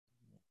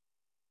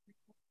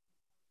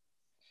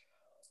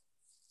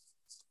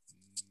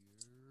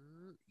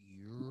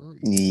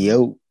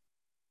Yo,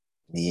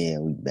 yeah,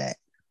 we back.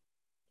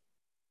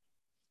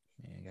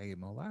 Man, gotta get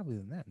more lively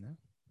than that now.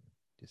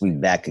 Just We say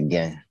back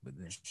again. but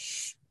then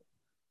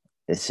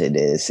This shit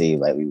didn't seem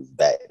like we was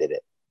back, did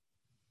it?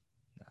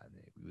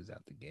 we was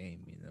out the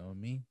game, you know what I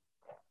mean?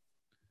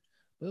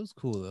 But it was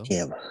cool though.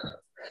 Yeah,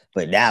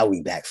 but now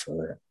we back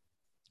for it.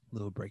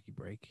 Little breaky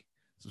break.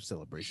 Some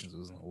celebrations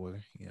was in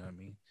order, you know what I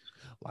mean?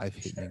 Life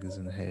hit niggas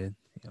in the head,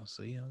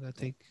 so gotta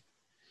take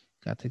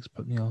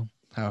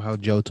how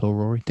Joe told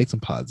Rory, take some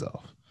pods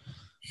off.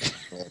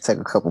 Yeah, take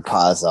a couple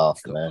pods off,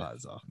 man.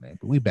 Pods off, man.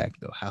 But we back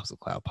though. House of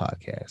Cloud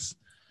podcast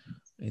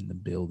in the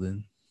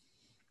building,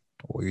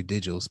 or your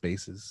digital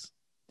spaces,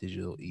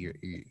 digital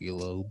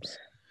earlobes.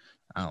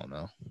 I don't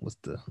know. Was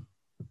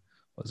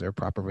there a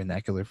proper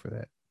vernacular for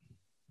that?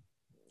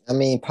 I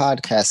mean,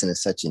 podcasting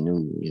is such a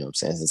new, what I'm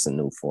saying? It's a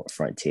new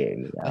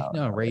frontier.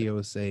 Radio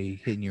would say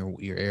hitting your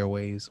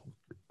airwaves.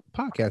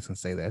 Podcasts can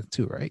say that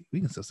too, right? We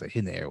can still say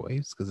hitting the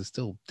airwaves because it's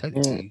still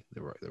technically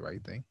the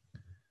right thing.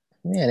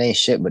 Yeah, it ain't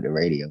shit but the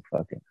radio,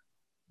 fuck it.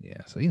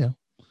 Yeah, so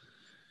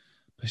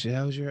But shit,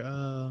 how was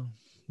your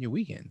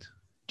weekend?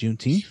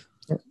 Juneteenth?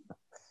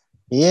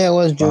 Yeah, it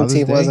was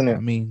Juneteenth, wasn't it? I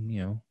mean,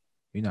 you're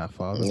not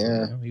father,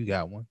 but you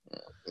got one.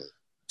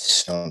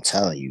 So I'm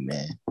telling you,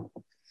 man.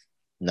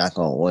 Not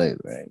gonna wait,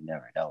 right?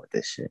 Never know with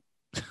this shit.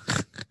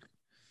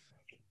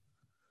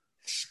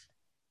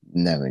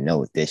 Never know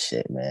with this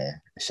shit,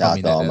 man. Shout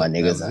out to all my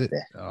niggas out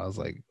there. I was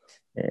like,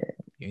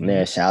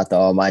 man, shout out to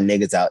all my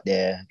niggas out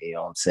there. You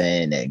know what I'm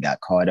saying? That got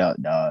caught up,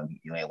 dog.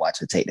 You ain't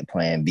watching Take the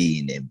Plan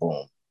B, and then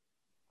boom,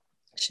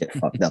 shit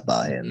fucked up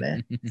out here,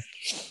 man. It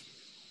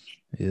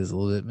is a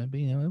little bit,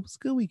 maybe it was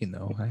a good weekend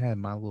though. I had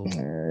my little.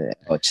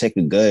 Chick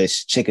would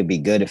be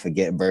good if I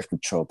get a birth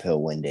control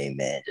pill one day,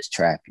 man. Just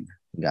trap you.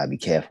 You gotta be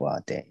careful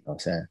out there. You know what I'm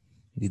saying?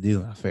 You do,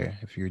 not fair.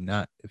 If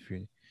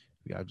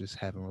y'all just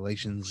having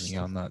relations and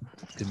y'all not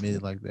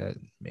committed like that,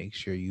 make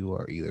sure you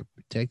are either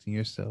protecting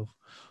yourself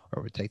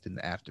or protecting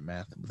the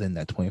aftermath within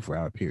that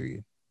 24-hour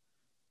period.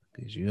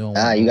 Because you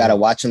don't. You gotta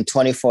watch them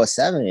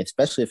 24/7,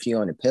 especially if you're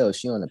on the pill.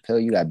 If you're on the pill,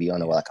 you gotta be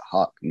on it like a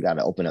hawk. You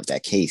gotta open up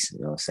that case. You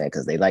know what I'm saying?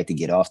 Because they like to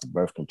get off the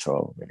birth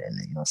control, but then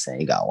you know what I'm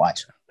saying. You gotta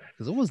watch them.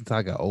 Because it wasn't until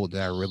I got older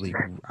that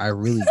I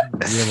really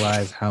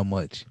realized how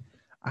much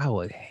I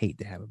would hate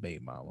to have a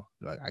baby mama.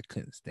 Like I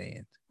couldn't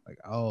stand. Like,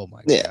 oh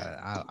my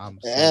god, I'm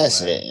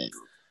so glad.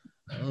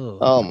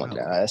 Oh my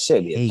god, that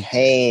should be a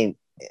pain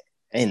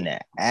in the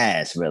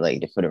ass, but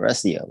like for the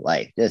rest of your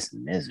life, just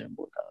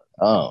miserable.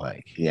 Oh my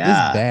god,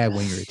 it's bad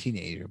when you're a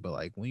teenager, but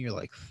like when you're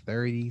like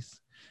 30s,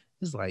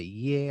 it's like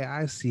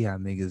I see how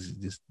niggas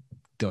just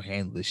don't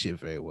handle this shit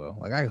very well.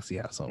 Like I can see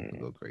how some can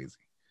go crazy.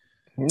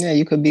 Yeah,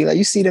 you could be like,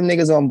 you see them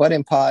niggas on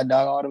Button Pod,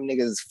 dog. All them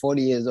niggas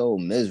 40 years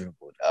old,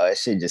 miserable, dog. That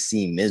shit just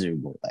seem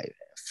miserable. Like,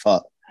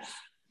 fuck.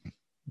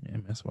 Yeah,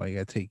 that's why you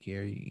gotta take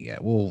care. You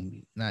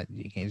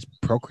can't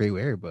just procreate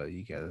with everybody.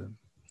 You gotta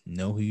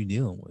know who you're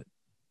dealing with.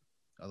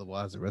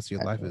 Otherwise, the rest of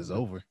your life is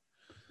over.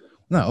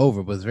 Not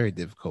over, but it's very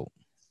difficult.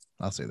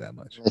 I'll say that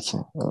much.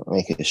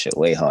 Making this shit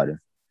way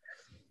harder.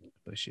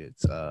 But shit,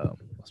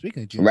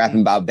 speaking of Juneteenth,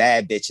 rapping about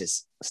bad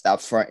bitches,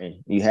 stop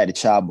fronting. You had a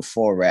child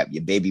before rap.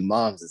 Your baby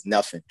moms is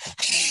nothing.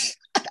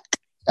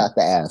 Got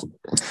the ass.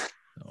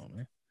 Oh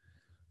man.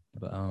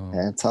 But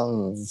I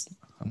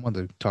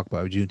wanted to talk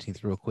about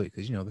Juneteenth real quick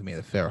because they made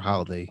a federal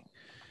holiday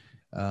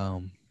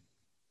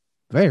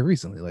very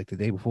recently, like the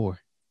day before,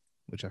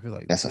 which I feel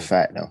like that's a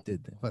fact though. I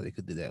thought they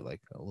could do that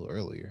like a little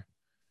earlier.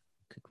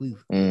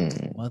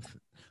 Month.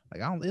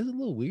 Like is it a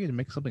little weird to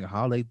make something a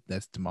holiday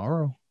that's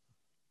tomorrow?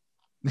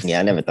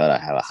 Yeah, I never thought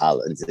I'd have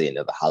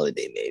another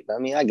holiday made. But I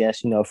mean, I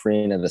guess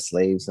freeing of the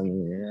slaves. I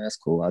mean, that's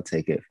cool. I'll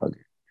take it. Fuck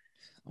it.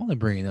 I only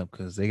bring it up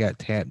because they got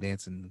tap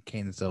dancing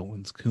Candace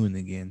Owens coon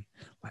again.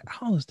 Like, I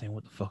don't understand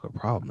what the fuck her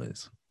problem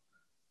is.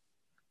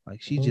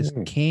 Like, she just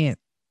can't.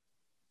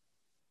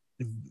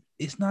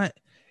 It's not.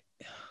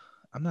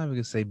 I'm not even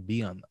gonna say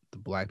be on the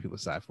black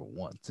people's side for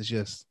once. It's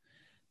just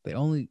they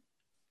only.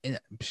 And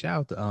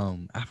shout out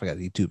to I forgot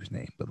the YouTuber's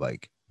name, but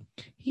like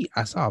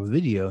I saw a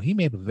video. He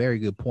made a very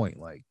good point.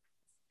 Like,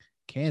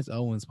 Candace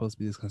Owens is supposed to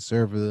be this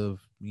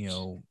conservative,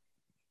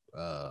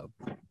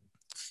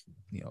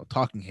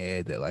 talking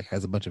head that like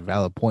has a bunch of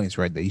valid points,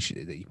 right? That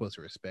you're supposed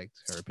to respect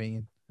her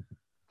opinion.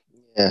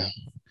 Yeah.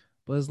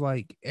 But it's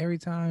like every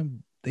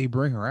time they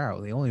bring her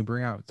out, they only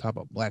bring out talk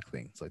about black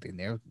things. Like they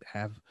never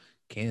have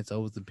Candace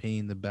Owens'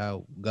 opinion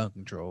about gun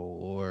control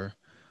or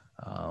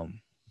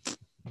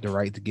the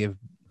right to give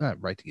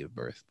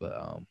birth,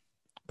 but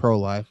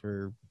pro-life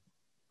or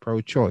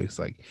pro-choice.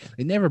 Like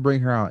they never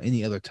bring her out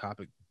any other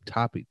topic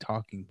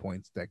talking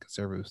points that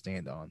conservatives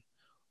stand on.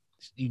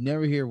 You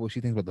never hear what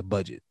she thinks about the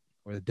budget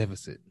or the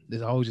deficit.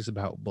 It's always just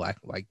about black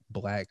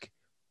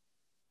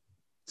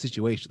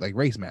situation, like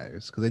race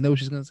matters, because they know what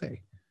she's gonna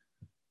say.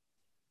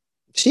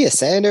 She a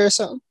senator or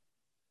something?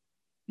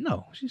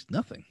 No, she's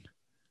nothing.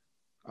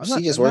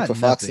 She just worked for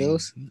Fox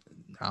News?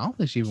 I don't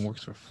think she even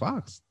works for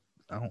Fox.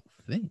 I don't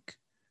think.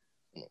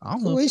 I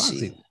don't know. Who is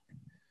she?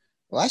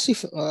 Why is she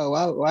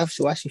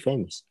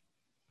famous?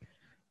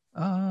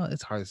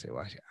 It's hard to say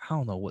why. I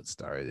don't know what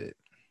started it.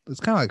 It's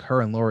kind of like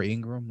her and Laura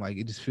Ingraham. Like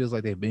it just feels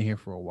like they've been here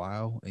for a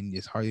while, and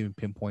it's hard to even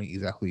pinpoint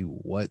exactly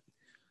what.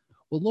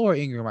 Well, Laura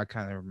Ingraham, I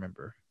kind of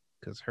remember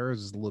because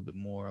hers is a little bit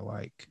more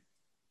like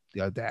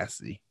the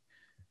audacity.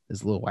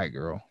 This little white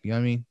girl, you know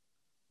what I mean?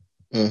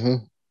 Mm-hmm.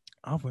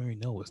 I don't really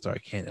know what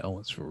started Candace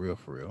Owens for real,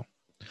 for real.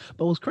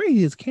 But what's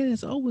crazy is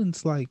Candace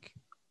Owens like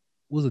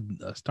was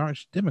a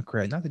staunch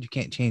Democrat. Not that you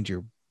can't change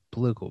your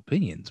political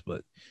opinions,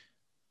 but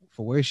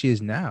for where she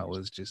is now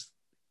is just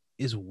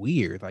is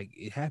weird. Like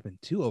it happened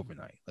too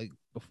overnight. Like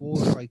before,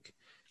 like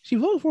she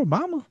voted for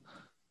Obama.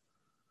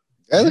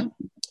 You Really? know?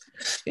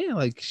 Yeah,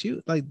 like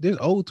she like there's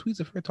old tweets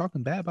of her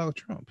talking bad about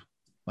Trump.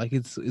 Like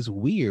it's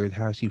weird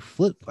how she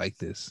flipped like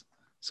this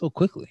so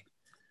quickly.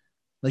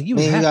 Like you I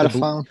would mean, you have to gotta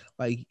believe follow.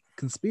 like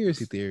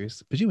conspiracy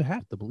theorists, but you would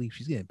have to believe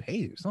she's getting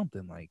paid or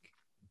something. Like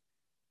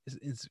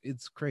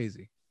it's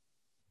crazy.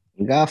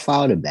 You gotta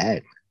follow the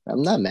bag.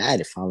 I'm not mad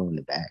at following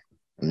the bag.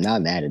 I'm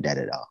not mad at that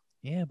at all.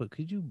 Yeah, but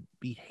could you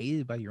be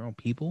hated by your own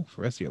people for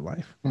the rest of your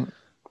life? Mm.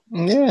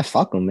 Yeah,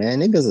 fuck them, man.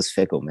 Niggas is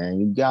fickle, man.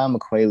 You got them a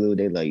Quaalude,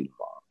 they love you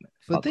more, man.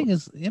 But the Fuck them. thing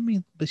is, I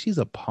mean, but she's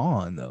a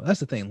pawn though. That's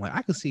the thing. Like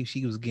I could see if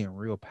she was getting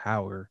real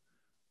power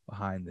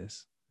behind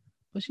this,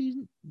 but she's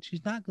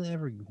not gonna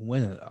ever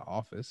win an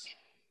office.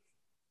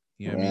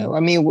 You know what I Yeah, mean? I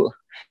mean, The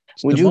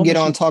would you get moment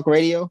on she, talk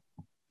radio?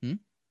 hmm?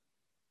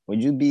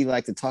 Would you be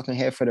like the talking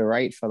head for the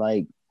right for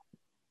like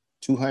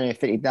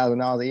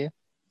 $250,000 a year?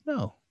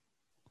 No,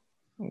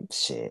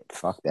 Shit,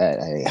 fuck that.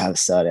 Hey, I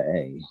saw that.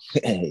 Hey,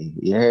 hey,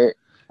 you heard?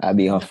 I'd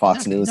be on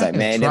Fox you're News not like,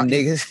 gonna man, try. them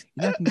niggas,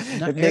 Not them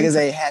niggas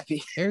ain't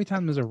happy. every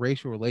time there's a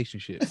racial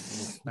relationship,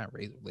 well, not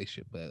racial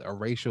relationship, but a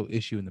racial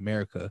issue in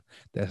America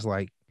that's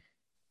like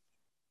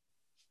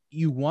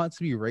you want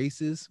to be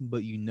racist,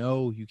 but you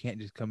know you can't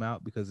just come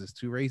out because it's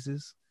too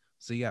racist.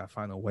 So you gotta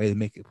find a way to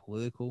make it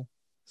political,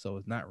 so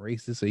it's not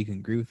racist, so you can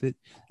agree with it.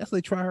 That's what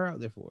they try her out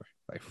there for.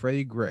 Like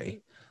Freddie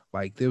Gray,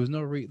 like there was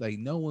like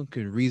no one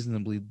could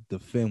reasonably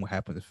defend what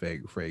happened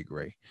to Freddie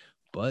Gray,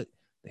 but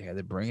they had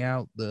to bring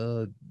out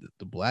the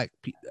black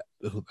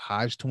the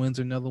Hodge twins,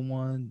 are another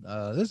one.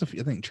 There's a few,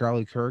 I think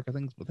Charlie Kirk.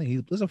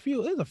 There's a few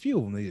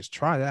of them. They just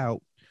tried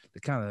out to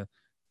kind of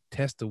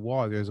test the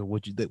waters of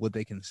what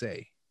they can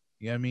say.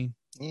 You know what I mean?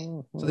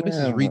 Yeah, So they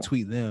basically yeah. just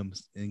retweet them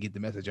and get the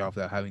message off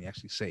without having to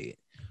actually say it.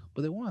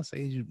 But they want to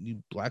say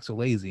you blacks are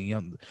lazy.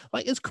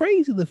 Like it's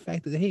crazy the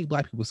fact that they hate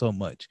black people so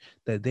much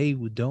that they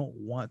don't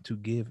want to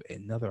give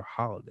another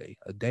holiday,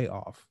 a day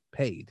off,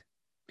 paid.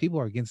 People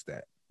are against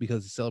that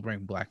because it's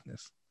celebrating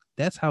blackness.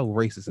 That's how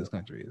racist this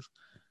country is.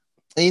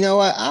 You know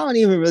what? I don't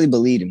even really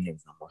believe them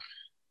niggas no more.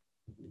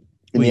 What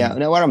do you Yeah, you mean?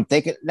 know what I'm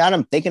thinking? Now that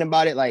I'm thinking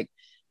about it, like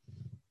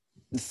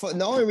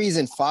the only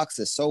reason Fox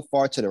is so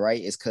far to the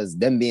right is because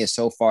them being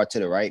so far to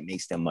the right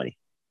makes them money.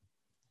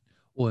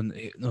 Well,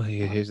 no.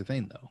 Here's the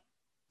thing though.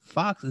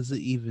 Fox isn't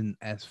even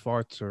as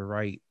far to the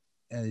right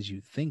as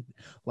you think.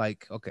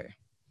 Like, okay,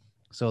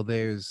 so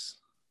there's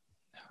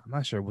I'm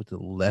not sure what the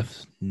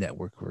left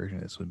network version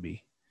of this would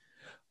be,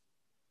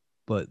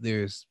 but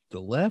there's the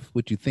left,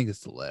 which you think is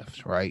the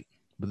left, right?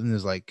 But then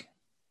there's like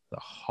the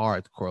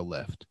hardcore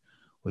left,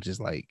 which is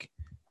like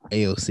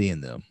AOC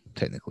and them,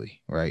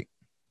 technically, right?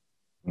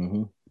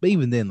 Mm-hmm. But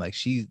even then, like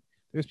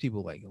there's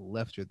people like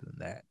lefter than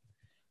that.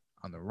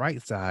 On the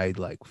right side,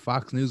 like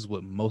Fox News is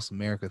what most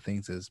America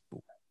thinks is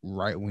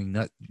right wing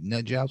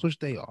nut jobs, which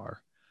they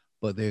are.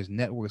 But there's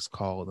networks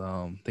called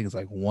things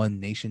like One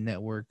Nation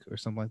Network or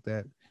something like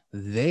that.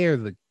 They're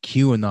the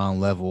QAnon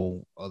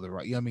level of the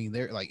right. I mean,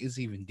 they're like it's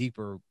even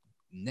deeper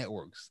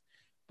networks,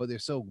 but they're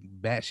so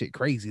batshit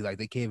crazy, like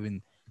they can't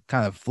even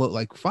kind of float.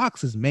 Like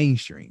Fox is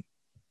mainstream.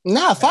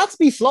 Nah, Fox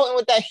be floating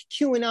with that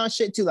QAnon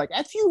shit too. Like,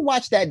 if you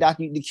watch the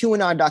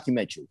QAnon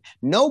documentary,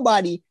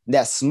 nobody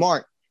that's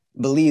smart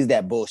believes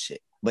that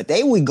bullshit. But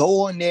they would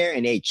go on there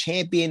and they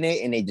champion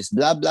it and they just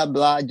blah blah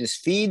blah,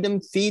 just feed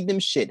them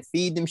shit,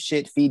 feed them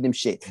shit, feed them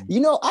shit. You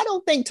know, I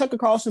don't think Tucker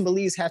Carlson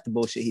believes half the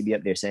bullshit he be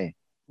up there saying.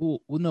 No.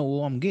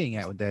 What I'm getting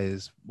at with that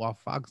is, while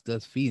Fox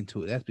does feed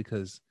into it, that's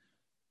because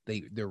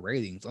their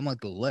ratings, unlike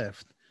the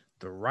left,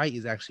 the right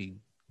is actually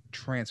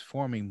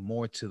transforming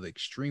more to the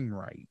extreme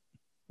right,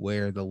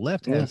 where the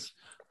left Yeah. has,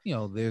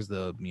 there's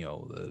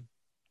the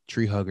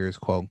tree huggers,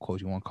 quote unquote,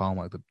 you want to call them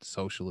like the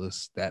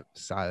socialists, that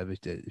side of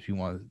it, that if you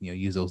want to,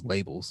 use those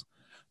labels,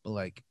 but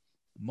like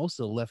most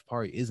of the left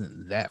party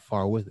isn't that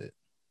far with it.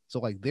 So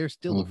like they're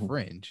still a Mm-hmm.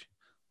 fringe.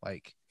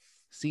 Like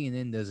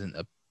CNN doesn't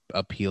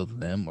appeal to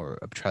them or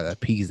try to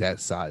appease that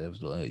side of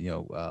the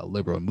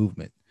liberal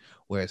movement,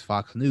 whereas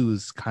Fox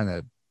News kind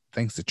of,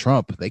 thanks to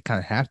Trump, they kind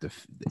of have to,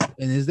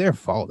 and it's their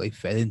fault. They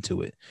fed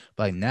into it.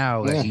 But like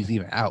now that Yeah. he's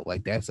even out,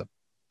 like that's a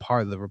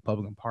part of the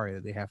Republican Party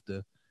that they have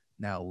to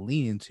now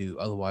lean into.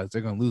 Otherwise,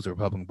 they're going to lose the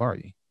Republican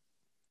Party.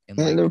 And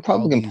And the like all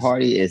Republican these,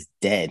 Party is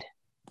dead.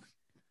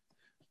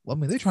 well, I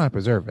mean, they're trying to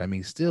preserve it. I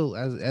mean, still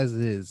as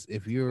it is,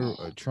 if you're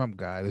a Trump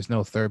guy, there's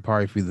no third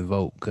party for you to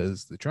vote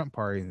because the Trump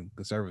Party and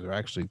conservatives are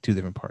actually two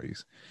different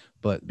parties.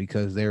 But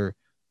because they're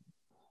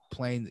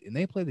playing, and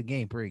they play the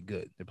game pretty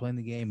good. They're playing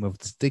the game of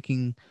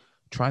sticking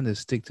trying to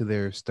stick to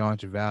their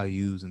staunch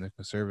values and their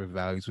conservative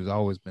values has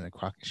always been a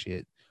crock of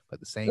shit. But at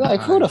the same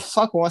Like, who time, the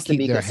fuck wants to keep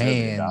be their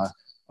conservative, hand dog?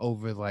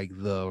 over like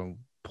the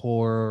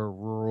poor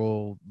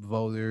rural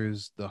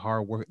voters, the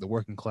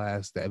working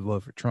class that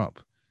vote for Trump.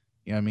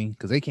 You know what I mean?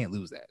 Because they can't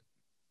lose that.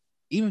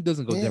 Even if it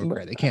doesn't go Yeah, but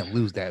Democrat, they can't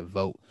lose that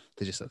vote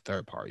to just a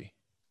third party.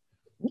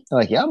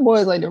 like y'all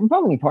boys, like the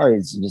Republican Party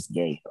is just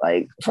gay.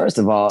 Like, first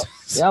of all,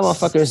 y'all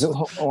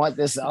motherfuckers want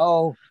this.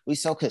 Oh, we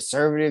so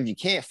conservative. You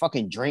can't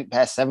fucking drink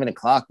past 7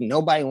 o'clock.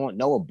 Nobody want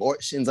no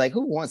abortions. Like,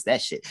 who wants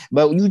that shit?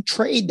 But you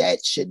trade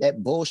that shit,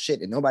 that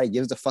bullshit that nobody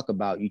gives a fuck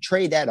about. You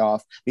trade that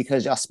off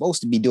because y'all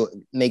supposed to be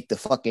make the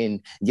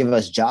fucking give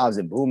us jobs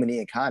and boom in the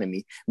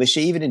economy. But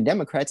shit, even the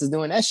Democrats is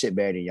doing that shit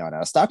better than y'all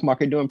now. Stock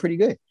market doing pretty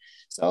good.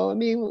 So I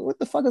mean, what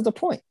the fuck is the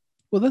point?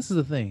 Well, this is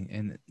the thing,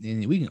 and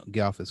we can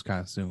get off this kind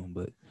of soon,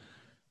 but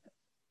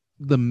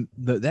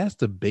that's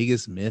the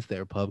biggest myth that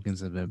Republicans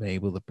have been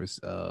able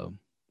to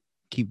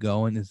keep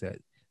going is that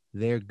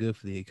they're good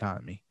for the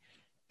economy.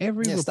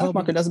 Stock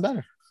market does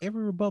better.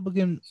 Every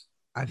Republican,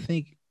 I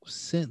think,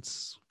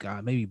 since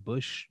maybe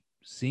Bush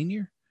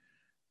Senior,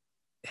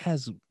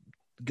 has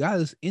got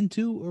us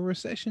into a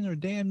recession or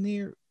damn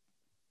near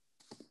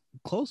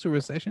close to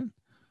recession.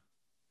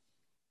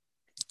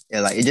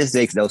 Yeah, like it just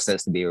makes no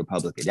sense to be a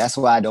Republican. That's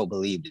why I don't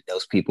believe that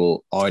those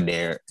people are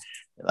there.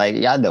 Like,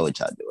 y'all know what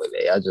y'all doing,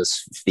 man. Y'all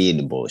just feed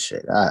the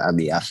bullshit. I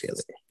mean, I feel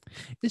it.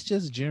 It's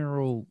just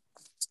general.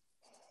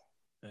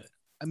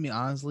 I mean,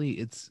 honestly,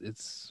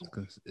 it's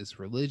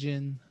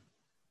religion.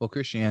 Well,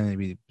 Christianity to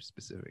be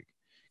specific.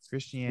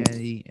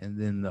 Christianity and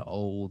then the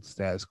old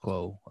status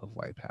quo of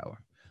white power.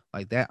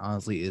 Like that,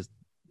 honestly, is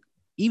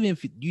even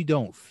if you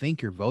don't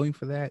think you're voting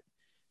for that,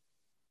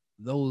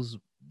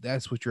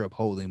 that's what you're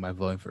upholding by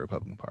voting for the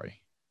Republican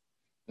Party.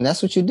 And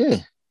that's what you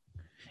did.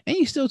 And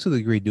you still to the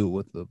degree do it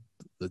with the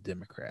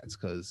Democrats,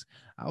 because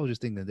I was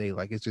just thinking today,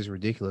 like it's just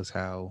ridiculous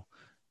how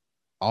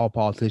all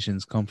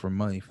politicians come from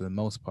money for the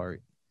most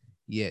part,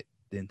 yet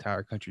the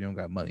entire country don't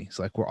got money. It's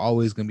like we're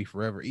always going to be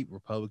forever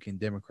Republican,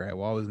 Democrat.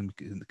 We're always going to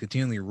be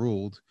continually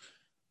ruled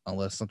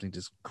unless something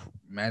just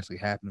magically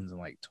happens in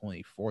like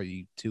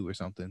 2042 or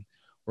something.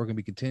 We're going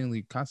to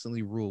be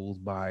constantly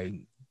ruled by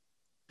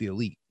the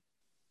elite.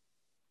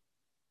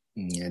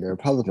 Yeah, the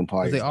Republican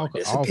Party is going to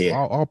disappear.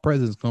 All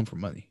presidents come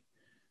from money.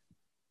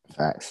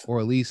 Facts. Or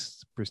at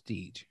least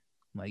prestige.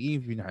 Like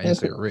even if you're not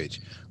necessarily rich,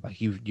 like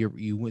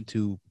you went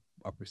to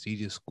a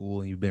prestigious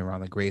school and you've been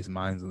around the greatest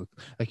minds,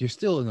 like you're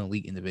still an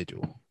elite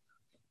individual.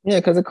 Yeah,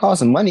 because it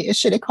costs money.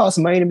 It costs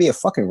money to be a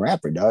fucking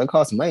rapper, dog. It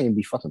costs money to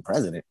be fucking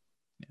president.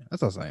 Yeah,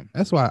 that's what I'm saying.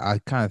 That's why I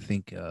kind of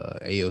think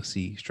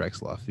AOC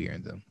strikes a lot of fear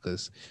in them,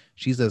 because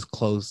she's as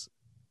close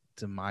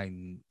to my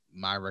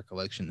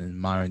recollection in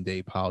modern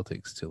day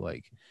politics to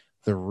like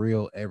the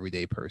real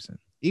everyday person,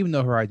 even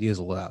though her ideas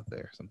are a lot out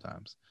there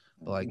sometimes.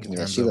 But like in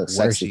terms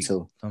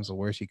of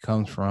where she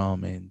comes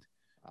from, and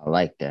I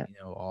like that. You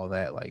know, all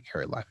that, like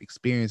her life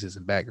experiences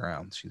and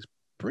background, she's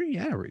pretty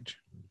average,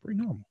 pretty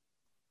normal.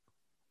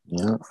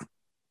 Yeah,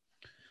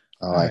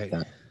 I like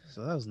that.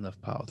 So that was enough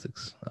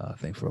politics, I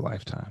think, for a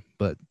lifetime.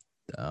 But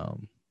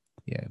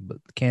yeah, but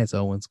Candace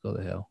Owens, go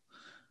to hell.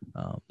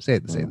 Say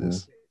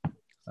this.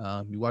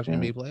 You watching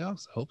NBA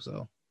playoffs? I hope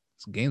so.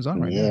 Some games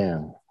on right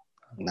now.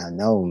 Yeah, I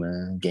know,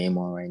 man. Game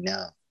on right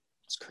now.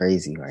 It's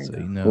crazy right now.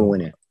 You know, who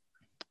winning?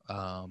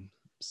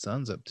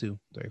 Suns up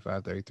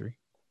 35-33.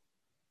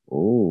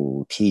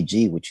 Oh,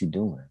 TG, what you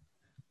doing?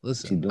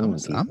 Listen, I'm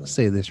gonna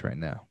say this right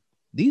now.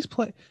 These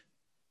play,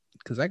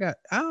 because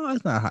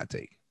it's not a hot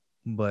take,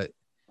 but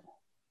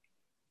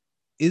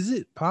is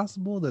it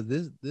possible that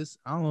this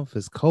I don't know if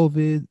it's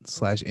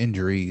COVID /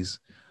 injuries,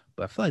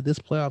 but I feel like this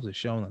playoffs is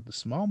showing that the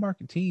small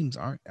market teams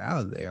aren't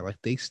out of there. Like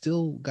they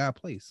still got a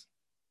place.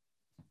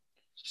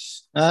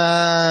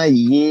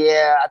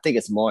 Yeah, I think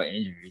it's more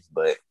injuries,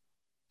 but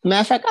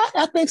matter of fact,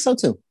 I think so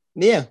too.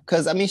 Yeah,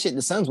 because I mean, shit,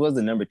 the Suns was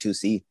the number 2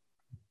 seed.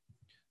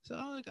 So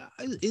like,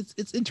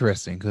 it's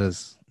interesting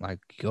because like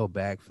go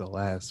back for the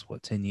last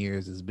 10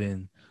 years has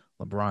been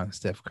LeBron and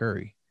Steph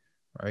Curry,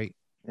 right?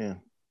 Yeah.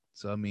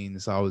 So I mean,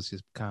 it's always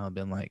just kind of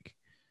been like,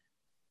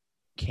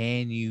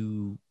 can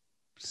you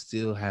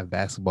still have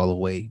basketball the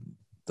way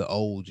the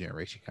old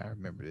generation kind of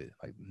remembered it,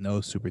 like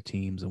no super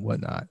teams and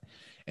whatnot?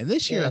 And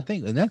this year, I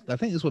think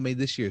that's what made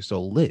this year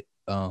so lit.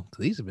 Because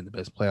these have been the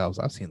best playoffs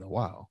I've seen in a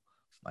while.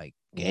 Like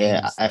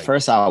games, at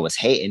first I was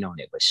hating on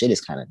it, but shit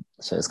is kind of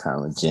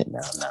legit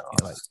now.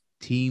 Like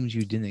teams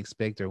you didn't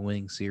expect are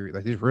winning series.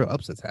 Like there's real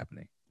upsets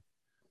happening.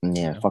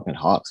 Yeah, fucking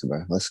Hawks,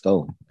 bro. Let's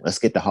go. Let's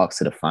get the Hawks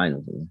to the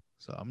finals. Man.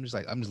 So I'm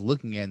just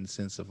looking at it in the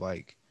sense of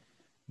like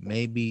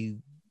maybe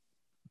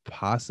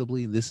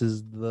possibly this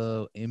is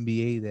the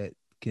NBA that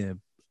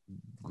can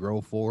grow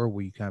forward,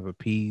 where you kind of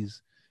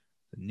appease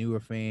the newer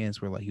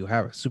fans, where like you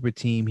have a super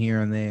team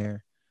here and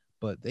there,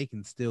 but they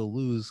can still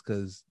lose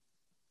because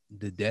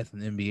the death in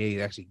the NBA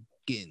is actually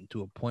getting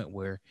to a point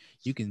where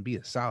you can be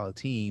a solid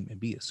team and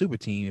be a super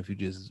team if you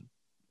just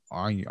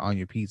are on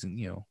your P's and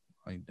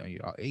on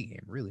your A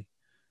game, really.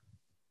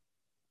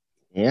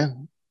 Yeah.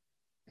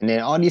 And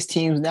then all these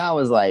teams now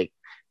is like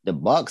the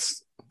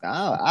Bucks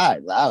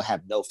I'll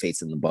have no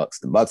faith in the Bucks.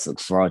 The Bucks look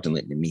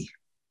fraudulent to me.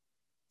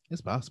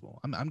 It's possible.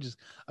 I'm just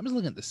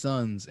looking at the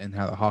Suns and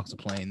how the Hawks are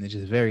playing. It's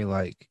just very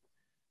like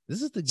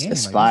this is the game.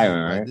 It's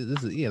aspiring, right?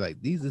 This is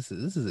like this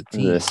is a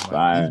team. It's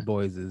Like these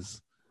boys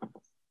is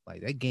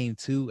like that game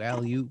 2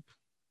 alley-oop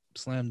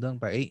slam dunk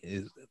by 8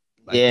 is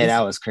like that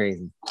was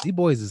crazy. These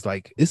boys is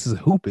like this is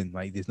hooping.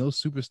 Like there's no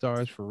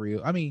superstars for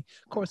real. I mean,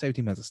 of course every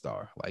team has a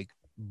star. Like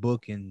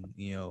Book and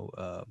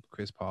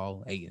Chris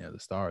Paul, the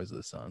stars of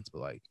the Suns,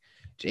 but like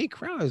Jay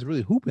Crowder is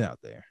really hooping out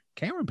there.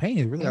 Cameron Payne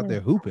is really out there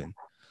hooping.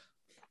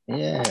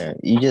 Yeah,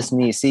 you just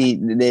need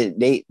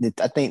they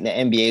I think the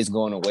NBA is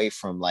going away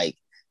from like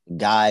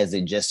guys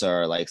that just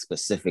are like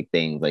specific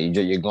things. Like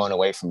you're going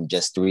away from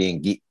just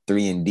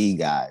 3-and-D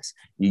guys.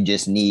 You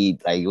just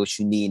need like what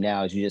you need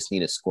now is you just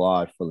need a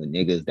squad full of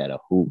niggas that are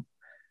hoop.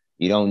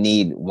 You don't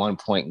need one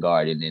point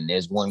guard and then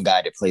there's one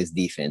guy that plays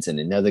defense and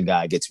another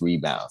guy gets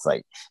rebounds.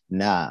 Like,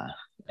 nah,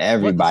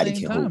 everybody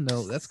can hoop.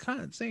 Though, that's kind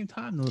of the same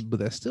time, though, but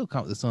that's still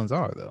what the Suns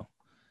are, though.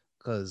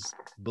 Because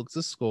Book's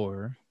a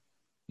scorer.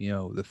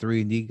 The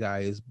 3-and-D guy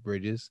is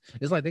Bridges.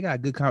 It's like they got a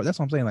good that's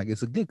what I'm saying. Like,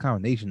 it's a good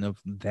combination of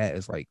that.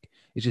 It's like,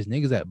 it's just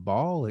niggas that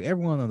ball. Like,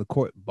 everyone on the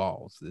court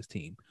balls this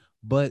team.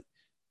 But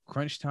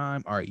crunch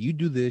time, all right, you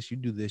do this, you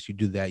do this, you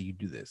do that, you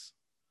do this.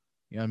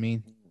 You know what I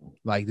mean?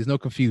 Like, there's no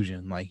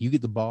confusion. Like, you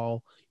get the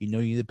ball, you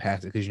need to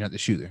pass it because you're not the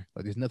shooter.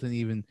 Like, there's nothing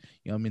even,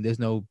 you know what I mean? There's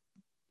no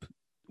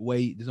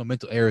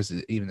mental errors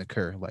that even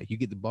occur. Like, you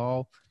get the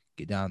ball,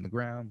 get down on the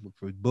ground, look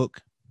for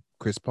Book,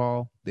 Chris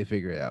Paul, they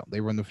figure it out. They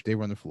run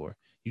the floor.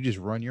 You just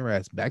run your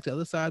ass back to the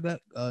other side of that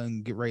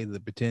and get ready to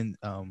defend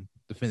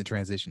the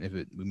transition if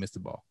we miss the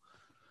ball.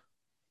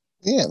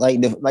 Yeah, like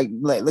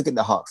look at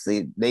the Hawks.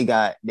 They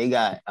got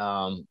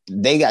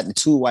the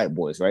 2 white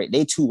boys, right?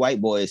 They 2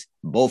 white boys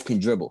both can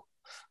dribble.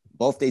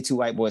 Both they 2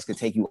 white boys can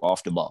take you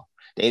off the ball.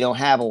 They don't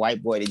have a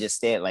white boy that just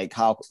stand like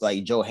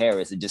Joe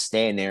Harris to just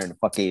stand there in the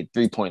fucking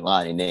 3-point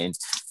line and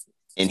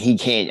he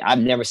can't. I've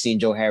never seen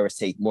Joe Harris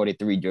take more than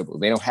 3 dribbles.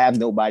 They don't have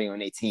nobody on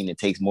their team that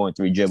takes more than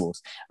 3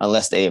 dribbles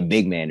unless they're a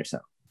big man or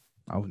something.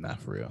 Oh, not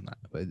for real, not.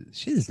 But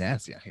shit is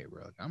nasty out here,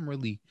 bro.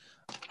 Like,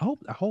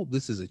 I hope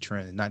this is a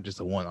trend and not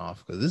just a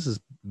one-off because this has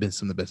been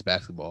some of the best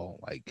basketball.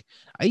 Like,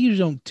 I usually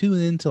don't tune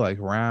into like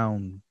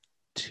round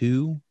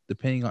 2,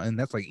 depending on, and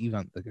that's like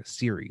even like a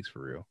series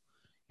for real.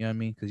 You know what I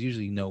mean? Because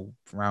usually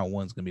round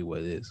 1's gonna be what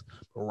it is.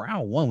 But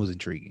round 1 was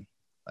intriguing.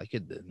 Like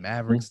the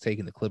Mavericks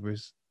taking the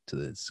Clippers to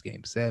this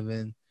game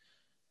 7.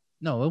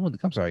 No,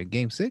 I'm sorry,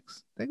 game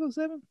 6. They go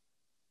 7.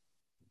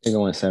 They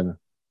going 7.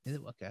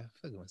 Okay, I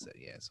feel like 7.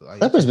 Yeah. So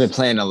Clippers been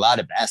playing a lot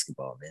of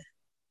basketball, man.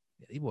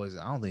 Yeah, these boys.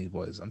 I don't think these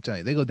boys. I'm telling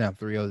you, they go down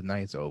 3-0. The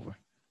night's over.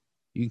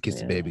 You can kiss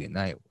the baby at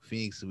night.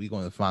 Phoenix, we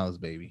going to the finals,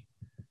 baby.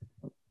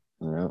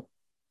 Yeah.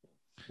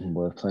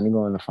 Boy, plenty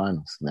going to the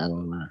finals. Not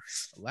gonna lie.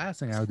 Last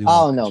thing I'll do.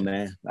 Oh no,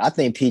 man. I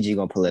think PG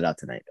gonna pull it out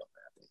tonight, though.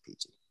 Man. I think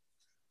PG.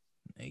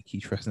 Hey,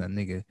 keep trusting that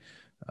nigga.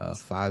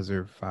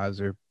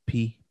 Pfizer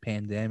P,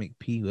 pandemic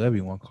P, whatever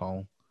you want to call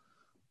him.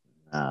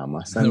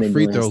 My son the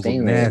free throws look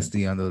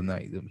nasty on the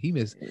night. He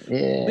missed.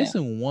 Yeah.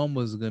 Missing one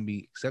was gonna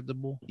be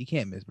acceptable. You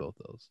can't miss both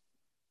those.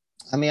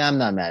 I mean, I'm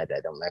not mad at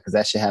that, though, man, because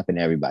that shit happen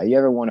to everybody. You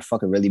ever want to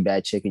fuck a really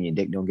bad chick and your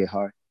dick don't get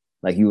hard?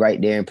 Like you right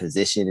there in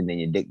position and then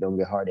your dick don't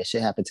get hard. That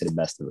shit happened to the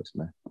best of us,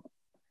 man.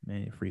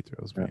 Man, free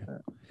throws,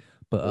 man.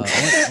 But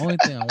only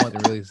thing I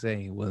wanted to really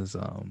say was,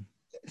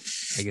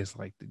 I guess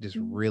like to just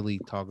really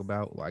talk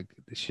about like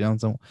the shit on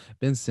some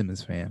Ben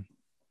Simmons fan.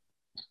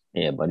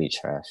 Yeah, buddy,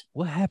 trash.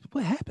 What happened?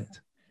 What happened?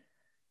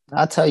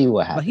 I'll tell you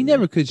what happened. Like he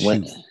never could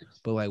shoot,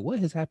 but like what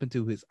has happened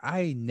to his?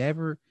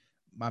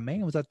 My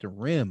man was at the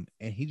rim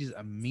and he just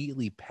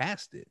immediately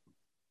passed it.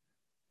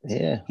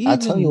 Yeah, I'll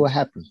tell you what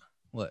happened.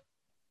 What?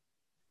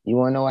 You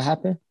want to know what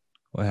happened?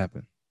 What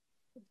happened?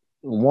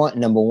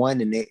 Number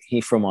one, he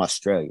from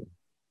Australia.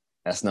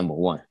 That's number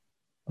one.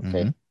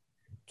 Okay. Mm-hmm.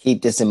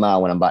 Keep this in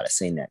mind when I'm about to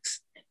say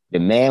next. The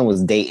man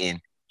was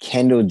dating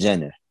Kendall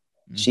Jenner.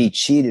 Mm-hmm. She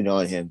cheated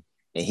on him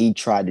and he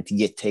tried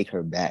to take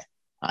her back.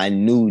 I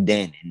knew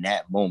then in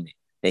that moment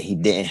that he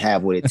didn't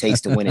have what it takes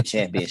to win a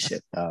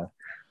championship.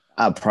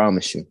 I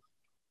promise you.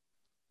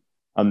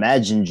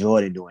 Imagine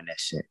Jordan doing that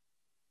shit.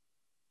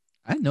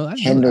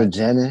 Kendall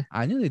Jenner.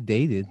 I knew they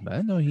dated, but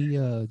I know I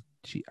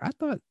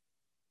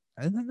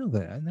didn't know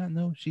that. I did not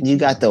know she. You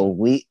got the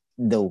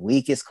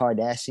weakest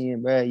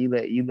Kardashian, bro. You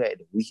let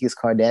the weakest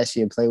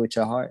Kardashian play with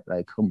your heart.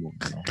 Like, come on,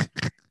 man.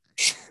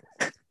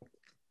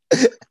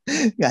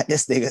 Got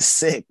this nigga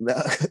sick,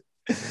 dog.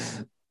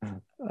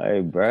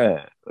 Hey,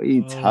 bro, what are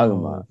you talking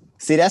about?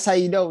 See, that's how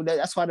you know.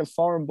 That's why the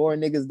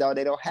foreign-born niggas, dog,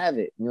 they don't have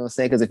it. You know what I'm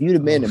saying? Because if you'd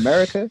have been in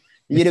America,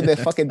 you'd have been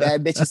fucking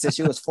bad bitches since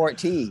you was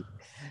 14.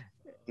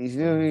 You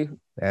feel me?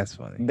 That's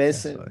funny. Ben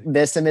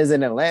Simmons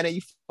in Atlanta,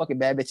 you fucking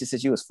bad bitches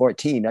since you was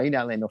 14. Now you're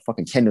not letting no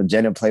fucking Kendall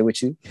Jenner play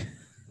with you.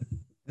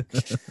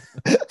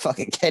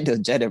 Fucking Kendall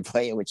Jenner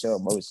playing with your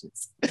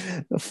emotions.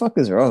 The fuck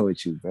is wrong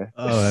with you, bro?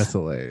 Oh, that's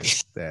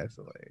hilarious. That's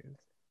hilarious.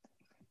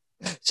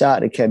 Shout out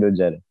to Kendall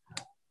Jenner.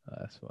 Oh,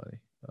 that's funny.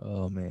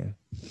 Oh man.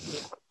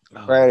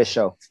 Right of the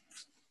show.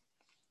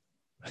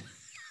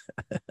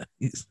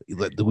 You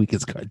let the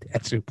weakest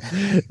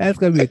Kardashian. That's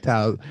gonna be a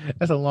title.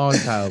 That's a long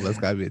title. That's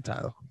gotta be a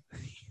title.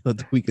 Let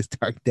the weakest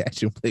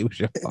Kardashian play with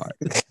your heart.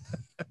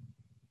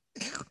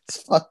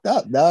 It's fucked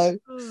up, dog.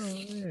 Oh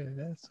man,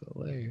 that's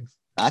hilarious.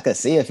 I could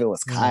see if it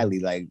was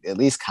Kylie, like at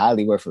least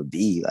Kylie worked for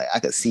B. Like I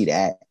could see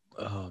that.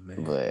 Oh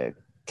man. But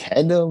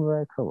Kendall,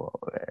 man, come on,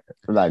 man.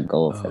 I'm not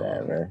going for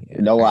that, man. Yeah,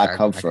 You know where I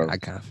come from. I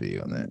kind of feel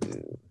you on that.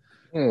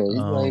 Yeah,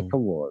 like,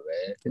 come on,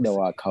 man. You know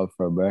where I come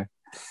from, bro.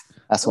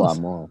 That's what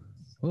I'm on.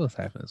 What else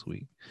happened this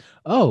week?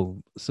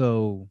 Oh,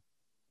 so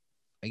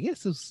I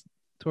guess it was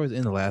towards the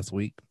end of last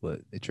week,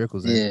 but it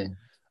trickles in.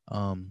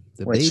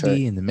 The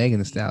baby and the Megan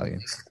Thee Stallion.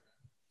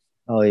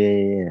 Oh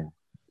yeah.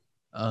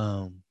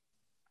 I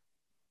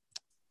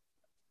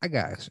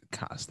got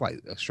a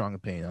strong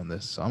opinion on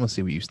this, so I'm gonna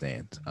see where you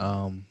stand.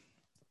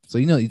 So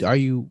you know, are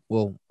you?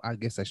 Well, I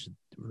guess I should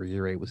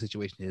reiterate what the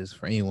situation is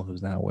for anyone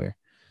who's not aware.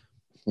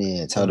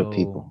 Yeah, tell the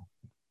people.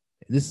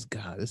 This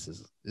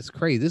is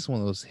crazy. This is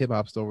one of those hip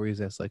hop stories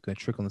that's like gonna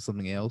trickle into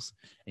something else,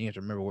 and you have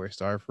to remember where it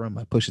started from.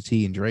 Like Pusha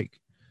T and Drake.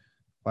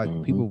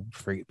 Like people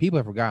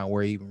have forgotten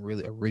where it even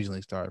really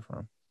originally started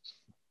from.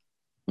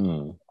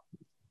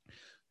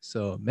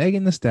 So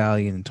Megan Thee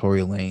Stallion and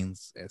Tory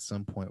Lanez at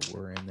some point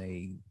were in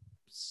a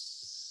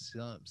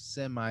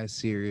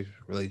semi-serious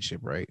relationship,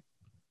 right?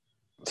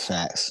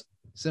 Facts.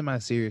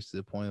 Semi-serious to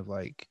the point of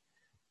like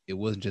it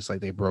wasn't just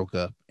like they broke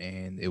up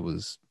and it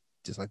was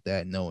just like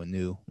that. No one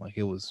knew. Like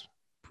it was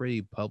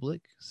pretty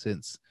public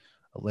since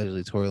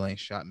allegedly Tory Lanez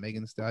shot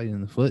Megan Thee Stallion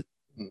in the foot,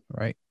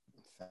 right?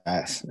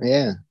 Facts.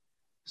 Yeah.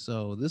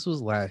 So this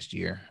was last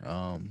year.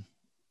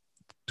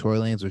 Tory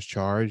Lanez was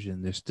charged,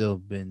 and there's still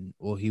been.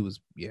 Well,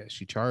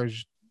 she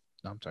charged.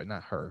 No, I'm sorry,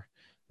 not her.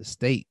 The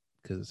state,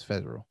 because it's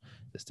federal.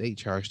 The state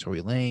charged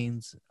Tory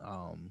Lanez,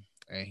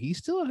 and he's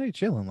still out here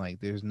chilling. Like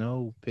there's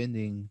no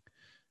pending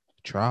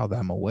trial that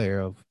I'm aware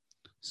of.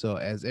 So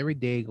as every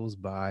day goes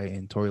by,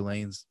 and Tory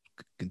Lanez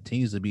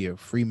continues to be a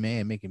free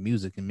man making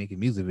music and making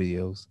music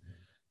videos,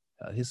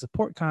 his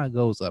support kind of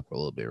goes up a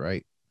little bit,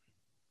 right?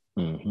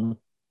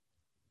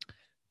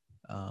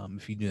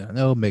 If you do not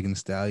know, Megan Thee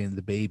Stallion and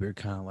the baby are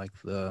kind of like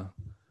the.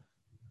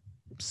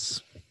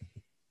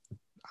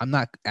 I'm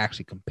not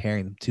actually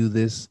comparing them to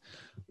this,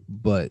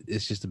 but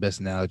it's just the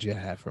best analogy I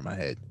have for my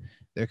head.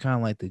 They're kind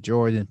of like the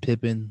Jordan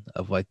Pippen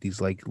of like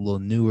these like little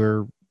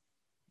newer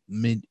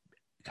mid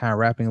kind of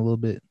rapping a little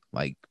bit.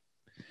 Like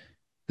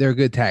they're a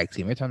good tag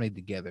team. Every time they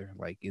together,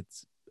 like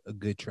it's a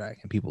good track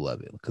and people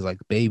love it because like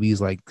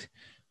Baby's like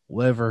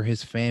whatever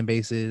his fan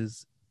base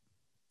is,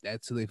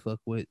 that's who they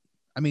fuck with.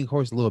 I mean, of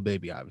course, Lil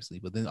Baby, obviously,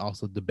 but then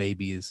also the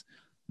baby is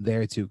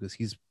there too because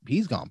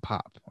he's gone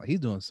pop. Like he's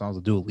doing songs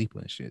with Dua Lipa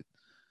and shit.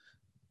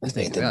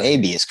 The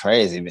baby is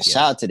crazy, man.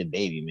 Shout out to the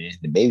baby, man.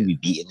 The baby be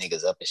beating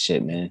niggas up and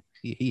shit, man.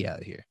 He out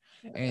of here.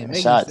 And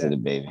shout out to the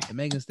baby. And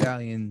Megan Thee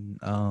Stallion,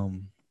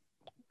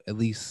 at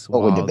least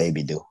what would the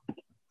baby do?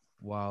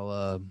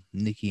 While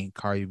Nicki and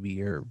Cardi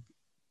B are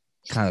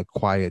kind of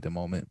quiet at the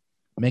moment,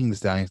 Megan Thee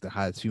Stallion is the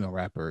hottest female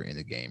rapper in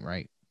the game,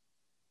 right?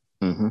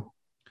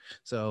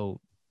 So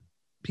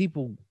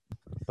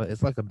but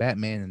it's like a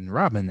Batman and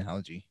Robin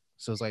analogy.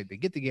 So it's like they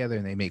get together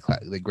and they make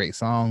great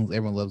songs.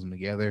 Everyone loves them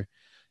together.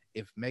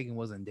 If Megan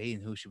wasn't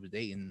dating who she was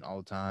dating all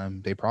the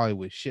time, they probably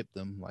would ship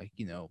them. Like,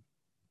 you know,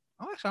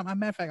 actually,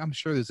 matter of fact, I'm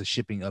sure there's a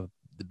shipping of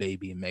the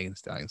baby and Megan Thee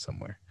Stallion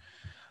somewhere.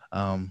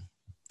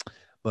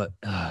 But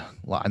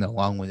I know,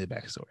 long-winded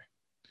backstory.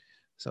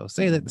 So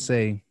say that to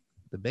say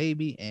the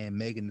baby and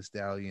Megan Thee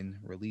Stallion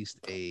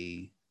released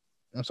the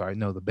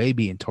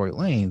baby and Tory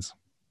Lanez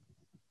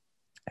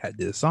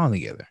did a song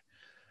together.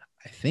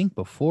 I think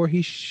before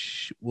he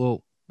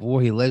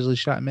allegedly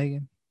shot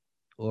Megan,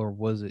 or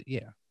was it?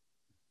 Yeah,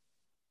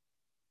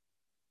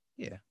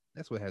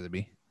 that's what it had to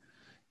be.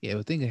 Yeah,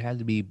 I think it had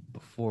to be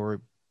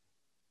before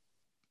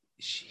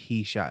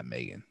he shot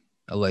Megan,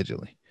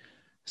 allegedly.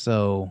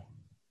 So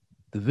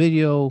the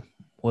video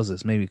was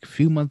this maybe a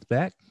few months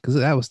back because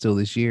that was still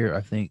this year.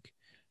 I think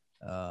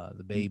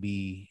the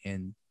baby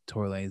and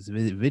Tory Lanez's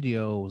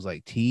video was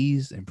like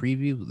teased and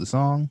preview of the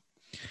song.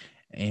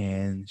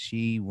 And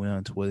she went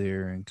on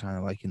Twitter and kind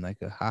of like in like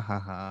a ha ha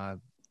ha,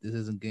 this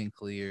isn't getting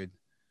cleared,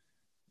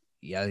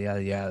 yada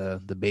yada yada.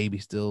 The baby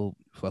still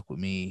fuck with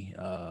me,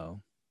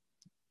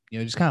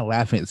 just kind of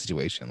laughing at the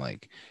situation.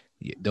 Like,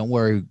 don't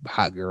worry,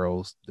 hot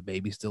girls, the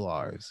baby's still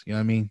ours. You know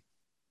what I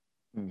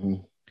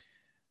mean?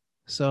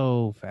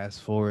 So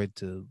fast forward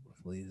to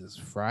this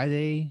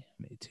Friday,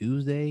 maybe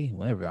Tuesday,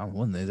 whatever. I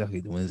don't know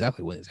exactly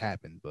when it's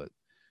happened, but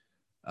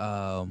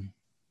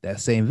that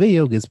same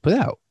video gets put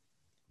out.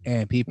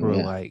 And people are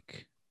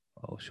like,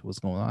 oh, what's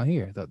going on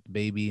here? I thought the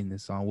baby and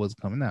this song was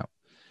coming out.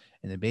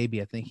 And the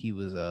baby, I think he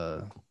was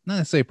not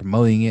necessarily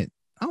promoting it.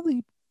 I don't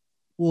think,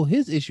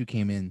 his issue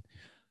came in.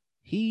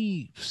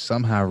 He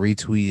somehow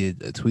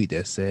retweeted a tweet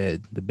that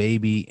said the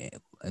baby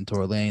and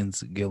Tory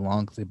Lanez get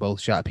along because they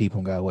both shot people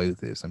and got away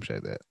with it, some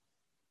shit like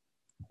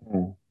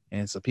that.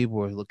 And so people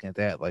were looking at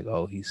that like,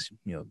 oh, he's,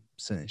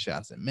 sending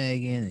shots at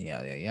Megan and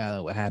yada, yada,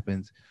 yada. What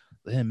happens?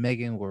 Him and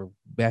Megan were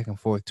back and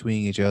forth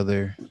tweeting each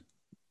other.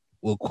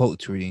 Quote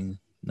tweeting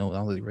No, I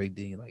don't really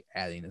didn't like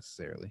adding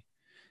necessarily.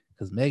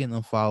 Because Megan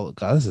unfollowed.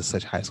 God, this is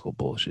such high school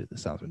bullshit.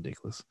 This sounds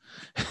ridiculous.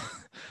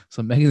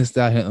 So Megan Thee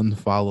Stallion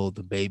unfollowed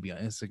the baby on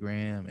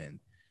Instagram, and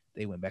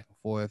they went back and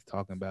forth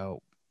talking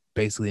about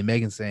basically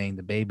Megan saying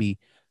the baby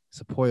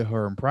supported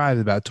her in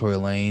private about Tory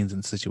Lanez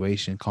and the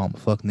situation, call him a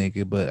fuck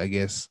nigga, but I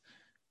guess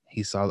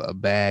he saw a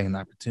bag and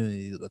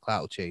opportunity, the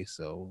clout chase,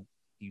 so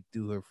he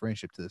threw her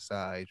friendship to the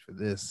side for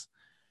this.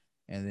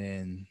 And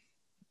then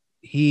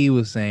he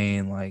was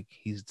saying like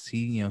he's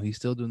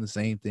still doing the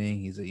same thing.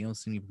 He's like, you don't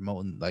see me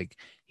promoting, like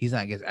he's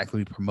not, I guess,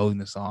 actively promoting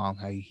the song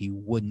how he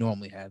would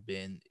normally have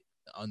been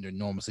under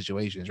normal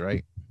situations,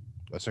 right?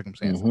 Or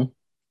circumstances. Mm-hmm.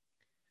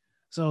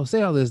 So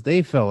say all this,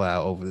 they fell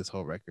out over this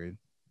whole record.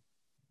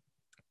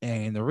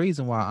 And the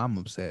reason why I'm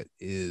upset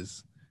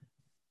is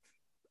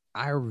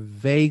I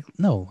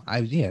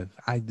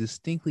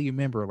distinctly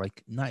remember,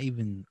 like, not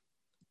even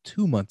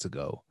 2 months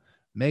ago,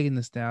 Megan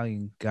Thee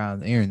Stallion got on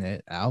the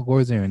internet, Al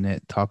Gore's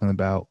internet, talking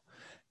about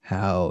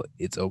how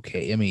it's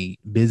okay. I mean,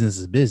 business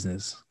is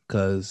business,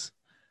 because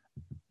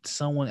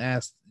someone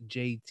asked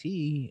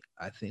JT,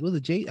 I think, was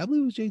it J? I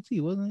believe it was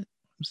JT, wasn't it?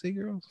 From City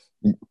Girls?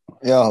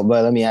 Yo,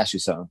 but let me ask you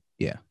something.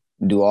 Yeah.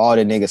 Do all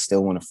the niggas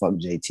still want to fuck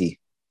JT?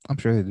 I'm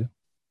sure they do.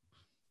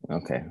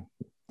 Okay.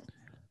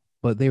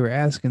 But they were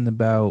asking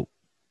about,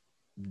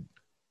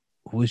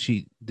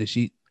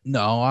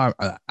 no,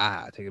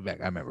 I take it back.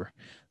 I remember.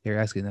 They were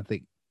asking, I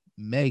think,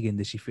 Megan,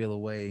 did she feel a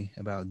way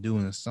about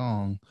doing a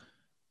song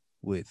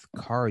with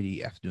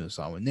Cardi after doing a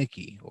song with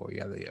Nicki, or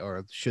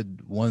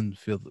should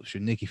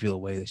Nicki feel a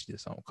way that she did a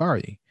song with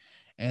Cardi?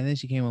 And then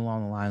she came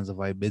along the lines of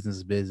like, business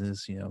is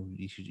business. You know,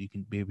 you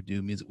can be able to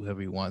do music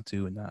whatever you want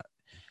to, and not.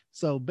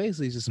 So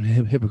basically, it's just some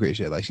hypocrite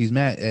shit. Like, she's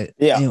mad at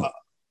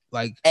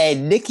like,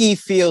 and Nicki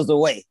feels the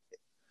way.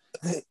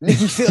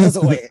 Nicki feels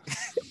the way.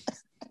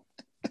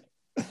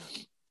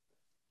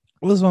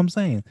 Well, that's what I'm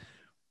saying.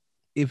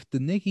 If the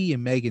Nicki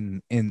and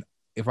Megan, and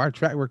if our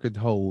track record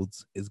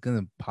holds, it's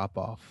gonna pop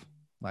off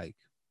like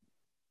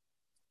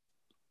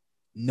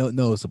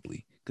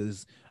noticeably,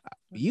 because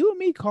you and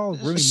me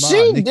called Remy Ma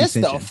Nicki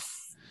tension.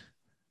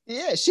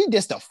 She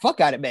dissed the fuck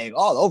out of Meg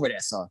all over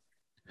that song.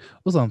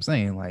 That's what I'm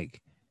saying.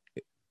 Like,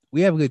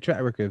 we have a good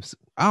track record.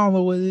 I don't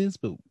know what it is,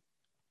 but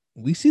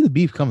we see the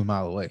beef coming a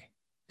mile away.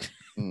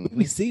 Mm-hmm.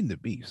 We seen the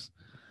beefs.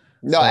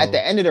 No, so, at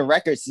the end of the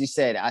record, she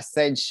said, "I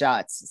send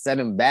shots, send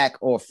them back,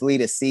 or flee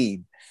the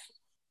scene."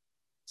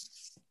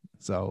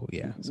 So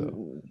yeah,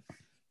 so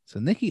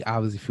Nicki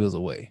obviously feels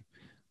away,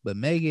 but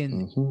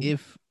Megan,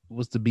 if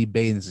was to be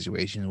bait in the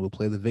situation, will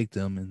play the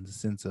victim in the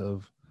sense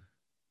of,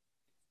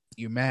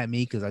 you're mad at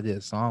me because I did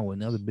a song with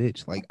another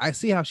bitch. Like, I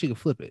see how she could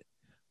flip it,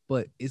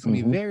 but it's gonna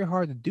be very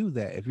hard to do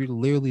that if you're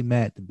literally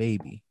mad at the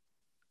baby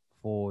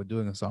for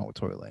doing a song with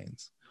Tory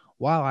Lanez.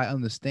 While I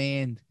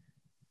understand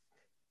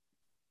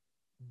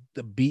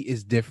the beat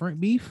is different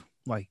beef,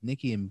 like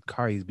Nicki and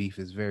Cardi's beef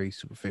is very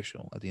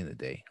superficial at the end of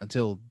the day,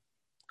 until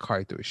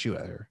Cardi threw a shoe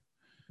at her.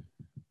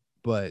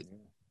 But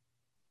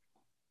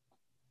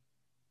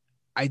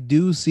I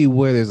do see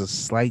where there's a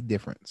slight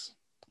difference.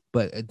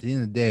 But at the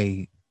end of the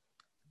day,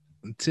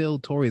 until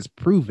Tory is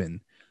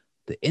proven,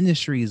 the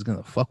industry is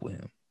gonna fuck with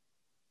him.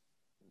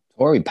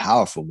 Tory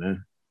powerful,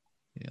 man.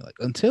 Yeah, like,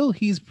 until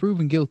he's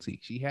proven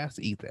guilty, she has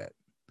to eat that.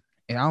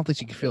 And I don't think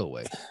she can feel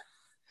away.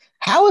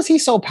 How is he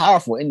so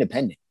powerful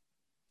independent?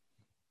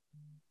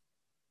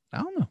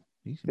 I don't know.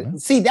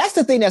 See, that's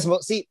the thing that's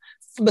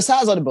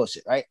besides all the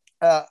bullshit, right?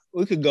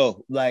 We could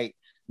go, like,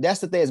 that's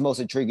the thing that's most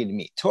intriguing to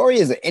me. Tory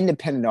is an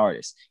independent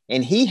artist,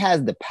 and he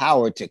has the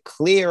power to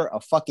clear a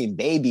fucking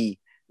baby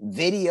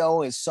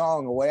video and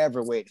song or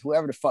whatever with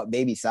whoever the fuck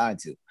baby signed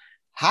to.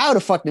 How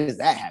the fuck does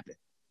that happen?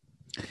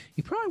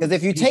 Because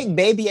if you take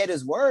baby at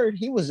his word,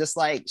 he was just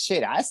like,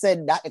 shit, I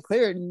said not to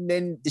clear it, and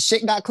then the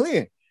shit got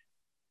cleared.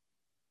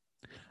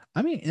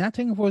 I mean, and I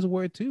take him for his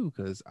word too,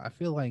 because I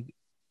feel like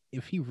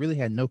if he really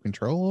had no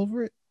control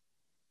over it,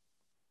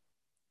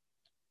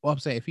 well, I'm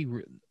saying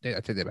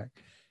I take that back.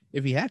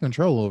 If he had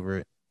control over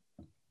it,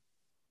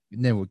 it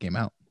never would came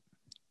out.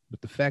 But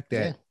the fact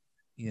that,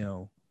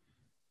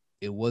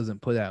 it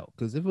wasn't put out,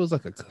 because if it was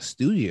like a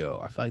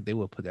studio, I feel like they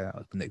would put that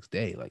out the next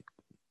day, like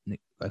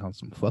on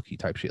some fuck you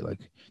type shit. Like,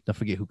 don't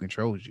forget who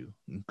controls you,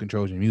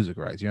 controls your music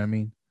rights. You know what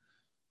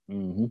I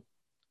mean?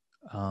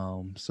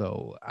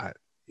 So I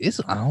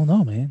don't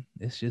know, man.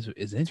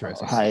 It's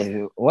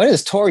interesting. What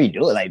is Tory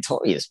doing? Like,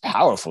 Tory is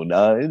powerful,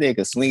 dog. They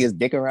could swing his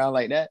dick around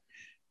like that.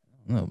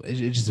 No, it's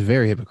just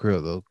very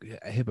hypocritical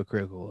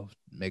of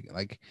making,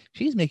 like,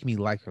 she's making me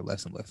like her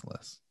less and less and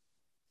less.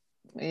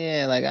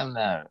 Yeah, like, I'm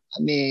not.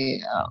 I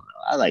mean, I don't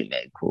know. I like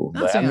that, cool.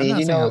 But I'm not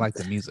saying I like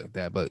the music like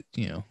that, but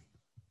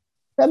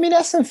I mean,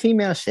 that's some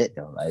female shit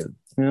though. Like,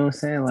 you know what I'm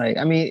saying? Like,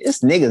 I mean, it's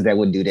niggas that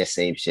would do that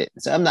same shit.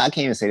 So I can't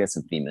even say that's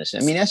some female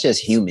shit. I mean, that's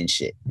just human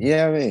shit. You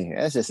know what I mean?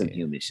 That's just some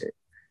human shit.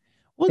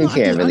 Well, you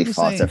can't really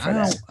fault her for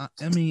that.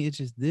 I mean, it's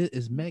just this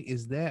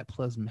is that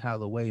plus how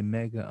the way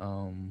Mega,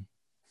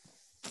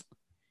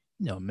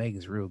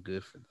 Mega's real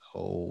good for the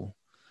whole,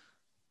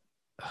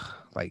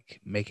 like,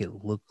 make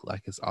it look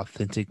like it's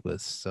authentic, but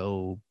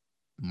so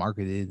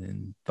marketed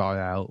and thought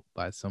out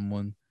by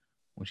someone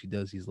when she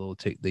does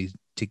these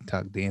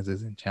TikTok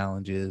dances and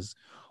challenges,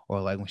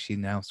 or like when she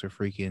announced her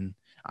freaking.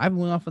 I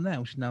went off on that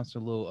when she announced her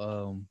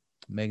little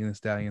Megan Thee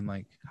Stallion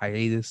like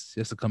hiatus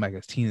just to come back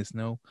as Tina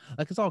Snow.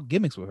 Like it's all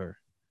gimmicks with her.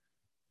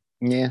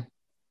 Yeah,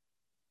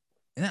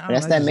 And I don't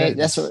that's know, that just mate. that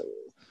That's what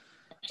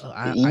just you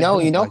I know.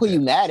 You don't know like who you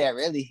that. mad at?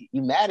 Really,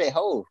 you mad at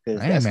Hove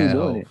because I am that's who mad at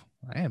doing it. Hove.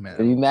 I am mad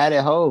at You Hove. mad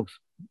at Hove?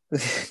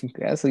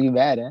 That's who you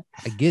mad at.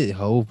 I get it,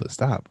 Hove, but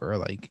stop, bro.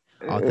 Like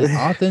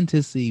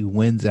authenticity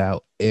wins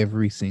out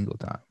every single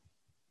time.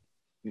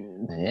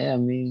 Yeah, I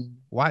mean,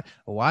 Why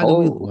do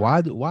we Hove.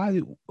 why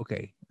do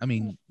okay, I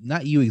mean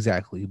not you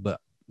exactly, but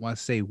when I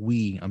say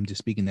we, I'm just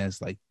speaking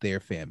as like their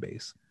fan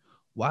base.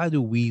 Why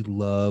do we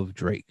love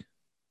Drake?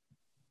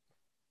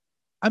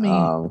 I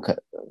mean but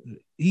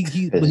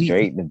Because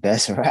Drake the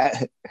best rap.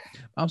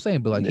 I'm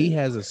saying, but like he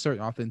has a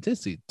certain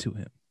authenticity to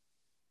him.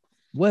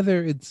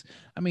 Whether it's,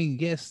 I mean,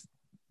 yes,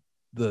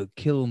 the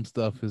kill him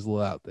stuff is a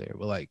little out there,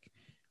 but like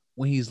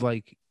when he's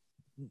like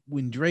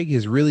when Drake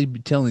is really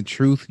telling the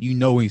truth, you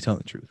know when he's telling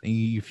the truth and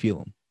you feel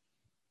him.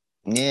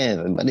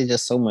 Yeah, but it's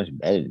just so much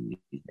better than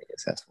these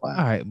niggas. That's why.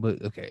 All right,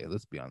 but okay,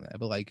 let's be on that.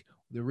 But like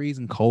the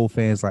reason Cole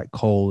fans like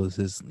Cole is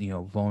his,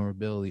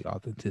 vulnerability,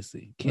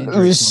 authenticity.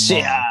 Kendrick Shit,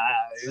 Lamar,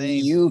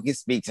 same. you can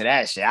speak to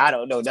that shit. I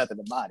don't know nothing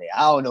about it.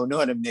 I don't know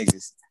none of them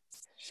niggas.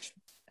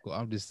 Well,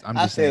 I'm just I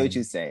feel saying. what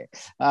you're saying.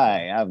 All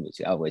right, I'm with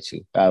you. I'm with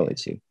you. I'm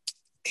with you.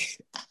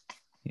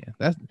 Yeah,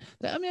 that's.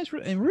 I mean, that's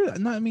and really.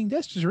 No, I mean,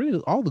 that's just really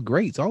all the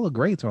greats. All the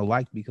greats are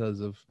liked because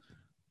of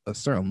a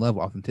certain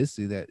level of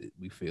authenticity that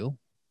we feel.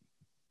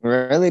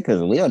 Really?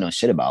 Because we don't know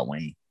shit about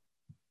Wayne.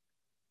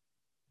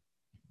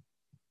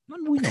 I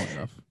mean, we know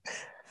enough.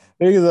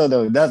 Niggas don't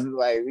know nothing.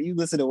 Like when you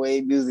listen to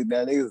Wayne music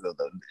now, niggas don't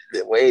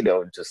know. Wayne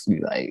don't just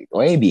be like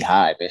Wayne be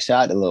high, man.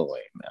 Shout out to Lil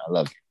Wayne, man. I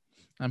love you.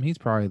 I mean, he's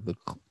probably the.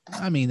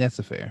 I mean, that's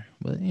a fair,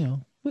 but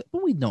but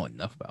we know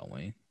enough about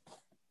Wayne.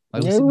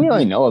 Like, yeah, we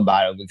only know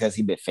about him because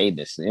he been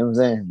famous. You know what I'm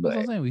saying? But that's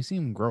what I'm saying. We see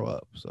him grow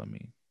up. So I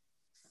mean,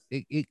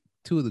 it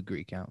to a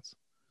degree counts.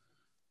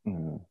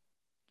 Shout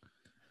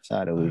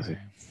out to Weezy. Right.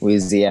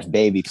 Weezy F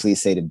baby,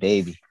 please say the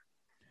baby.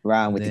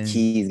 Rhyme with the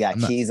keys,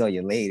 keys on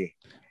your lady.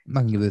 I'm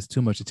not gonna give this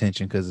too much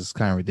attention because it's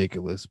kind of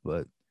ridiculous,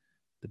 but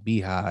the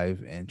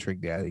Beehive and Trick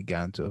Daddy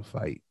got into a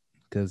fight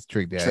because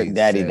Trick Daddy said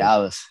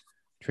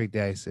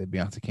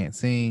Beyonce can't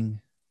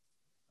sing.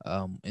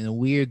 In a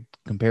weird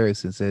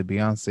comparison, said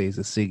Beyonce is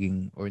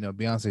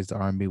Beyonce's the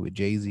R&B with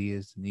Jay-Z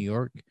is New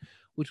York,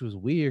 which was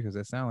weird because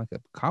that sounded like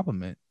a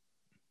compliment.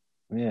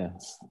 Yeah.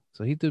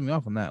 So he threw me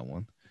off on that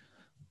one.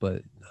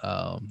 But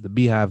the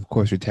Beehive, of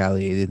course,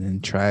 retaliated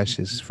and trashed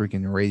his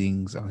freaking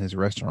ratings on his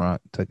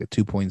restaurant, took a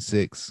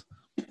 2.6,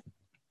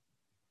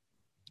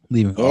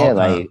 leaving all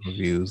kinds of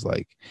reviews.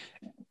 Like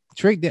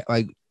Trick Daddy,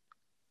 like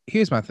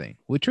here's my thing.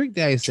 What Trick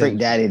Daddy said, Trick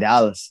Daddy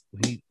Dollars.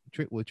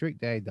 What Trick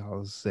Daddy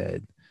Dollars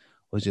said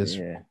was just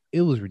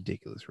it was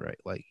ridiculous, right?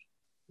 Like,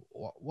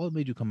 what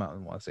made you come out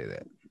and want to say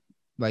that?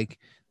 Like,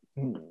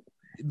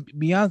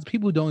 Beyonce,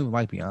 people who don't even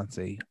like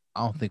Beyonce,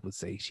 I don't think would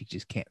say she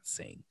just can't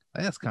sing.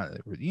 Like, that's kind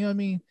of, you know what I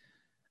mean?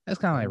 That's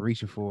kind of like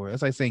reaching for.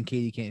 That's like saying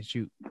Katie can't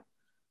shoot.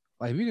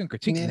 Like, if you're gonna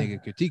critique the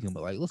nigga, critique him,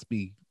 but like, let's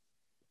be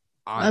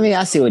honest. I mean,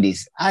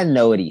 I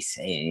know what he's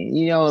saying.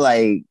 You know,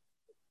 like,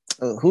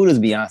 who does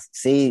Beyonce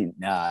see?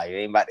 Nah, you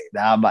ain't about to.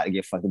 Nah, I'm about to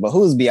get fucked up. But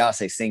who's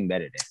Beyonce sing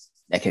better than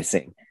that can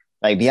sing?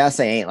 Like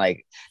Beyonce ain't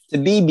like to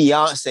be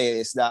Beyonce.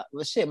 It's not.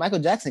 Well, shit, Michael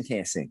Jackson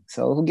can't sing,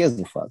 so who gives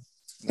a fuck?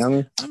 You know what I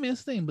mean? I mean,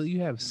 it's the thing, but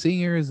you have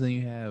singers, and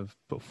you have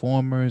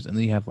performers, and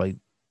then you have like,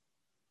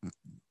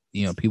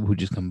 people who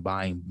just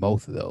combine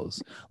both of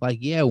those. Like,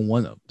 yeah,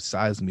 one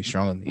side's gonna be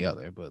stronger than the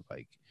other, but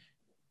like,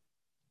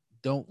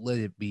 don't let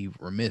it be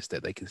remiss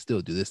that they can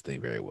still do this thing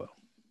very well.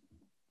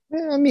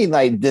 Yeah, I mean,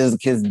 like, does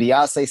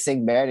Beyonce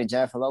sing better than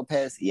Jennifer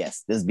Lopez?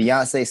 Yes. Does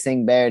Beyonce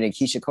sing better than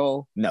Keisha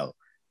Cole? No.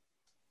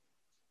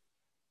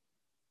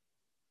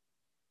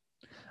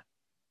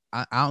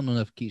 I don't know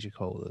if Keisha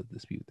Cole will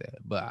dispute that,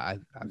 but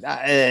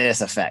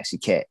it's a fact. She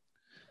can't.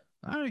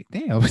 All right,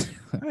 damn. All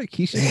right,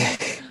 Keisha.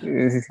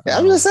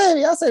 I'm just saying,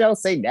 Beyonce don't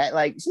say that.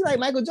 Like, she like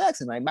Michael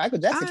Jackson. Like, Michael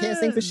Jackson can't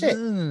sing for shit.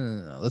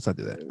 No, let's not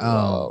do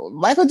that.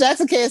 Michael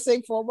Jackson can't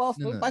sing for a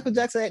motherfucker. Michael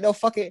Jackson ain't no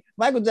fucking.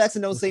 Michael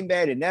Jackson don't sing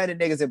better than none of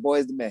the niggas at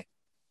Boys to Men.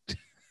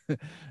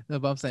 No,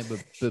 but I'm saying,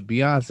 but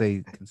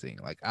Beyonce can sing.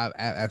 Like,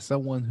 as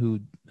someone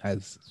who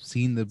has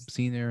seen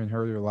her and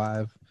heard her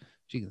live,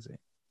 she can sing.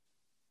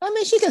 I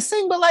mean, she can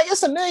sing, but like,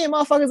 it's a million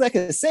motherfuckers that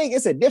can sing.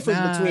 It's a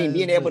difference between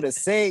being able to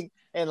sing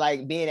and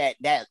like being at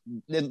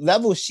the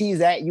level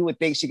she's at. You would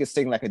think she could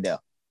sing like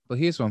Adele. But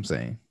here's what I'm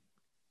saying,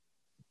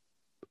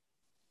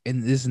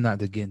 and this is not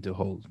to get into a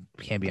whole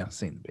can Beyonce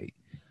sing debate.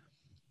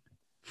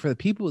 For the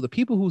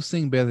people who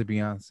sing better than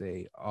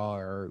Beyonce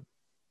are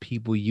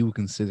people you would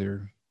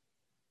consider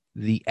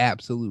the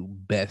absolute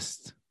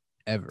best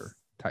ever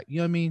type. You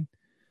know what I mean?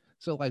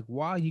 So like,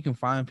 while you can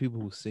find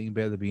people who sing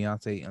better than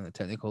Beyonce on a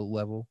technical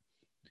level,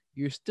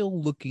 you're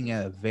still looking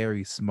at a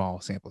very small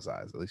sample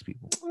size of these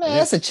people. Man,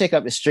 that's a chick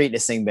up the street to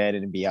sing better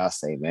than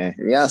Beyonce, man.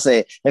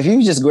 Beyonce, if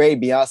you just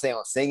grade Beyonce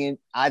on singing,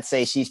 I'd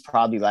say she's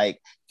probably like,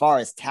 far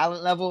as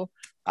talent level,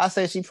 I'd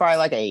say she's probably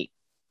like an 8.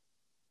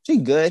 She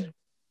good.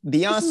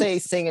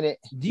 Beyonce singing it.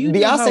 Do you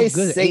know how Beyonce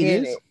good 8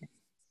 singing is? it.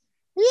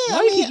 Yeah, Why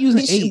do you keep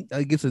using 8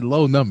 like it's a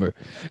low number?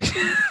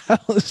 I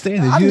don't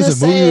understand this. I'm You use just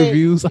some movie saying,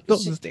 reviews. I don't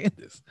understand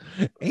this.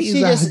 8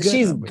 is not a good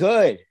she's number.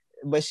 good,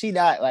 but she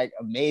not like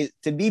amazing.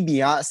 To be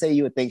Beyonce,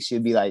 you would think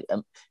she'd be like,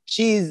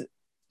 she's.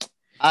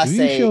 I If you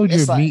say showed your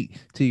it's like, meat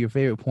to your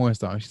favorite porn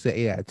star and she said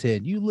 8 out of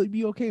 10, you would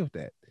be okay with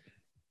that.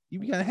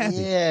 You'd be kind of happy.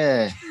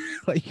 yeah.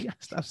 Like you gotta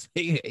stop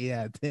saying 8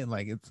 out of 10.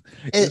 Like it's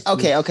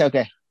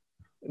Okay.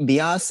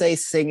 Beyonce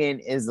singing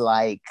is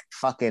like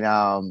fucking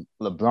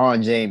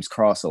LeBron James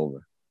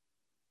crossover.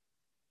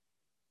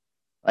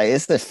 Like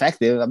it's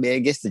effective. I mean, it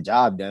gets the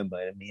job done,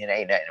 but I mean, it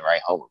ain't nothing to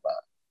write home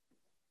about.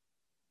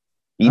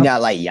 You're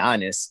not like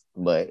Giannis,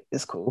 but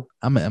it's cool.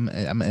 I'm gonna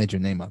add your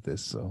name out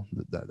this, so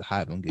the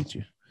Hive don't get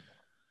you.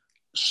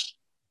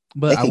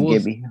 But I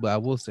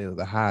will say that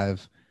the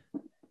Hive,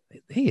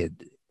 they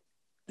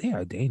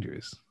are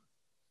dangerous.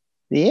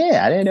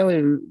 Yeah, I didn't know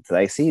it.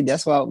 Like, see,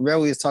 that's what we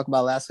was talking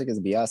about last week. Is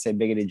Beyonce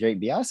bigger than Drake?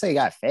 Beyonce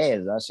got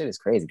fans. That shit is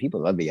crazy.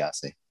 People love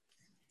Beyonce.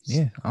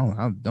 Yeah,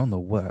 I don't know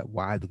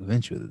why the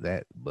convince you of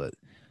that, but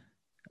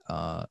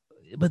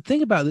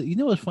think about it. You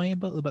know what's funny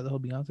about the whole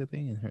Beyonce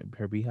thing and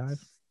her beehive?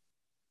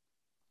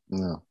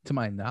 No. To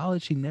my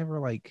knowledge, she never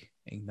like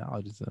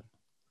acknowledges them.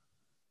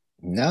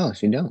 No,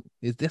 she don't.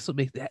 That's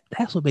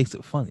what makes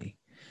it funny.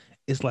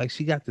 It's like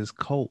she got this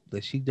cult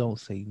that she don't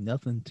say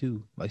nothing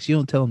to. Like she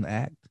don't tell them to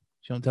act.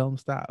 She don't tell them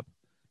to stop.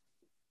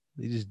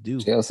 They just do.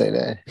 She don't say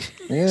that.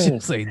 Yeah. She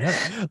don't say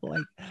nothing.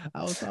 Like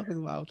I was talking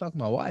to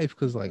my wife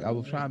because like I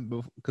was trying.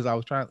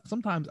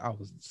 Sometimes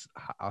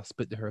I'll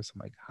spit to her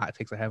some like hot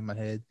takes I have in my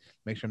head,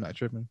 make sure I'm not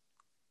tripping.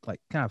 Like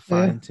kind of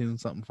fine tune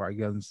something before I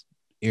get on this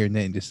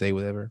internet and just say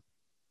whatever.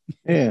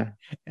 Yeah.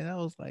 And I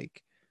was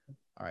like,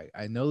 all right,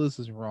 I know this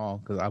is wrong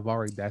because I've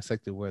already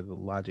dissected where the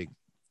logic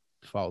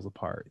falls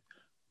apart.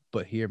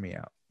 But hear me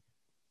out.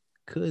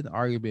 Could an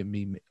argument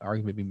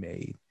be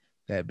made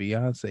that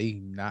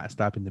Beyonce not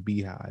stopping the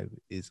beehive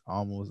is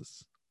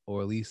almost,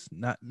 or at least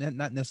not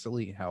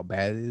necessarily how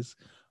bad it is,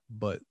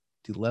 but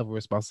the level of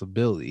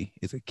responsibility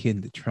is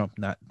akin to Trump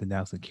not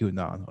denouncing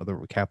QAnon or the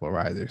Capitol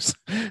rioters?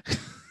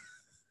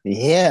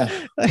 Yeah.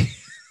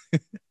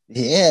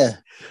 Yeah.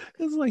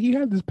 It's like you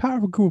have this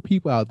powerful group of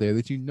people out there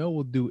that you know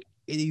will do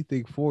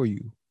anything for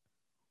you.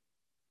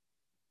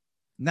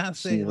 Not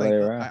saying like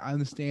I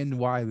understand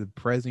why the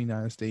president of the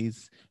United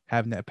States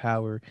having that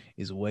power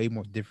is way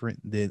more different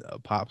than a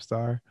pop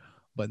star,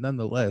 but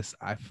nonetheless,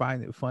 I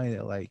find it funny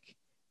that like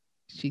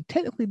she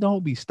technically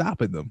don't be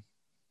stopping them.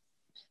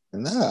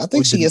 No, I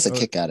think she gets a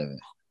kick out of it.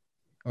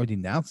 Or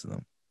denouncing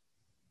them.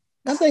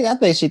 I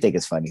think she think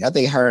it's funny. I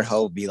think her and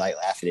Ho be like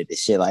laughing at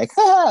this shit, like,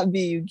 "Ha,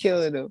 be you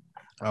killing them."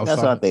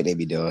 That's what I think they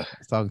be doing. I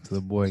was talking to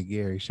the boy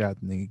Gary, shout out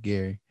the nigga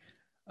Gary.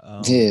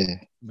 Yeah,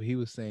 but he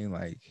was saying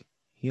like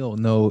he don't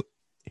know.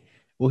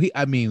 Well,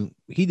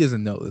 he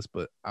doesn't know this,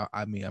 but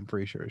I'm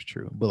pretty sure it's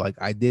true. But like,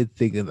 I did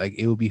think that like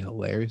it would be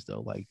hilarious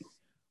though. Like,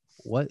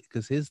 what?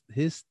 Because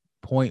his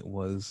point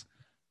was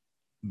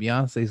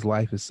Beyonce's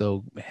life is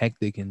so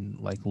hectic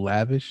and like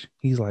lavish.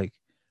 He's like,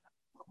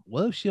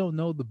 what if she don't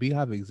know the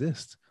beehive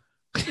exists?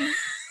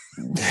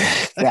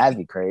 That'd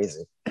be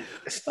crazy.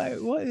 Like,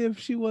 what if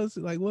she was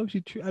like, what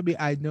if she? I mean,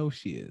 I know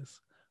she is,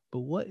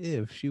 but what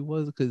if she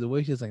was? Because the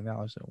way she's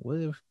acknowledged it, what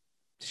if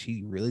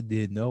she really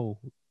did know?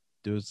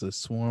 There's a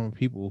swarm of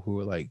people who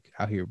are like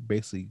out here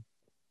basically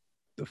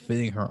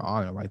defending her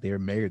honor, like they're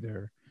married to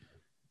her.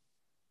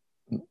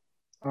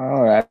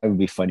 Oh, that would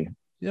be funny.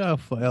 Yeah,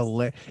 if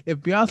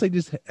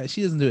Beyonce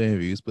she doesn't do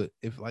interviews, but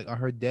if like on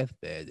her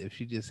deathbed, if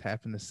she just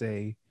happened to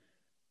say,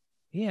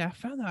 "Yeah, I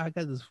found out I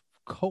got this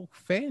cult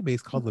fan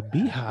base called the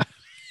Beehive,"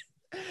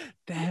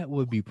 that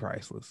would be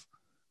priceless.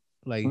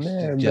 Like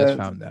she just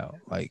found out,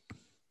 like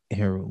in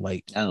her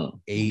like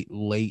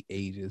late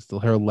ages, till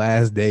her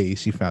last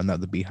days, she found out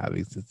the Beehive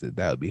existed.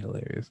 That would be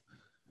hilarious.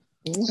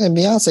 And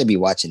Beyonce be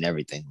watching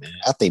everything, man.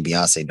 I think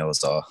Beyonce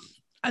knows all.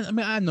 I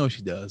mean, I know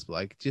she does, but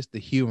like just the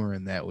humor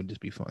in that would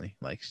just be funny.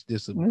 Like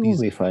just it would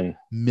be funny.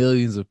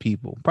 Millions of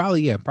people,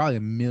 probably a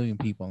million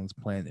people on this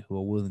planet who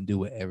are willing to do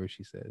whatever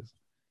she says.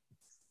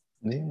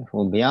 Yeah,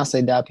 when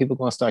Beyonce died, people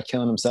gonna start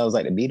killing themselves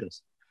like the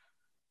Beatles.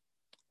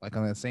 Like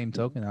on that same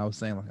token, I was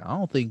saying like I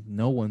don't think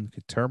no one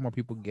could turn more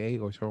people gay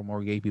or turn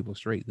more gay people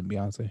straight than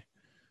Beyonce.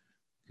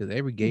 Because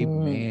every gay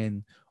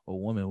man or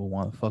woman would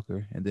want to fuck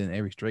her, and then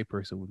every straight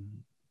person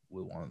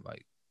would want to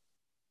like,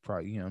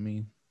 probably, you know what I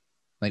mean?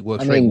 Like, well,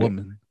 straight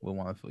woman would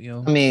want to, you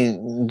know. I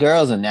mean,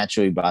 girls are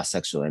naturally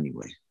bisexual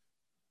anyway.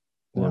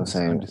 You know what I'm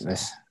saying? Like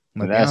that's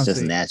Beyonce,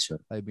 just natural.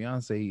 Like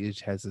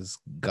Beyonce has this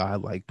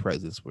godlike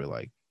presence where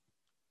like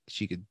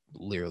she could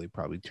literally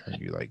probably turn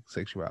your like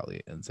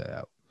sexuality inside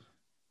out.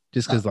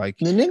 Just because like,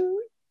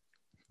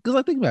 because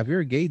I think about it, if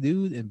you're a gay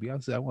dude and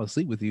Beyonce, I want to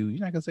sleep with you,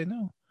 you're not gonna say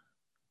no.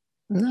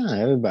 Nah,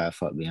 everybody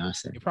fuck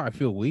Beyonce. You probably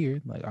feel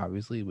weird, like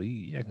obviously, but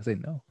I can say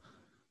no.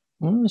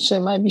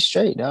 Shit might be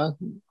straight, dog.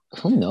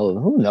 Who knows?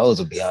 Who knows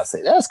with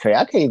Beyonce? That's crazy.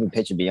 I can't even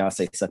picture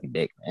Beyonce sucking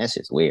dick. Man. That's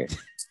just weird.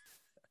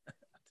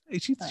 Hey,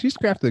 she's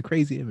crafted a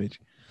crazy image.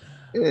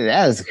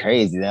 That's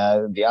crazy,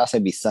 dog.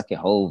 Beyonce be sucking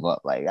Hove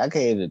up. Like I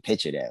can't even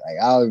picture that. Like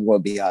I don't even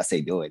want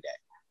Beyonce doing that.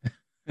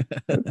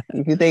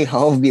 You think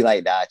Hove be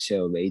like, nah,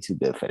 chill, man. You too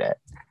good for that.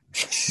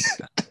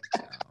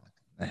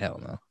 Hell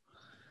no.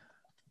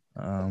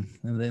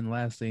 And then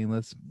last thing,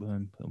 let's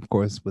of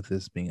course, with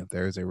this being a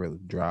Thursday, really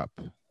drop.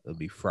 It'll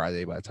be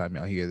Friday by the time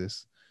y'all hear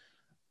this,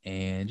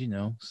 and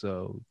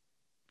so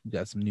we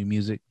got some new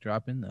music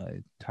dropping.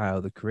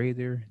 Tyler the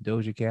Creator,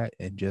 Doja Cat,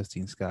 and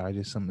Justine Skye.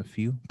 Just some of the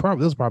few.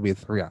 Probably those probably a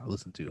 3 I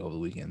listened to over the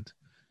weekend.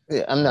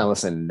 Yeah, I'm not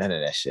listening to none of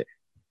that shit.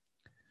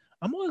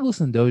 I'm only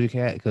listening to Doja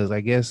Cat because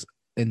I guess,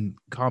 and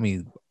call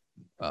me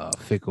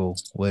fickle,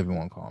 whatever you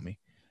want to call me.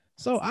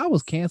 So I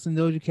was canceling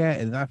Doja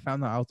Cat, and I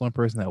found out I was one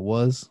person that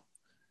was.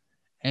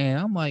 And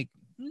I'm like,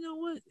 you know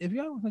what? If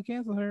y'all want to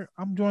cancel her,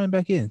 I'm joining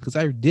back in because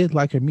I did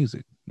like her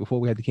music before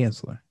we had to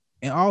cancel her.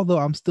 And although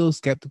I'm still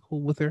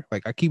skeptical with her,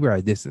 like I keep her at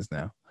a distance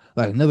now.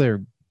 Like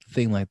another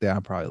thing like that,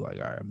 I'm probably like,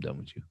 all right, I'm done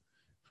with you.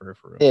 For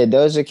real. Yeah,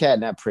 Doja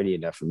Cat not pretty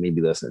enough for me to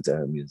be listening to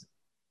her music.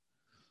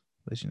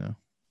 But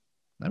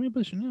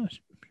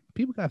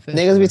people got fed.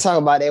 Niggas be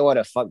talking about they want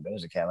to fuck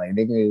Doja Cat. Like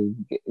nigga,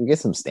 get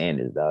some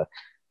standards, dog.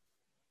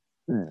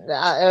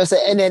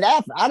 And then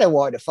after, I didn't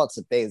want to fuck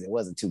some things that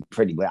wasn't too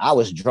pretty, but I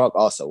was drunk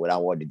also when I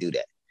wanted to do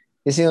that.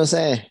 You see what I'm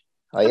saying?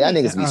 Like y'all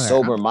niggas be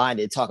sober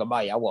minded talking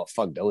about y'all want to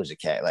fuck Doja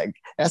Cat. Like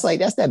that's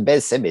that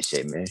Ben Simmons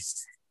shit, man.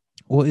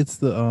 Well, it's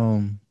the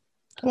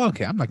well,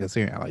 okay, I'm not gonna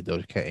say like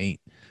Doja Cat ain't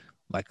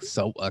like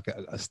so like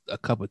a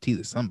cup of tea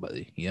to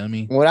somebody. You know what I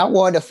mean? When I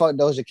wanted to fuck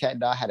Doja Cat,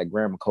 dog, I had a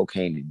gram of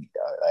cocaine in me,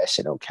 dog. That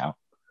shit don't count.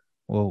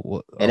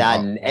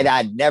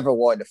 I never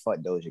wanted to fuck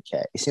Doja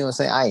Cat. You see what I'm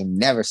saying? I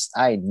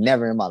ain't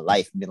never in my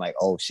life been like,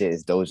 oh shit,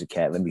 it's Doja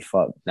Cat. Let me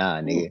fuck.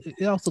 Nah, nigga.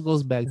 It also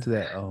goes back to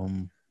that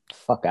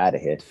fuck out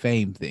of here.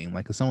 Fame thing.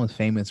 Like if someone's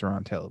famous or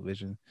on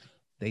television,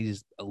 they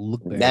just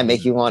look back. That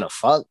make you want to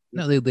fuck?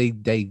 No, they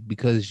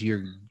because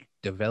you're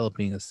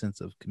developing a sense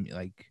of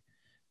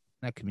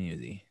not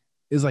community.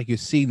 It's like you're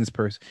seeing this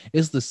person.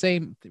 It's the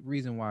same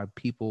reason why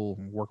people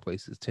in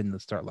workplaces tend to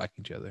start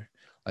liking each other.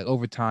 Like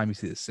over time, you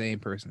see the same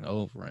person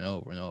over and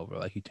over and over.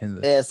 Like you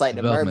tend to. Yeah, it's like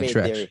the mermaid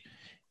theory.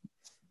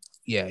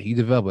 Yeah, you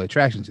develop an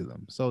attraction to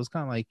them. So it's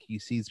kind of like you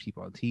see these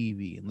people on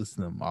TV and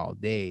listen to them all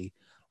day.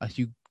 Like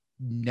you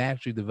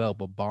naturally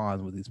develop a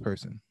bond with this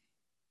person.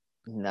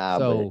 Nah,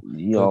 so, but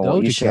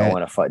you shouldn't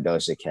want to fuck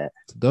Doja Cat.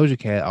 Doja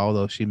Cat,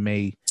 although she's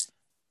not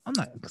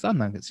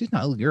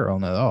a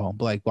girl at all.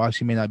 But like, while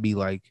she may not be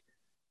like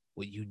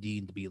what you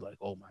deem to be like,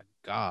 oh my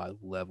god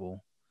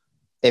level.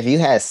 If you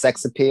had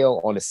sex appeal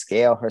on a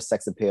scale, her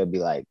sex appeal would be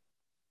like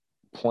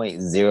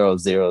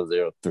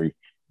 0.0003.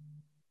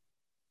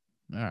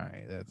 All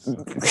right, that's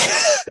so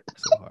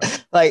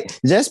hard. Like,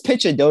 just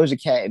picture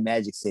Doja Cat in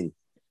Magic City.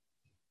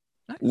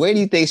 Where do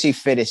you think she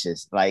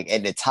finishes? Like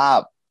at the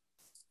top,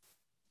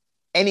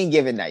 any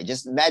given night,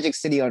 just Magic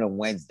City on a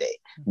Wednesday.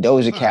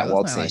 Doja Cat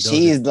walks in.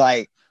 She's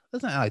like,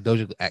 that's not like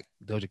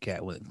Doja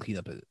Cat wouldn't clean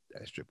up at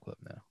a strip club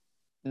now.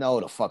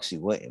 No, the fuck she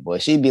wouldn't, boy.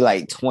 She'd be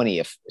like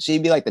 20th.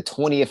 She'd be like the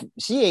 20th.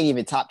 She ain't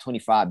even top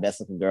 25 best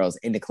looking girls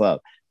in the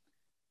club.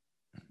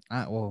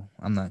 I'm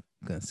not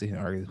gonna sit here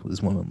and argue with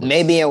this woman.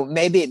 Maybe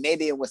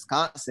in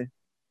Wisconsin,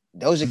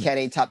 Doja Cat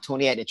ain't top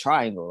 20 at the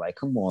Triangle. Like,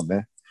 come on,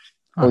 man.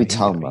 What are we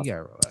talking about? You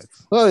gotta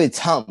relax. What are we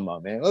talking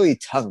about, man? What are we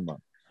talking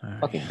about? Right.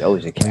 Fucking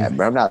Doja Cat,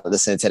 bro. I'm not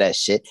listening to that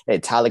shit.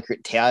 And Tyler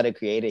the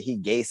Creator, he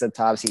gay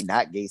sometimes, he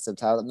not gay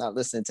sometimes. I'm not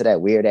listening to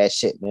that weird ass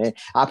shit, man.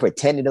 I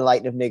pretended to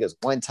like them niggas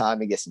one time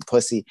and get some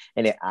pussy,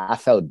 and I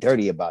felt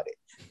dirty about it.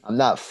 I'm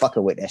not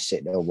fucking with that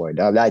shit no more,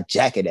 dog. I'm not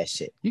jacking that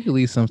shit. You can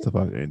leave some stuff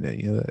out there,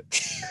 you know that.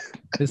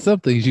 There's some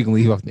things you can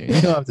leave off there.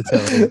 You don't have to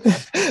tell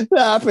me.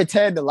 I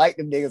pretend to like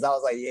them niggas. I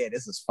was like, yeah,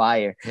 this is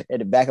fire. In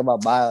the back of my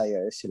mind, like,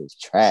 yo, this shit is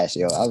trash,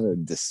 yo.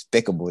 I'm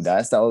despicable, dog.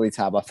 That's the only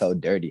time I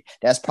felt dirty.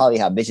 That's probably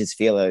how bitches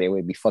feel that they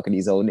would be fucking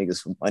these old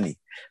niggas for money.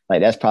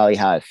 Like, that's probably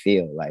how I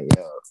feel. Like,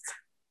 yo,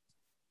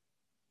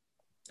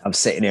 I'm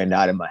sitting there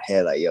nodding my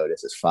head like, yo,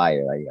 this is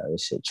fire. Like, yo,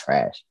 this shit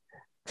trash.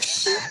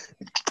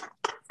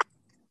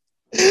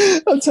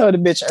 I'm telling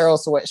the bitch Earl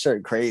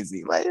sweatshirt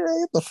crazy. Like, get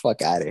the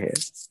fuck out of here.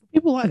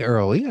 People like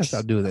Earl. You gotta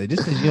stop doing that.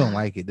 Just because you don't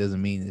like it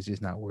doesn't mean it's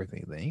just not worth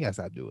anything. You gotta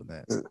stop doing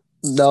that.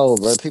 No,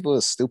 bro. People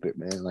are stupid,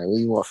 man. Like, what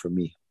do you want from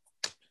me?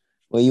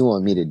 What do you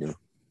want me to do? Ready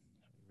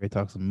to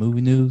talk some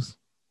movie news?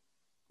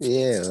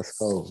 Yeah, let's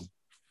go.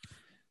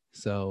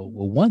 So,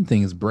 one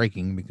thing is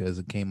breaking because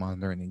it came on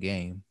during the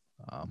game.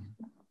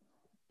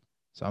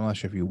 So I'm not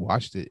sure if you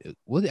watched it.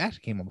 Well, it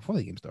actually came on before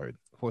the game started,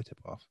 before tip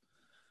off.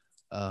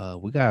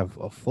 We got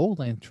a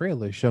full-length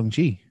trailer,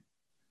 Shang-Chi.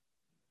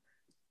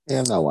 Yeah,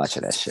 I'm not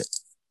watching that shit.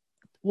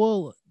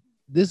 Well,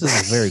 this is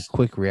a very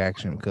quick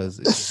reaction because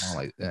it's on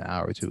like an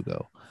hour or two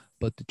ago.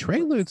 But the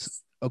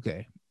trailer's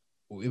okay.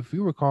 If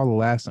you recall the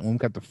last time when we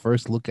got the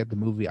first look at the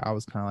movie, I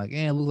was kind of like,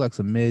 it looks like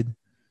some mid.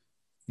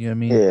 You know what I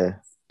mean? Yeah.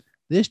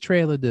 This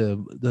trailer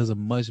does a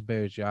much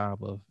better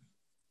job of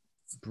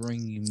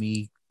bringing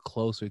me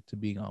closer to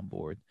being on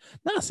board.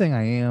 Not saying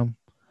I am,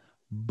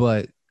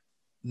 but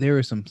there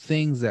are some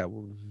things that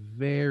were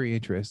very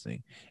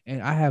interesting,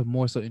 and I have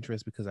more so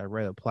interest because I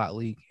read a plot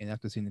leak, and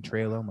after seeing the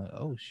trailer, I'm like,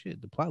 oh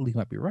shit, the plot leak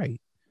might be right,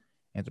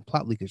 and if the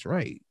plot leak is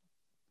right,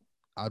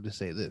 I'll just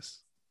say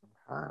this: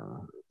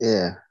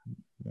 Yeah,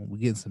 when we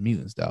get some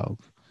mutants, dog.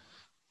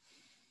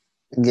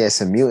 yeah,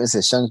 some mutants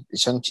and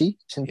Shang-Chi.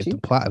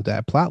 If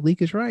that plot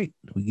leak is right,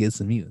 we get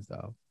some mutants,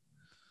 dog.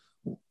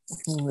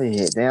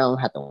 Yeah, they don't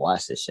have to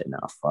watch this shit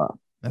now. Fuck.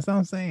 That's what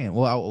I'm saying.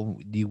 Well,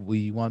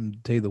 we want to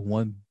tell you the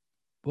one.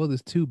 Well,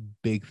 there's two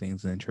big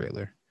things in the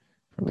trailer.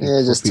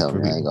 Yeah, just tell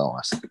me. I ain't gonna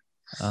watch it.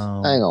 I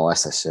ain't gonna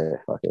watch that shit.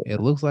 Fuck it.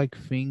 It looks like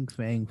Fing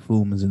Fang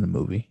Foom is in the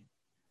movie.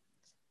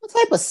 What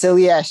type of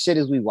silly ass shit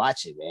is we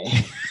watching,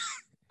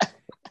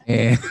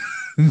 man?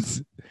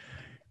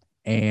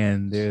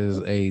 and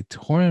there's a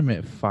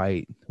tournament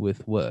fight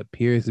with what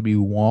appears to be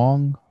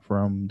Wong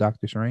from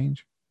Doctor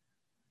Strange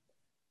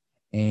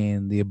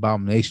and the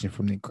Abomination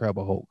from the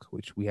Incredible Hulk,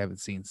 which we haven't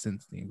seen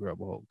since the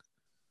Incredible Hulk.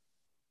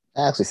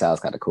 That actually sounds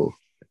kind of cool.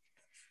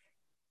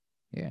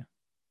 Yeah.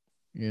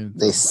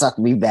 They suck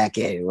me back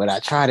in when I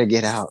try to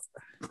get out.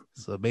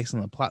 So based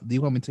on the plot, do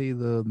you want me to tell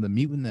you the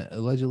mutant that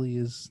allegedly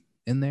is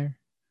in there?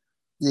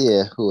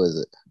 Yeah, who is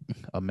it?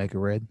 Omega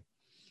Red.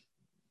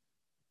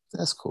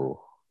 That's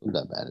cool. I'm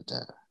not bad at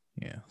that.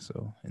 Yeah,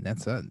 so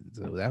that's so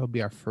that would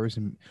be our first.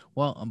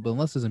 Well, but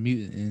unless there's a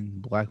mutant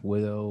in Black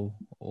Widow,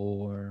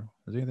 or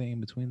is there anything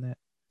in between that,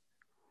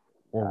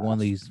 or one of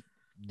these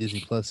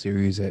Disney Plus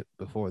series that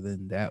before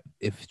then, that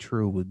if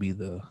true would be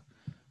the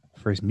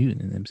first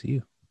mutant in the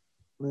MCU.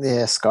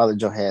 Yeah, Scarlett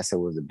Johansson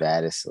was the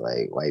baddest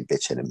like white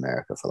bitch in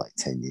America for like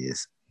 10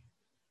 years.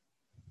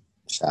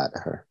 Shout out to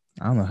her.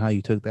 I don't know how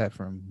you took that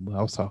from what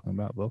I was talking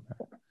about, but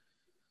okay.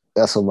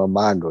 That's what my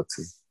mind go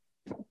to.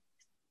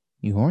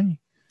 You horny?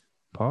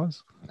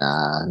 Pause.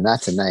 Nah,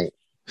 not tonight.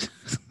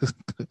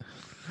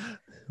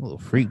 Little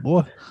freak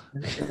boy.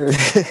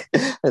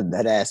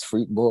 That ass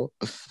freak boy.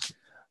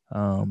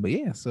 But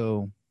yeah,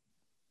 so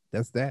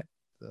that's that.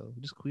 So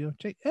just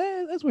check.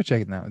 That's worth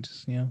checking out.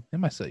 Just it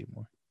might sell you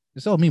more.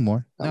 It sold me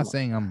more. Not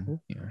saying I'm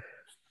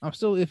I'm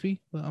still iffy,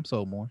 but I'm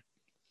sold more.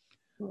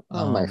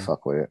 I might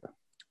fuck with it.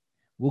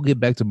 We'll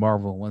get back to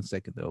Marvel in 1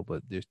 second though,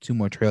 but there's two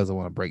more trailers I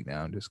want to break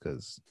down just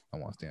because I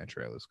want to stay on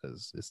trailers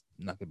because it's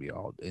not gonna be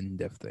all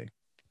in-depth thing.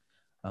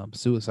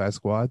 Suicide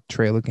Squad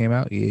trailer came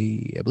out,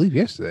 I believe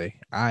yesterday.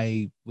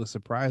 I was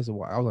surprised. I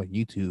was on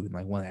YouTube and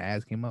like one of the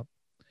ads came up,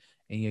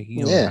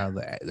 and how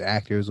the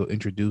actors will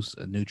introduce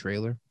a new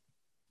trailer.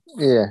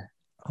 Yeah,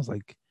 I was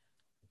like,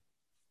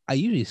 I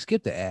usually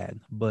skip the ad,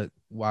 but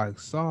while I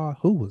saw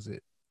who was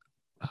it,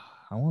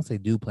 I want to say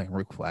dude playing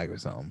Rick Flag or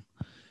something,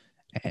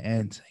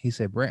 and he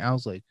said, "Brent," I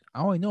was like,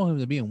 I only know him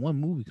to be in one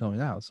movie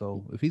coming out,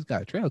 so if he's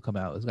got a trailer come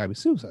out, it's got to be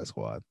Suicide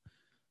Squad.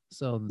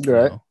 So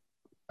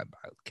I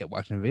kept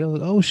watching the video.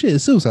 Like, oh shit,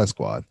 it's Suicide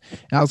Squad.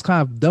 And I was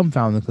kind of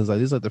dumbfounded because like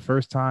this is like the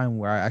first time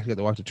where I actually got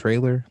to watch the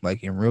trailer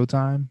like in real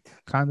time,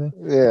 kind of.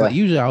 Yeah. Like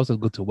usually I also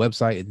go to a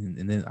website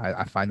and then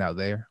I find out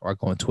there, or I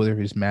go on Twitter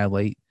just mad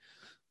late.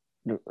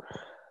 All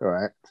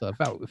right. So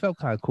it felt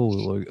kind of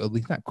cool, or at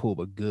least not cool,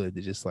 but good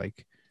to just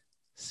like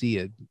see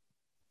a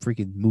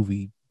freaking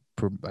movie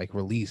like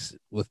release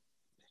with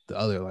the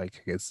other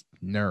like I guess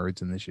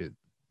nerds and this shit.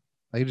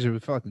 Like it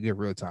just felt like a good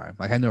real time.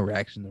 Like I had no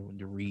reaction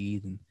to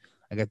read, and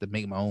I got to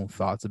make my own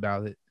thoughts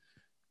about it.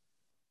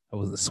 I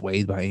wasn't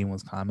swayed by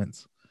anyone's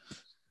comments.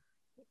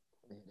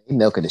 They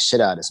milking the shit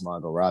out of this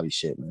Margot Robbie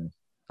shit, man.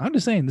 I'm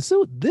just saying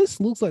this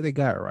looks like they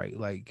got it right.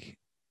 Like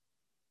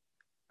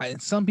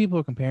some people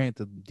are comparing it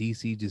to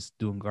DC just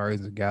doing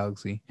Guardians of the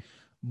Galaxy,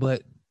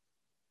 but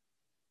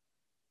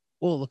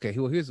okay.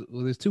 Well,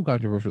 there's two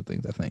controversial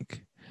things I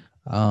think.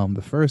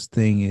 The first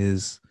thing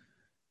is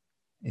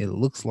it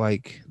looks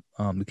like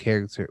the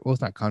character. Well,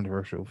 it's not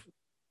controversial.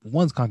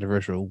 One's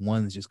controversial.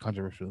 One's just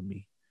controversial to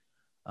me.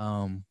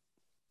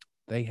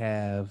 They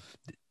have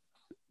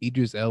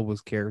Idris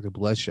Elba's character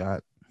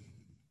Bloodshot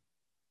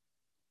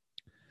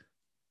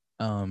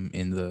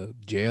in the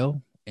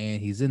jail,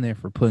 and he's in there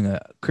for putting a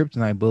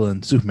kryptonite bullet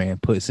in Superman,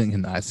 sitting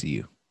in the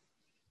ICU.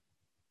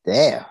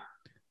 Damn.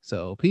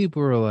 So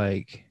people are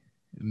like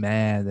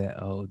mad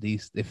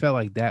that they felt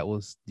like that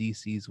was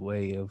DC's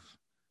way of,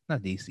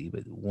 not DC,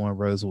 but Warner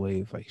Bros.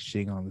 Way of like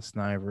shitting on the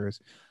Snyderverse,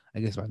 I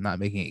guess by not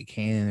making it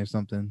canon or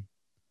something.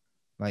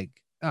 Like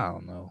I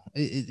don't know.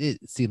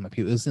 It seemed like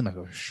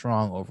a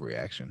strong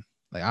overreaction.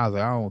 Like I was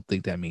like, I don't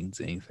think that means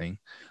anything.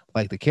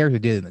 Like the character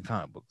did in the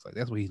comic books. Like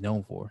that's what he's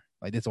known for.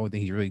 Like that's the only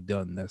thing he's really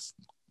done. That's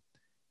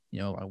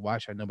like why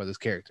should I know about this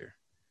character?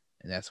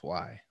 And that's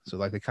why. So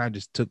like they kind of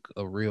just took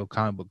a real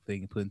comic book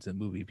thing and put it into a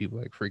movie. People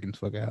like freaking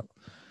fuck out.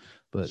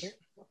 But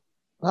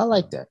I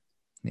like that.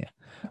 Yeah.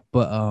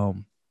 But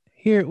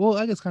here, well,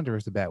 I guess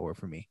controversy is a bad word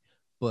for me.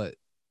 But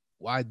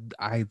why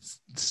I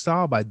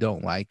saw but I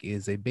don't like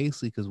is they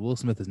basically, because Will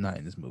Smith is not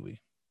in this movie.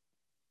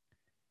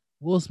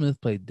 Will Smith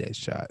played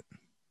Deadshot.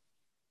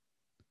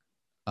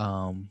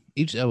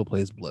 Each ever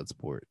plays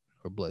Bloodsport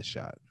or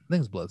Bloodshot.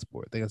 think it's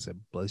Bloodsport. I think I said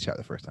Bloodshot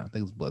the first time. I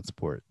think it's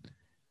Bloodsport.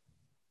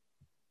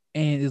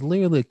 And it's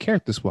literally a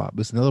character swap.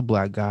 It's another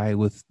black guy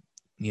with,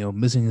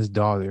 missing his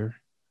daughter.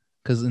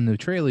 Because in the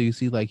trailer, you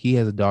see, like, he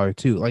has a daughter,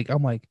 too. Like,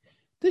 I'm like,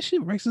 this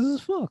shit racist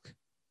as fuck.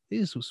 They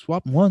just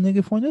swap one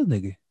nigga for another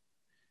nigga.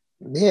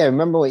 Yeah,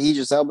 remember when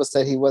Idris Elba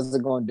said he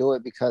wasn't going to do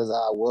it because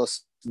Will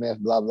Smith,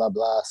 blah, blah,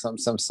 blah, some,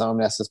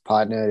 that's his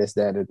partner, this,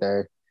 that, and the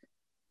third.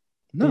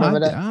 No, Remember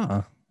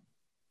that?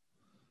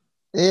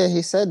 Yeah,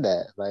 he said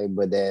that. Like,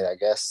 but then I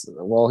guess,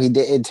 well, he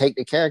didn't take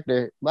the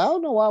character. But I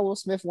don't know why Will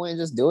Smith wouldn't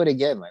just do it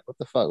again. Like, what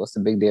the fuck? What's the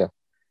big deal?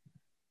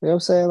 You know what I'm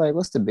saying? Like,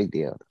 what's the big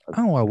deal? I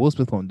don't know why Will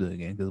Smith won't do it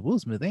again, because Will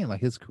Smith ain't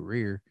like his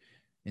career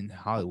in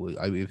Hollywood.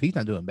 I mean, if he's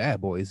not doing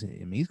Bad Boys, I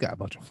mean, he's got a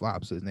bunch of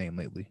flops to his name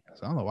lately.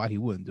 So I don't know why he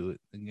wouldn't do it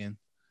again.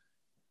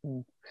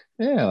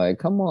 Yeah, like,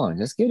 come on.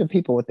 Just give the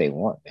people what they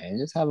want, man.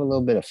 Just have a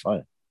little bit of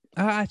fun.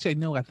 I actually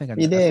know. I think I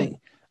don't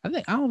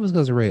know if it's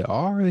because of Ray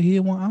R that he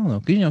didn't want. I don't know.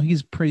 Because,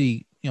 he's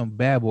pretty,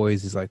 Bad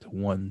Boys is like the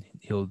one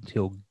he'll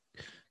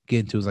get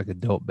into as like a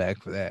dope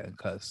bag for that and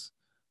cuss.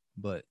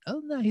 But other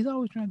than that, he's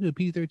always trying to do a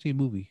PG-13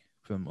 movie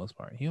for the most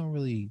part. He don't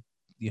really,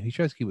 he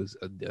tries to keep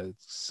a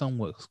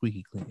somewhat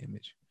squeaky clean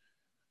image.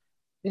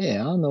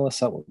 Yeah, I don't know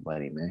what's up with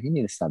Buddy, man. He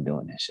need to stop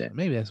doing that shit.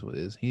 Maybe that's what it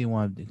is. He didn't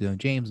want to,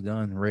 James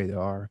Gunn, Ray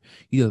R.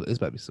 It's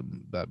about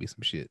to be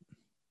some shit.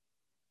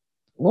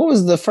 What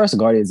was the first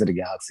Guardians of the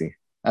Galaxy?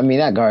 I mean,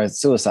 not Guardians,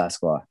 Suicide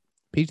Squad.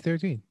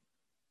 PG-13.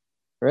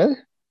 Really?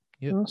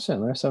 Yep. Oh shit,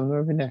 there's something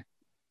over there.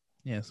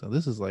 Yeah, so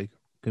this is like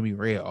gonna be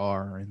rated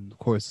R, and of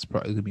course it's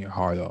probably gonna be a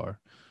hard R.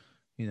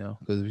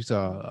 Because if you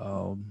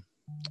saw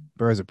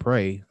Birds of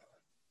Prey,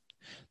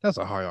 that's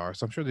a hard R.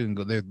 So I'm sure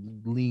they're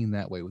leaning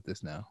that way with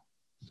this now.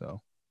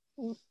 So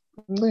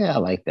yeah, I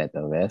like that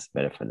though. That's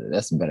better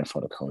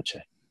for the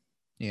culture.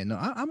 Yeah, no,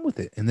 I'm with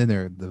it. And then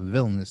the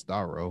villain is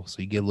Starro,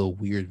 so you get a little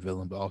weird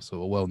villain, but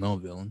also a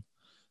well-known villain.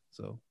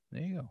 So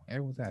there you go.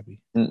 Everyone's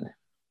happy. And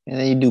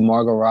then you do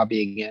Margot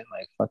Robbie again.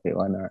 Like, fuck it,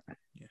 why not?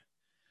 Yeah.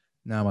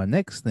 Now my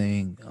next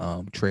thing,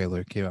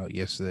 trailer came out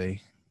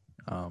yesterday.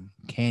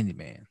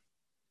 Candyman.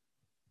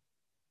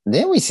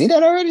 Didn't we see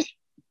that already?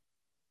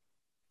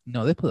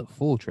 No, they put a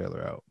full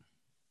trailer out.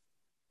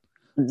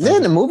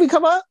 Didn't the movie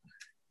come out?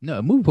 No,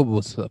 the movie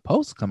was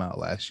supposed to come out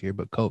last year,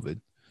 but COVID.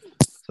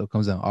 So it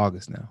comes out in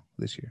August now,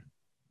 this year.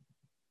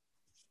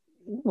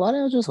 Why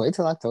don't you just wait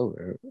till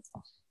October?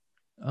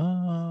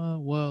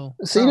 Well,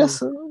 see,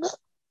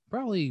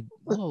 probably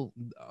well,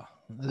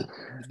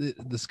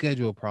 the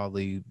schedule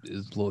probably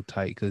is a little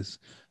tight because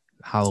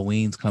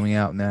Halloween's coming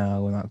out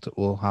now,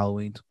 and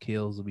Halloween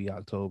Kills will be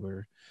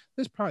October.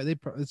 It's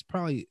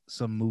probably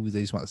some movies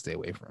they just want to stay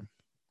away from.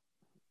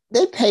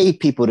 They pay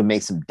people to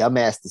make some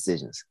dumbass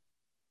decisions.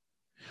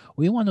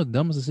 We want no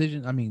dumbest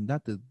decision. I mean,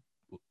 not to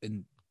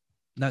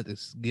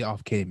get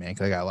off Candyman,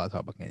 because I got a lot to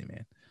talk about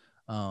Candyman.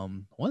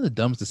 One of the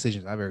dumbest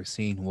decisions I've ever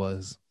seen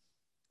was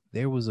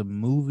there was a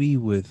movie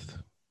with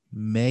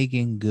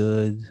Megan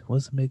Good.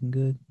 What's it, Megan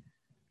Good?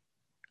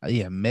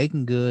 Yeah,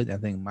 Megan Good. I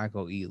think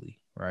Michael Ealy,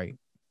 right?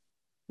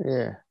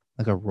 Yeah,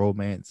 like a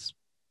romance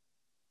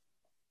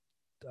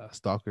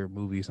stalker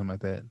movie or something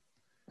like that.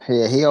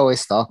 Yeah, he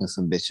always stalking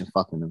some bitch and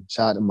fucking them.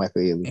 Shout out to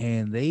Michael Ealy.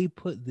 And they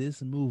put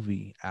this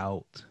movie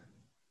out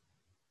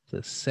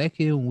the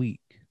second week.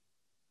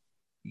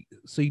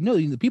 So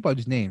the people are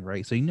just named,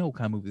 right? So what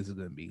kind of movie this is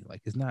going to be.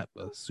 Like, it's not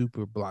a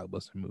super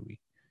blockbuster movie.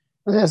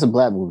 Yeah, it's a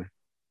black movie.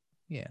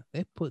 Yeah,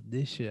 they put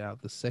this shit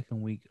out the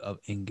second week of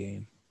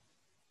Endgame.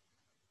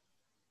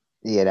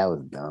 Yeah, that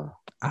was dumb.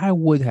 I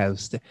would have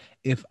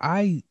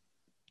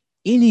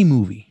any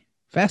movie,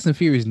 Fast and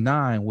Furious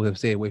 9 would have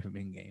stayed away from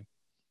Endgame.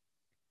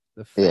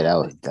 That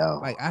was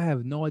dumb. Like, I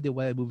have no idea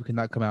why that movie could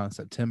not come out in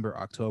September,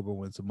 October,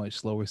 when it's a much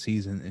slower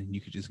season and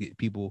you could just get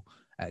people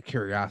at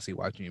curiosity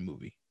watching your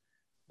movie.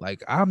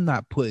 Like, I'm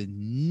not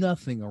putting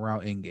nothing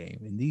around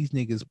Endgame, and these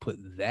niggas put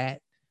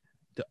that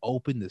to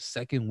open the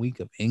second week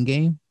of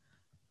Endgame.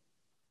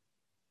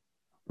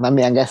 I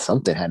mean, I guess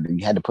something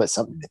you had to put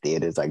something in the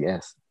theaters, I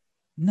guess.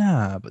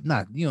 Nah, but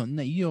not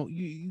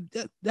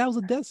that was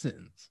a death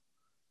sentence.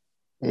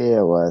 Yeah,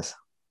 it was.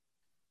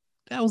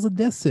 That was a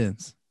death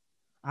sentence.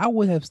 I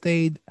would have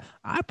stayed.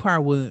 I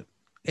probably would.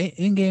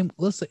 Endgame.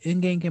 Let's say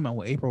Endgame came out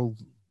with April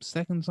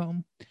 2nd,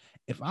 something.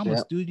 If I'm a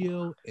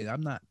studio and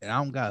I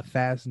don't got a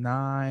Fast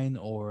 9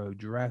 or a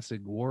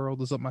Jurassic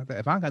World or something like that.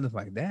 If I got nothing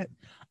like that,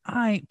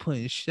 I ain't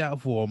putting shit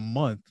out for a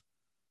month.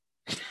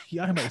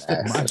 Y'all might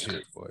step my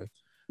shit, boy.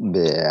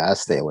 Yeah, I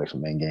stay away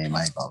from Endgame.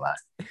 I ain't gonna lie.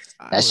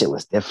 That shit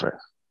was different.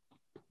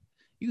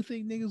 You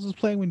think niggas was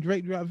playing when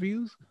Drake dropped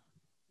Views?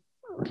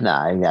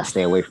 Nah, you gotta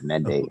stay away from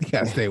that date. You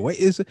gotta stay away.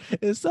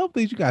 It's some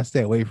things you gotta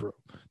stay away from.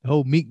 The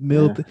whole Meek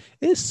Mill thing.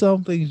 It's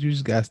some things you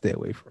just gotta stay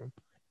away from.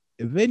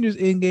 Avengers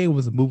Endgame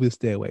was a movie to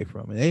stay away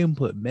from, and they even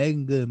put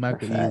Megan Good and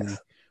Michael Ealy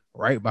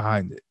right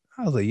behind it.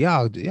 I was like,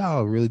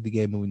 y'all really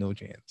gave movie no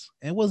chance.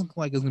 And it wasn't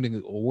like it was gonna be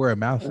a word of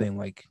mouth thing,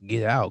 like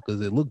Get Out,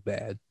 because it looked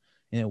bad,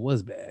 and it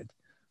was bad.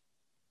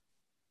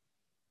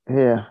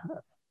 Yeah,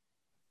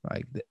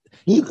 like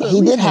he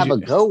did have a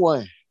good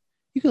one.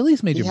 You could at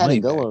least make your money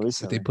back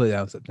if they put it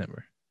out in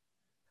September.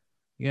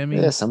 You know what I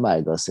Yeah, mean?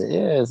 somebody go sit.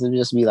 Yeah, it's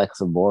just be like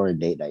some boring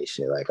date night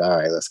shit. Like, all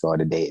right, let's go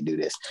on a date and do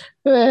this.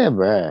 Yeah,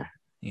 bruh.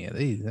 Yeah,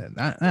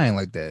 I ain't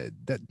like that.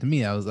 That to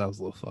me, I was a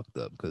little fucked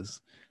up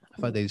because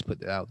I thought they just put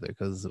that out there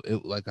because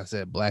it, like I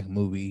said, black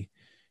movie.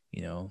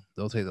 You know,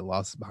 they'll take the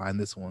losses behind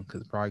this one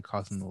because it probably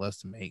cost them the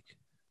least to make.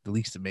 I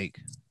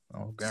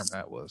don't know what grammar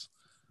that was,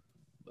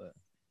 but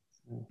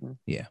Mhm.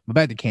 yeah. But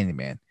back to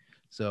Candyman.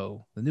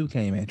 So the new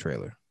Candyman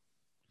trailer,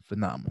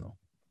 phenomenal.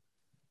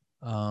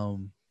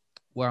 Um,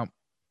 well,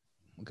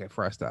 okay.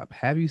 Before I stop,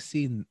 have you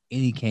seen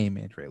any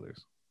Candyman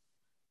trailers?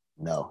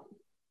 No.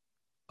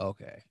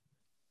 Okay,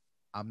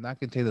 I'm not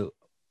gonna tell you to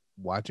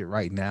watch it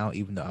right now,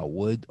 even though I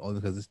would, only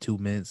because it's 2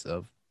 minutes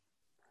of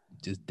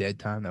just dead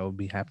time that would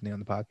be happening on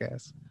the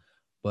podcast.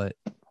 But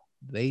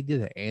they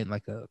did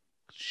like a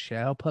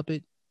shadow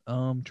puppet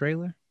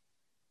trailer.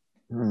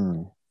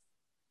 Hmm.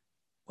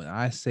 When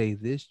I say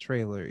this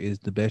trailer is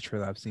the best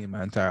trailer I've seen in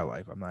my entire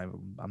life, I'm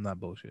not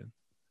bullshitting.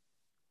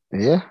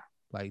 Yeah.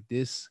 Like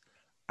this,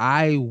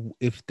 I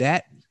if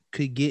that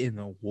could get an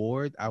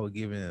award, I would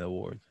give it an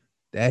award.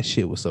 That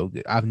shit was so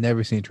good. I've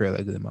never seen a trailer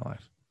that good in my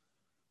life.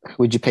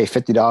 Would you pay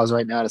 $50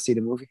 right now to see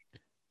the movie?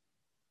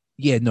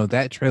 Yeah, no,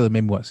 that trailer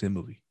made me want to see the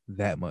movie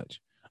that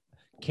much.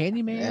 Yeah.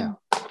 Candyman,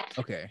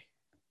 okay.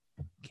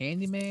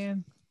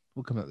 Candyman,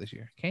 what comes out this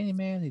year?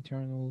 Candyman,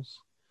 Eternals,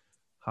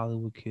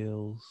 Hollywood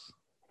Kills.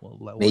 Well,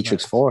 what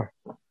Matrix next? 4.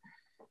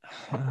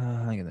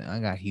 I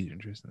got huge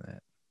interest in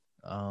that.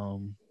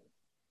 I'm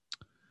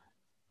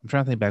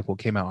trying to think back what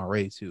came out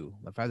already too.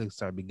 If I had to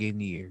start beginning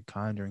the year,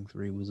 Conjuring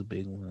 3 was a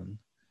big one.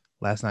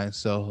 Last Night in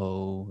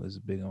Soho is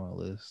big on my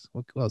list.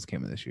 What else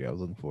came in this year? I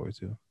was looking forward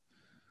to.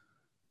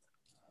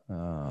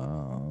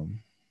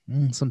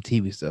 Some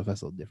TV stuff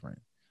that's a little different.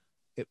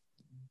 It,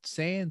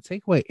 saying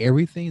take away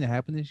everything that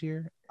happened this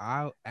year.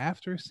 I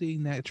after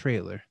seeing that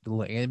trailer, the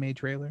little anime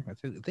trailer, I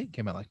think it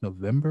came out like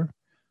November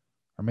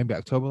or maybe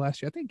October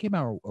last year. I think it came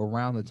out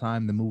around the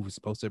time the movie was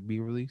supposed to be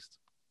released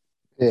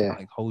to Yeah.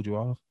 like hold you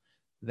off.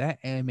 That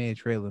animated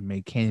trailer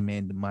made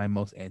Candyman my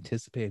most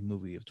anticipated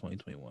movie of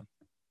 2021.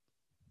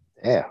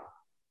 Yeah.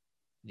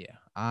 Yeah,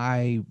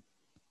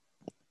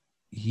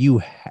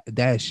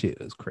 that shit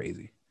was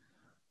crazy.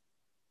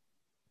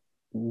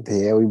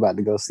 Yeah, we about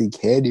to go see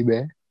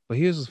Candyman. But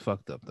here's what's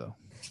fucked up though.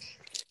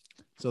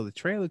 So the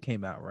trailer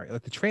came out right.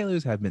 Like the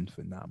trailers have been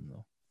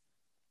phenomenal.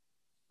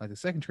 Like the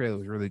second trailer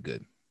was really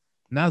good.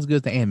 Not as good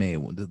as the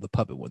anime one, the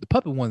puppet one. The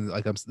puppet one,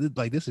 like I'm sucking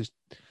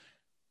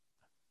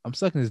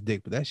his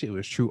dick, but that shit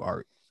was true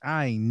art.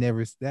 I ain't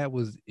never. That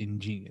was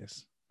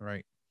ingenious,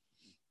 right?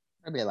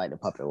 I mean, I like the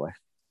puppet way.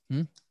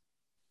 Hmm?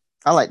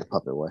 I like the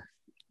puppet way.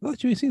 I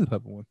thought you didn't see the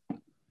puppet one.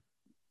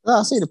 No,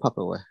 I see the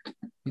puppet way.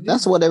 You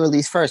That's did? what they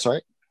released first,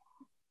 right?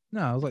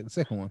 No, I was like the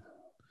second one.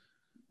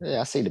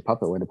 Yeah, I see the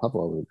puppet way. The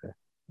puppet way was good.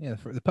 Yeah,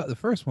 the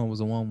first one was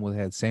the one where it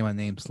had "Say My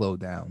Name"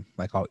 slowed down,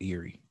 like all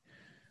eerie.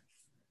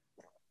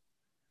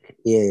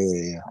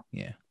 Yeah.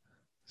 Yeah.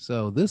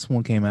 So this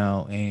one came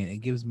out and it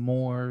gives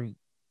more,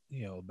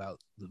 about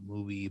the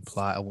movie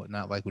plot and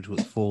whatnot, like which what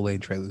full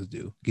length trailers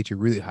do. Get you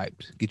really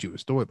hyped, get you a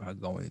story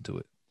behind going into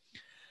it.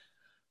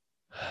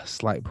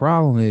 Slight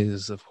problem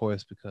is, of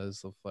course,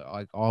 because of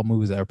like all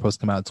movies that are supposed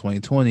to come out in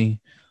 2020,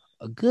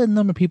 a good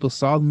number of people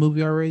saw the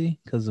movie already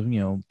because of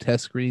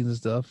test screenings and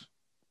stuff.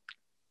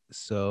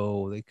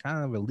 So they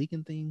kind of are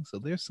leaking things. So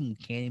there's some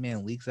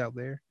Candyman leaks out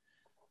there.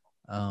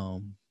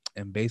 And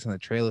based on the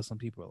trailer, some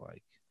people are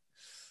like,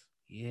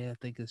 yeah, I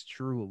think it's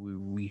true what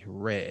we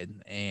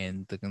read.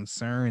 And the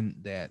concern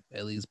that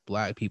at least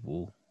black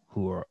people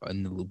who are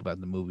in the loop about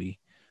the movie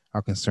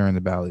are concerned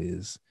about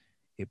is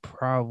it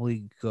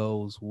probably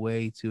goes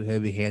way too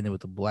heavy handed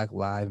with the Black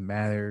Lives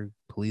Matter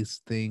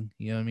police thing.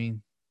 You know what I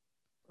mean?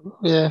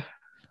 Yeah.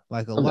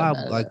 Like I'm not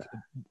mad at that.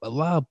 a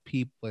lot of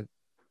people, like,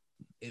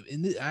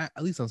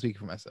 at least I'm speaking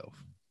for myself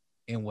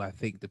and what I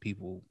think the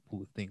people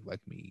who think like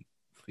me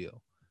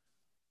feel.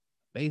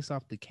 Based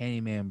off the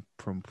Candyman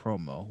from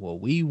promo,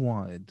 what we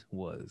wanted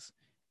was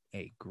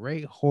a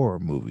great horror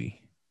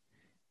movie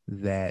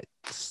that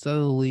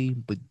subtly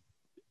but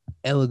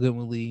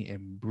elegantly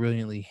and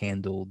brilliantly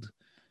handled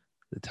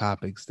the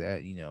topics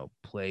that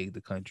plague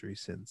the country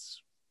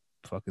since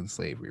fucking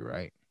slavery,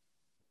 right?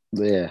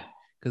 Yeah.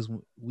 Because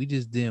we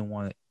just didn't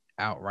want it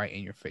outright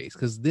in your face,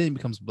 because then it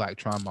becomes black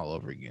trauma all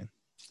over again,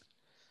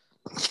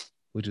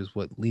 which is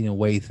what Lena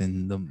Waithe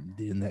and them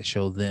did in that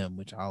show Them,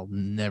 which I'll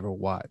never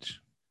watch.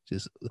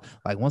 Just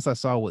like once I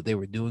saw what they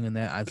were doing in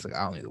that, I was like,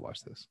 I don't need to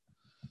watch this.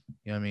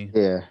 You know what I mean?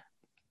 Yeah.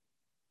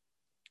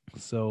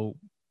 So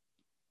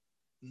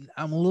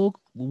I'm a little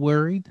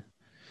worried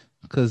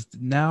because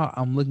now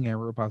I'm looking at a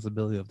real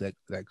possibility of that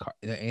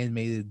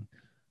animated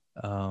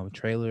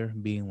trailer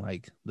being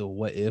like the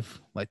what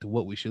if, like the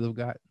what we should have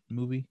got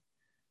movie,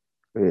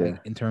 Yeah.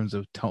 like in terms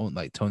of tone,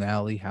 like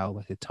tonality, how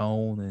like the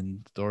tone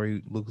and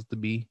story looks to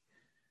be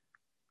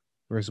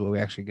versus what we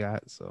actually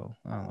got. So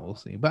I don't know, we'll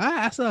see. But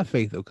I still have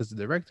faith though, because the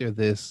director of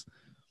this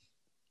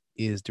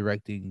is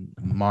directing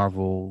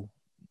Marvel's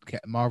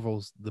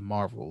The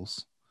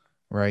Marvels,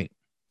 right?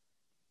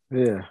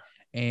 Yeah.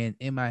 And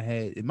in my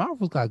head,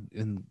 Marvel's got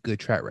a good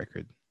track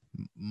record.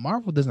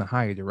 Marvel doesn't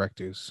hire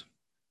directors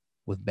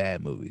with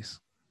bad movies.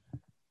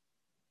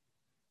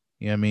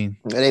 You know what I mean?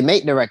 They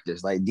make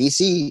directors like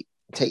DC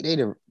take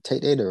their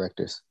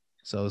directors.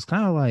 So it's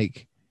kind of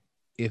like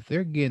if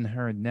they're getting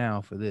her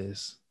now for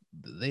this,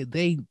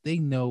 they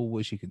know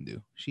what she can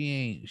do.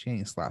 She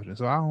ain't slouching.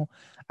 So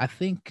I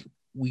think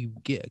we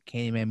get a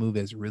Candyman movie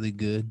that's really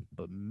good,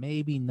 but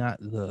maybe not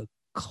the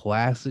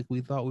classic we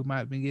thought we might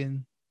have been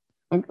getting.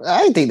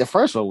 I didn't think the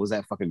first one was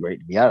that fucking great,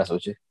 to be honest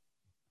with you.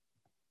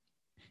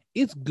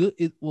 It's good.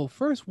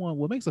 First one,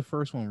 what makes the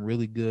first one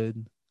really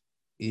good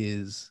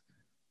is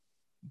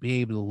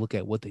be able to look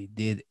at what they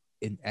did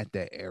at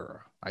that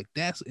era. Like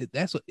that's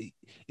what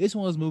it's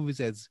one of those movies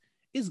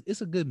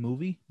it's a good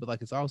movie, but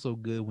like it's also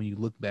good when you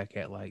look back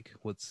at like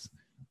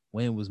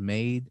when it was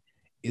made.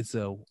 It's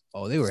they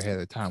were ahead of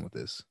their time with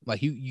this.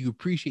 Like you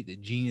appreciate the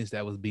genius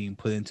that was being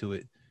put into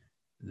it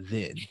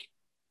then.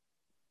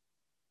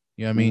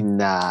 You know what I mean?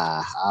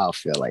 Nah, I don't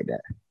feel like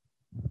that.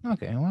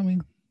 Okay, well, I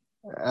mean,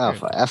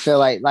 I feel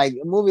like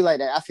a movie like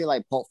that. I feel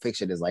like Pulp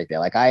Fiction is like that.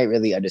 Like I didn't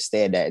really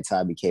understand that until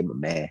I became a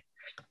man.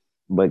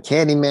 But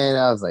Candyman,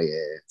 I was like,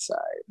 yeah,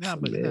 sorry. no,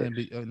 but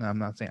no, I'm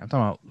not saying. I'm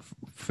talking about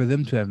for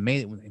them to have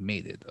made it when they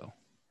made it, though.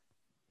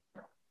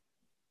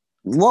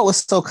 What was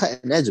so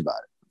cutting edge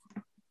about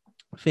it?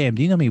 Fam,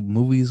 do you know how many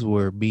movies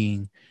were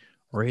being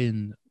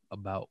written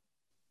about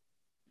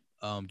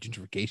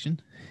gentrification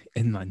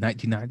in like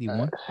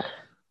 1991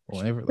 or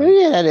whatever? Like,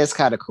 Yeah, that is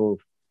kind of cool.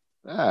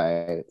 All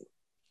right.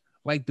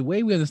 Like the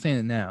way we understand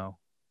it now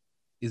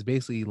is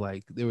basically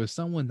like there was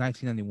someone in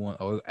 1991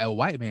 or a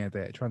white man at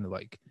that trying to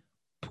like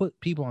put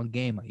people on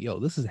game like, yo,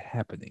 this is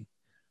happening.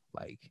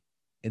 Like,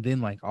 and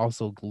then like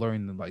also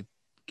learn to like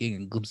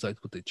getting a glimpse like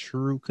what the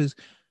true, because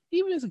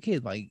even as a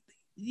kid, like,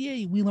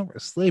 yeah, we learned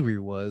what slavery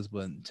was,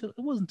 but it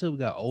wasn't until we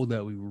got older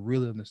that we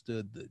really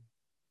understood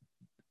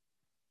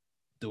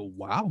the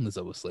wildness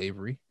of a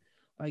slavery.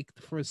 Like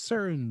for a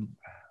certain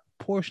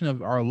portion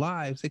of our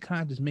lives, it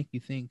kind of just make you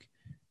think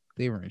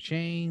they were in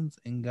chains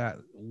and got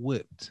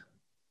whipped.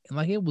 And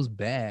like it was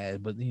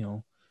bad, but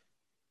you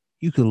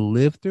could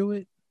live through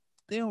it.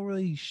 They don't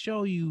really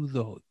show you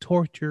the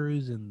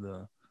tortures and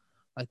the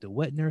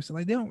wet nurse.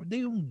 Like they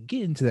don't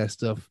get into that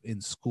stuff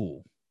in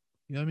school.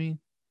 You know what I mean?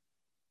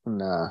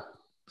 Nah.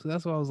 So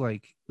that's why I was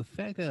like, the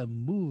fact that a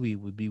movie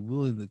would be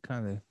willing to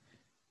kind of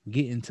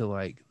get into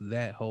like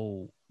that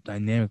whole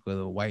dynamic of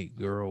the white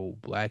girl,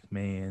 black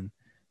man,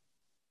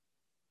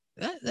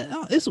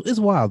 it's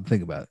wild to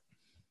think about it.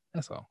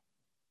 That's all.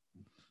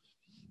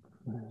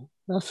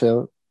 I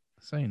feel it.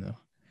 So and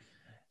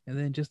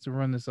then just to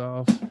run this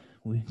off,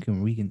 we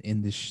can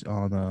end this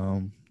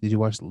on. Did you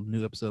watch the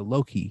new episode of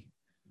Loki?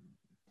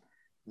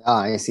 No,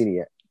 I ain't seen it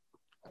yet.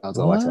 I was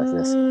gonna watch it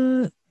after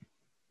this.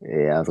 What?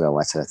 Yeah, I was gonna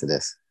watch it after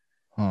this.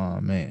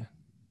 Oh man,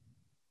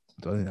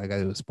 so I got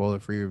to do a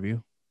spoiler-free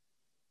review.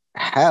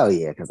 Hell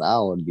yeah, because I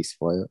don't want to be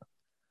spoiled.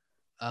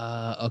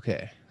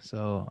 Okay,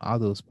 so I'll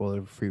do a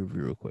spoiler-free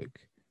review real quick.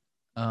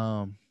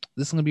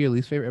 This is gonna be your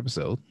least favorite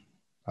episode.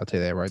 I'll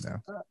tell you that right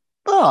now.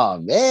 Oh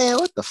man,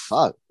 what the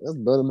fuck? Let's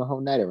build my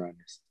whole night around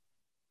this.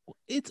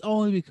 It's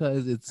only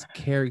because it's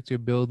character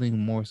building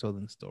more so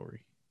than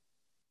story.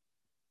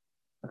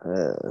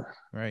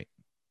 Right.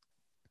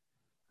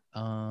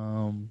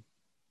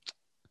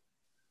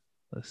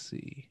 Let's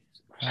see.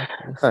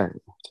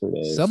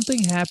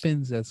 Something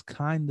happens that's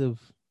kind of,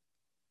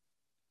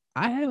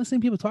 I haven't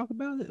seen people talk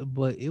about it,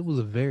 but it was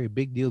a very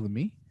big deal to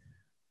me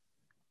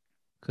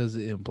because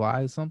it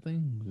implies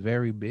something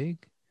very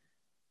big.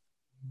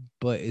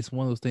 But it's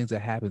one of those things that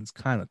happens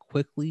kind of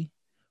quickly,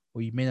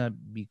 where you may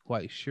not be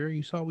quite sure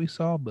you saw what you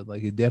saw, but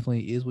like it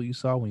definitely is what you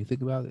saw when you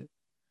think about it.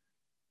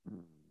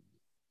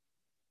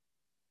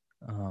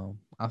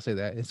 I'll say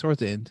that it's towards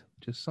the end.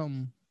 Just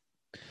something.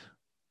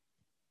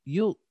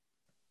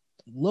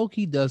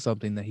 Loki does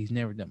something that he's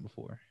never done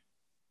before,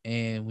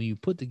 and when you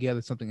put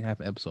together something that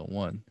happened in episode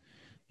 1,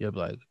 you'll be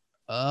like,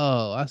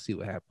 "Oh, I see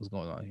what's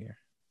going on here."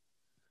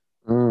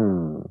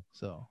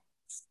 So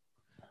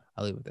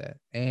I'll leave with that.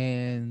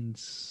 And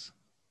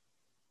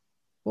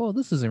well,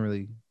 this isn't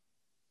really.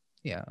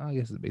 Yeah, I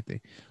guess it's a big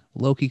thing.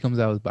 Loki comes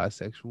out as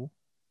bisexual.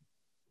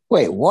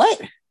 Wait,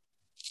 what?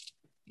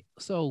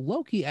 So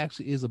Loki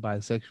actually is a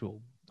bisexual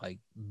like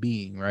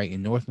being, right?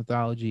 In Norse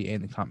mythology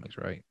and the comics,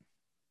 right?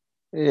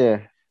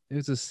 Yeah.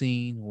 There's a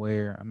scene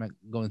where I'm not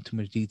going into too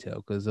much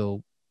detail because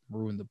they'll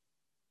ruin the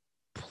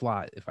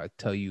plot if I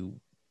tell you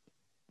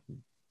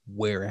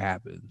where it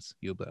happens.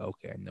 You'll be like,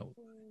 okay, I know.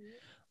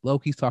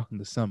 Loki's talking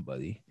to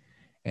somebody,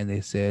 and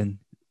they said,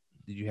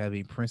 "Did you have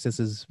any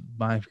princesses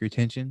vying for your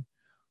attention,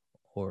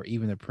 or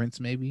even a prince,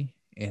 maybe?"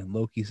 And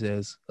Loki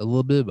says, "A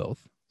little bit of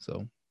both."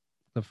 So,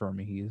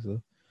 confirming he is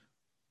a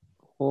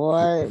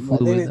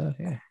fluid.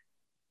 Yeah.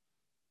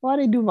 Why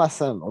they do my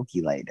son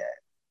Loki like that?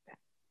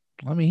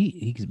 I mean,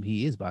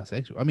 he is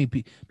bisexual. I mean,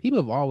 people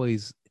have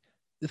always.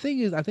 The thing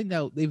is, I think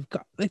that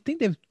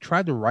they've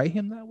tried to write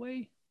him that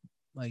way.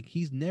 Like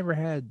he's never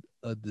had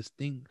a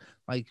distinct.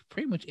 Like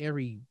pretty much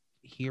every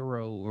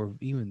hero or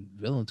even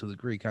villain to a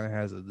degree kind of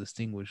has a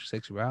distinguished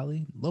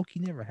sexuality. Loki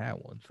never had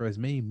one. For as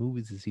many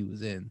movies as he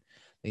was in,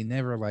 they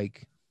never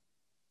like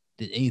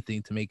did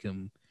anything to make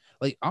him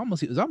like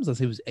almost. It was almost as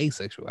if he was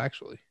asexual,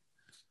 actually.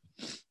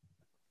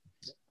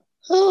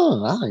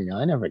 Oh, I don't know.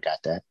 I never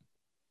got that.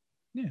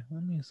 Yeah, I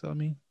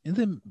mean, and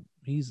then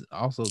he's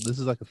also this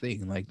is like a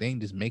thing. Like they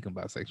didn't just make him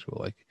bisexual.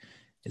 Like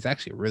it's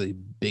actually a really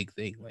big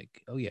thing.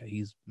 Like oh yeah,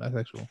 he's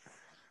bisexual.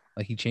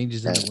 Like he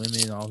changes into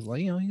women. And all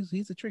like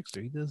he's a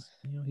trickster. He does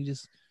he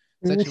just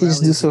He's sexuality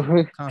just is a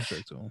a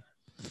construct to him.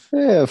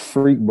 yeah,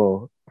 freak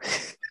ball.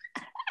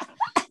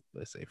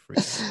 Let's say freak.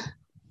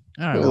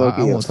 All right. Well, I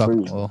Loki a won't talk.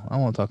 freak. Well, I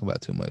won't talk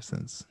about too much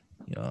since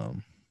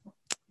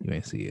you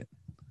ain't see it.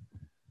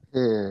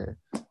 Yeah,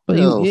 But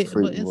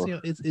freak it's ball.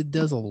 it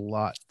does a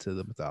lot to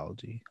the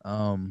mythology.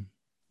 Do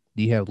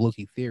you have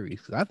Loki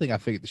theories? Because I think I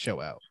figured the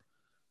show out.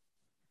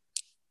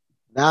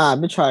 Nah,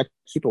 I've been trying to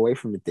keep away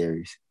from the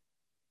theories.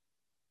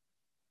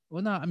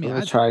 Well, no, I mean, I'm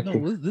gonna try to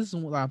keep. this is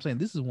what I'm saying.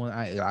 This is one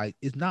I.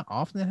 It's not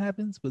often it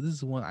happens, but this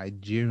is one I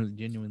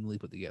genuinely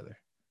put together.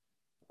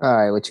 All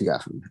right, what you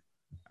got for me?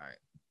 All right,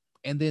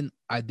 and then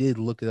I did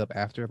look it up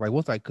after. Like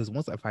once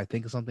if I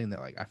think of something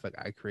that like I feel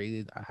like I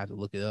created, I have to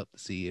look it up to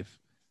see if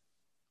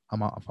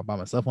I'm by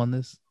myself on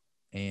this.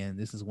 And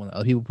this is one that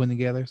other people putting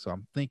together, so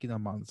I'm thinking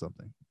I'm on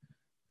something.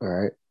 All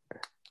right,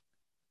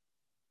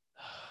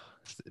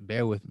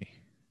 Bear with me,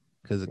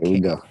 because here we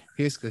go.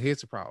 here's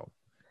the problem.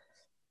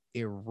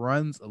 It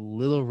runs a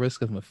little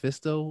risk of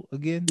Mephisto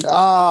again.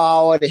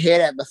 Oh, I want to hear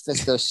that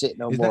Mephisto shit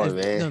no more,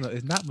 man. No,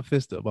 it's not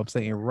Mephisto. But I'm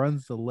saying it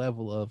runs the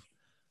level of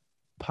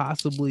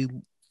possibly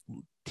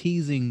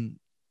teasing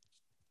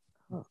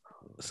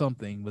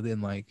something, but then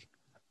like,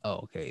 oh,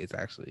 okay, it's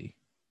actually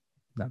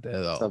not that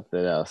at all.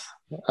 Something else.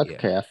 Okay,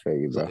 yeah. I feel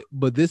you, bro. So,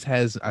 but this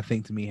has, I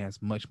think, to me,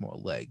 has much more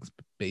legs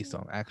based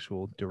on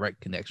actual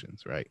direct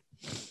connections, right?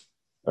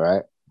 All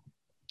right.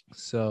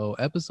 So,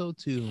 episode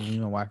 2, me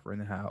and my wife were in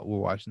the house. We're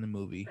watching the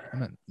movie. I'm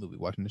not movie,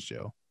 watching the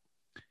show.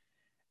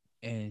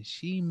 And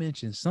she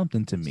mentioned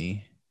something to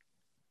me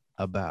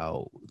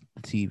about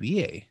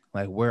TVA.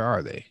 Like, where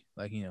are they?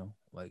 Like,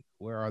 like,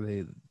 where are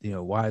they?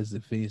 Why is the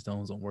Infinity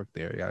Stones don't work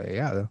there? Yada,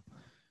 yada.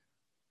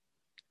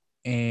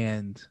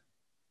 And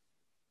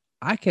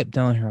I kept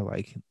telling her,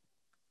 like,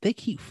 they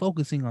keep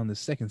focusing on the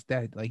second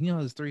statue. Like,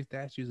 there's 3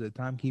 statues of the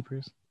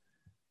timekeepers.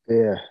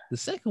 Yeah. The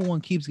second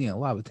one keeps getting a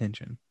lot of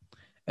attention.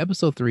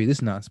 Episode 3, this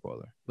is not a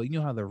spoiler, but you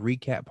know how the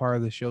recap part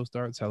of the show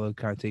starts? How they'll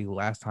kind of tell you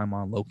last time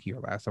on Loki or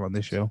last time on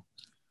this show?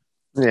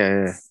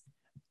 Yeah.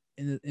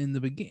 In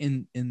the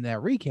beginning, in that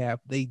recap,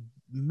 they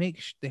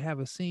have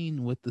a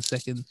scene with the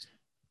second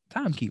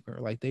timekeeper.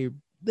 Like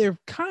they're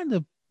kind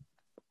of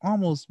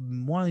almost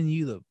wanting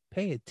you to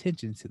pay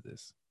attention to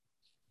this.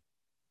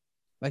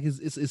 Like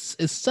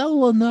it's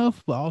subtle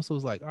enough, but also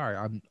it's like, all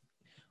right,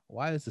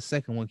 why is the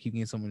second one keep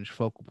getting so much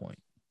focal point?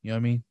 You know what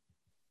I mean?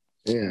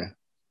 Yeah.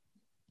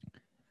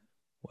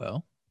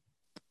 Well,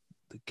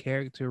 the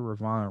character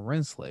Ravonna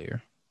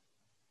Renslayer,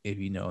 if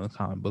you know in the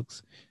comic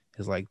books,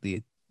 is like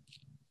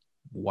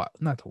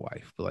not the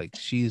wife, but like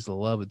she's the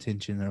love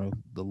attention or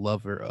the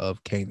lover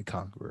of Kang the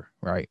Conqueror,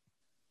 right?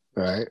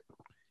 Right.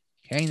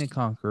 Kang the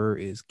Conqueror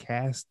is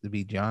cast to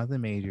be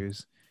Jonathan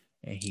Majors,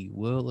 and he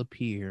will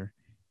appear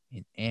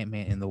in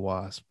Ant-Man and the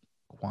Wasp: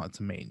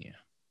 Quantumania,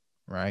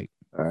 right?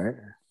 All right.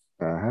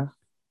 Uh-huh.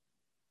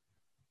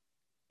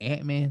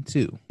 Ant-Man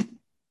 2.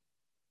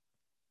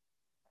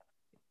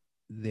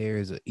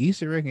 There's an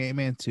Easter egg in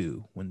Ant-Man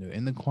 2 when they're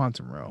in the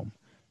quantum realm.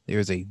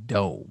 There's a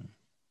dome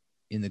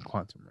in the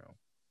quantum realm.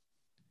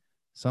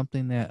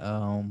 Something that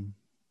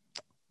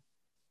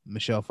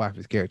Michelle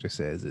Pfeiffer's character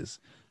says is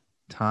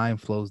time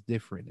flows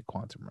different in the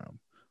quantum realm.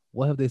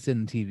 What have they said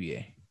in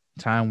TVA?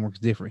 Time works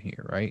different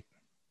here, right?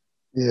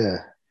 Yeah.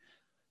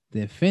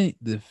 The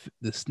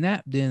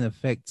snap didn't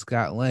affect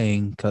Scott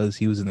Lang because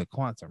he was in the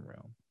quantum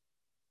realm.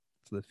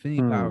 So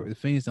the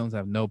Infinity Stones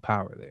have no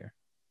power there.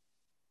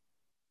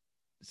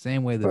 The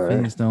same way the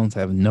Infinity Stones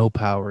have no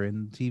power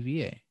in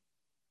TVA.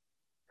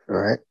 All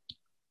right.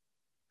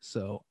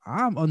 So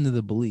I'm under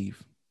the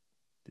belief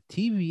the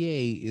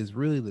TVA is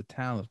really the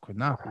town of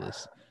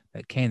Chronopolis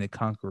that Kang the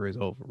Conqueror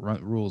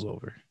rules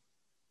over.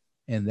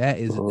 And that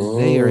is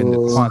they are in the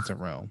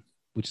quantum realm,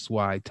 which is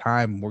why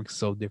time works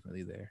so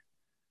differently there.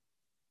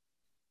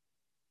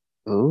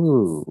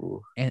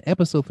 Ooh. And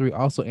episode 3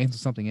 also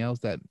answers something else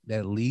that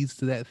leads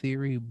to that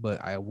theory,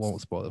 but I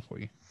won't spoil it for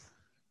you.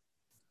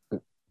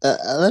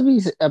 Let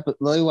me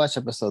watch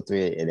episode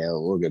 3 and then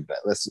we'll get back.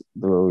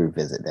 We'll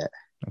revisit that.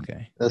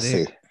 Okay. Let's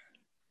see.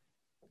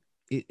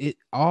 It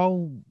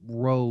all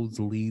roads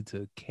lead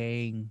to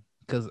Kang,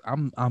 because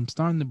I'm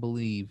starting to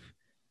believe,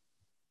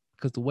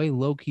 because the way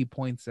Loki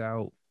points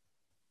out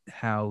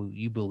how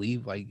you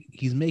believe, like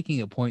he's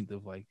making a point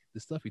of like the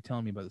stuff you're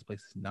telling me about this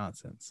place is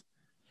nonsense.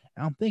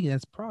 And I'm thinking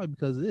that's probably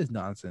because it is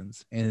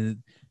nonsense,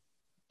 and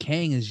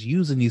Kang is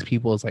using these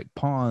people as like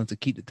pawns to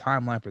keep the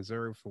timeline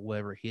preserved for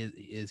whatever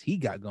he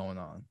got going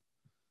on.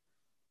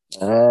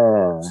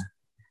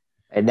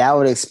 And that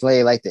would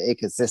explain like the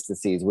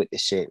inconsistencies with the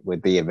shit.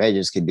 With the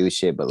Avengers can do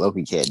shit, but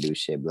Loki can't do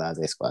shit. Blase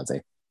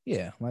squaze.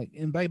 Yeah, like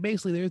and like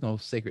basically there's no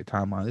sacred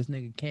timeline. This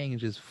nigga Kang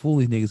is just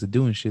fooling niggas of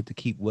doing shit to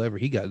keep whatever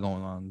he got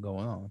going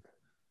on.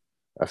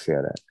 I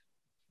feel that.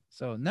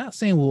 So not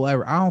saying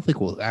I don't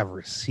think we'll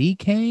ever see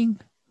Kang,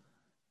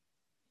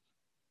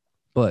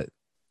 but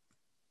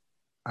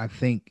I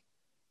think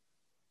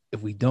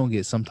if we don't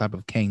get some type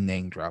of Kang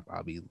name drop,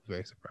 I'll be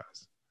very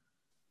surprised.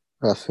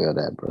 I feel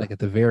that, bro. Like at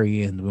the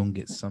very end, we'll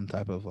get some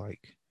type of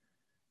like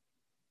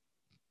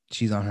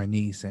she's on her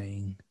knees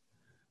saying,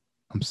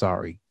 "I'm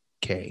sorry,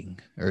 Kang,"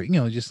 or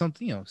just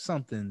something,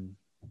 something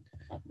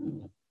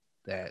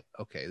that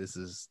okay, this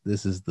is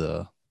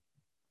the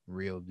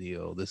real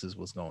deal. This is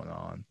what's going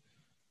on.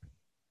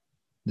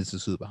 This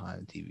is who's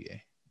behind the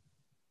TVA.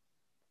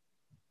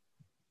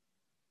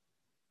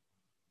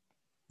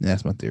 And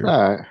that's my theory.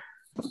 All right,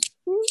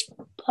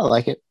 I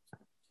like it.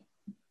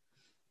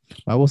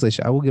 I will say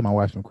I will give my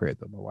wife some credit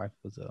though. My wife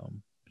was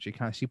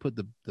she put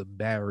the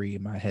battery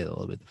in my head a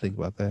little bit to think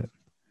about that.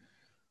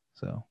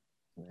 So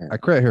yeah. I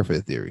credit her for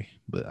the theory,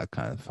 but I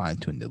kind of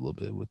fine-tuned it a little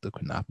bit with the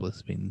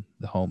Chronopolis being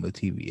the home of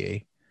the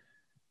TVA.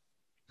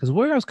 Because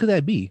where else could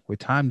that be where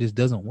time just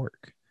doesn't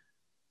work?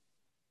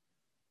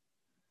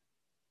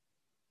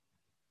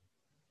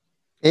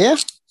 Yeah.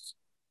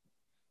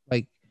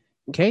 Like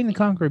Kang the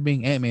Conqueror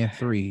being Ant-Man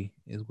 3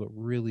 is what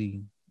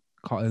really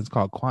it's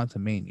called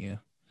Quantum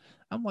Mania.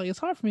 I'm like, it's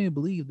hard for me to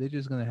believe they're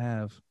just gonna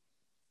have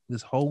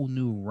this whole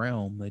new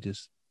realm that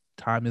just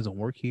time doesn't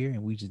work here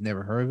and we just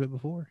never heard of it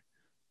before.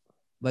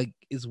 Like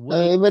it's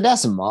way but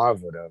that's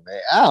Marvel though,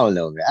 man. I don't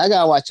know, man. I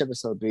gotta watch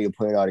episode 3 to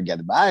put it all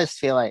together. But I just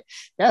feel like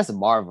that's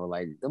Marvel.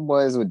 Like the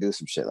boys would do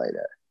some shit like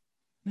that.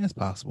 That's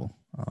possible.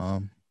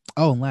 And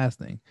last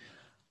thing.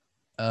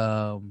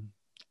 The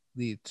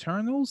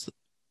Eternals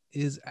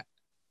is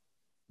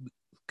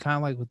kind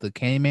of like with the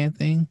Candyman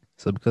thing.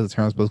 So because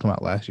Eternals supposed to come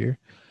out last year,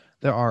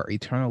 there are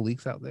Eternal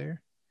leaks out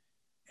there,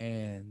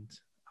 and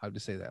I'll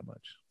just say that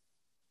much.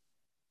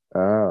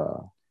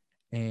 Oh.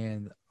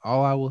 And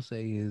all I will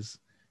say is,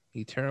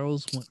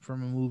 Eternals went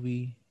from a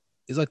movie.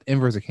 It's like the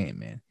inverse of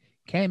Candyman.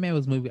 Candyman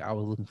was a movie I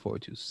was looking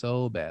forward to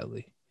so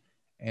badly,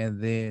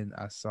 and then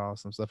I saw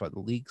some stuff like the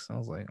leaks, and I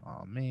was like,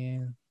 "Oh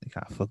man, they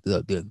kind of fucked it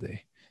up, didn't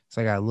they?"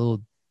 So I got a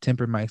little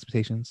tempered my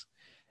expectations.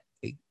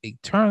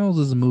 Eternals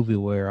is a movie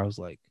where I was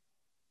like,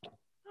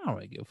 I don't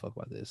really give a fuck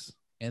about this.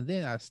 And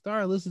then I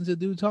started listening to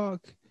dude talk.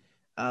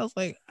 I was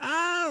like,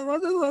 I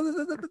was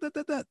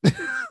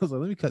like,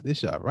 let me cut this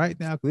shot right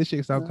now because this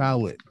shit sounds kind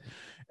of lit.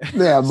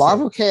 Yeah,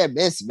 Marvel can't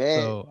miss,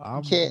 man. So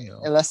I'm can't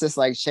unless it's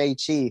like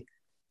Shang-Chi,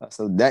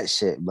 so that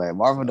shit. But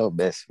Marvel don't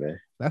miss, man.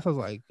 That's what I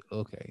was like,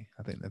 okay,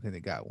 I think they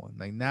got one.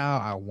 Like now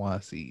I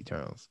want to see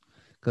Eternals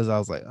because I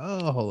was like,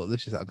 oh, hold up,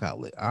 this shit sounds kind of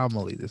lit. I'm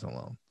gonna leave this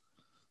alone.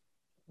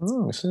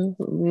 Oh, so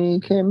you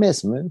can't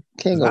miss, man.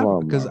 Can't go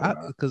wrong. Because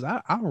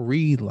I'll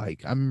read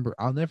like I remember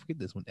I'll never forget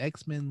this when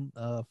X-Men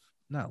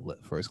not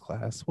First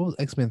Class. What was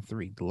X-Men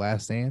 3? The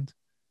Last Stand?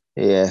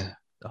 Yeah.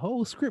 The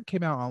whole script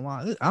came out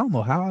online. I don't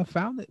know how I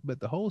found it, but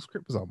the whole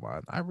script was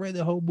online. I read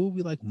the whole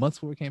movie like months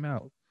before it came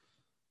out.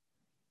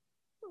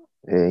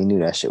 Yeah, you knew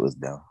that shit was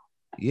dumb.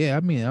 Yeah, I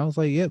mean, I was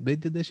like, yep, they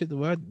did this shit.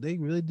 They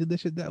really did this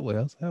shit that way.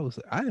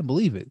 I didn't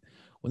believe it.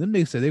 When them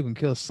niggas said they were gonna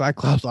kill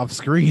Cyclops off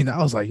screen, I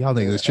was like, y'all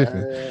niggas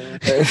tripping.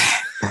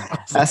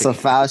 That's some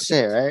foul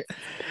shit, right?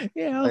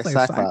 Yeah, I was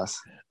like Cyclops.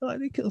 Like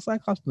they killed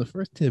Cyclops in the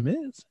first 10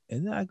 minutes,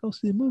 and then I go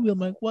see the movie. I'm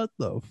like, what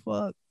the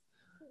fuck?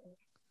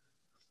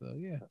 So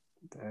yeah,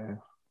 damn.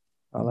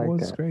 I like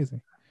that. It's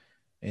crazy.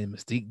 And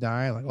Mystique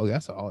dying, like, oh,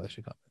 that's all that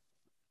shit coming.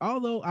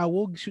 Although I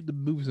will shoot the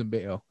movie some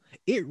bail,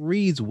 it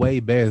reads way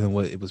better than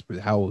what it was,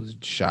 how it was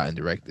shot and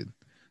directed.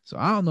 So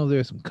I don't know if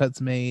there's some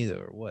cuts made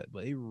or what,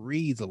 but it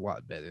reads a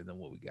lot better than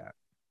what we got.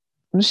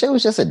 The shit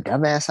was just a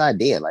dumbass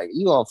idea. Like,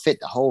 you gonna fit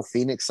the whole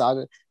Phoenix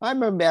saga? I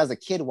remember as a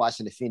kid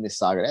watching the Phoenix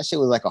saga. That shit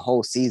was like a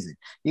whole season.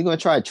 You gonna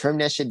try to trim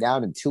that shit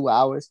down in 2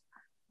 hours?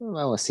 I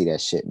want to see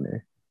that shit,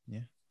 man.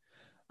 Yeah.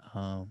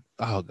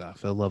 Oh God,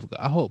 for the love of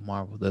God, I hope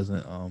Marvel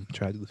doesn't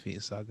try to do the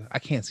Phoenix saga. I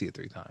can't see it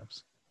 3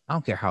 times. I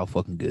don't care how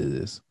fucking good it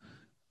is.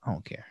 I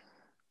don't care.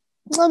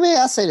 I mean,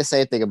 I say the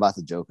same thing about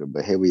the Joker,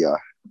 but here we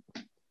are.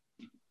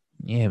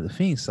 Yeah, but the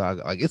Phoenix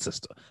saga, like it's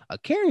a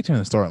character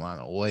and a storyline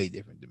are way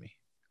different to me.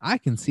 I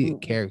can see a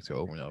character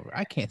over and over.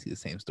 I can't see the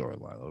same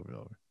storyline over and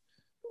over.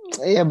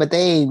 Yeah, but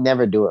they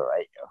never do it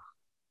right,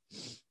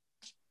 yo.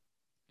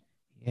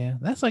 Yeah,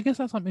 I guess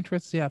that's something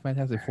interesting to see how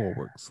Fantastic Four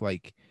works.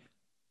 Like,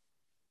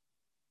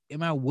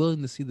 am I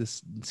willing to see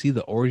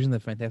the origin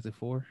of Fantastic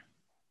Four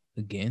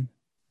again?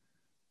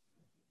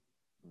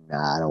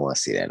 Nah, I don't want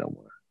to see that no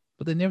more.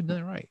 But they never done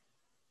it right.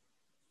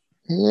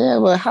 Yeah,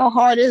 but how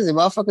hard is it?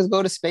 Motherfuckers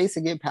go to space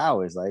and get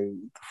powers. Like,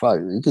 fuck,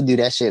 you could do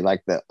that shit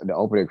like the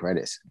opening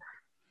credits.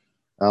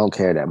 I don't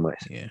care that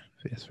much. Yeah,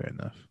 that's fair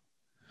enough.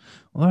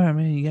 Well, all right,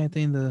 man. You got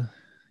anything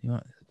you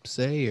want to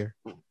say or?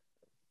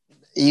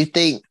 You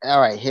think? All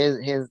right,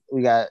 here's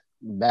we got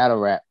battle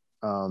rap.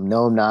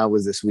 Gnome 9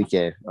 was this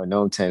weekend, or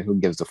Gnome 10. Who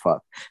gives a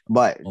fuck?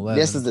 But 11.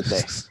 This is the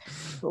thing.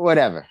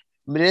 Whatever.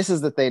 But this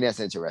is the thing that's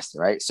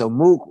interesting, right? So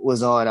Mook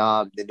was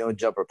on the No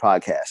Jumper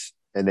podcast,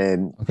 and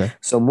then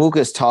so Mook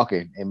is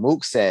talking, and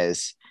Mook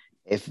says,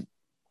 if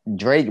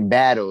Drake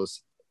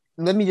battles,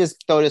 let me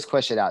just throw this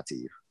question out to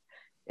you: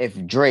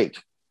 if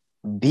Drake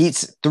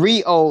beats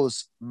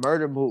 3-0's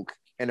Murder Mook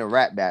in a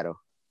rap battle,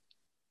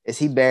 is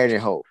he better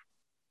than Hov?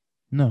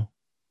 No,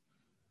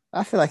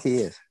 I feel like he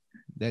is.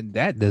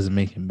 That doesn't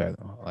make him better.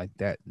 Like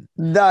that.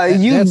 No,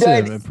 you've that's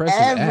done an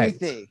impressive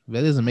everything. Act.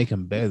 That doesn't make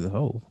him better than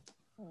Hov.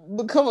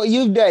 But come on,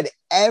 you've done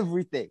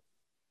everything.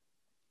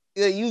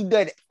 You've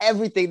done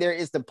everything there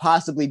is to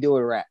possibly do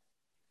in rap.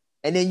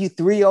 And then you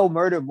 3-0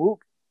 Murder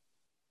Mook.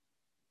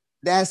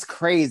 That's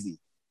crazy.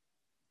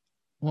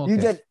 Well, okay.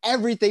 You've done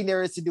everything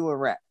there is to do in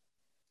rap.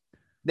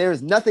 There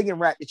is nothing in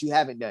rap that you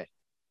haven't done.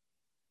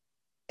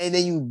 And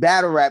then you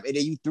battle rap, and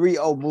then you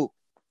 3-0 Mook.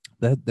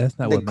 That's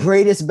not the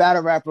greatest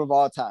battle rapper of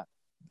all time.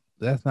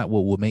 That's not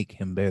what would make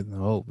him better than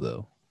Hov,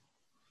 though.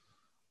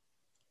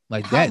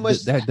 Like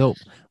that dope.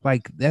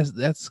 Like that's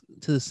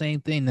to the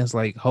same thing. That's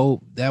like Hov.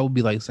 That would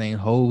be like saying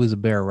Hov is a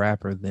better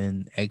rapper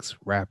than X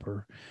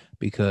rapper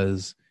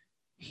because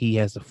he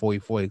has the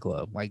 40/40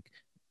 club. Like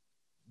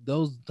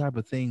those type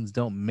of things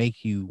don't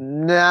make you.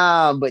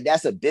 Nah, but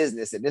that's a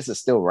business, and this is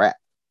still rap.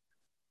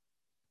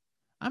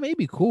 I mean, it'd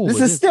be cool.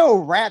 This is still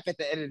rap at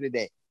the end of the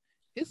day.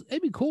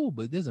 It'd be cool,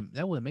 but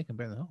that wouldn't make him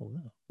better than Hov.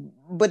 No.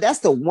 But that's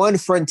the one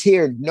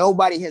frontier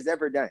nobody has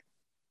ever done.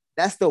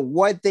 That's the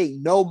one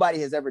thing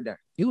nobody has ever done.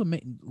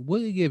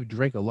 Would it give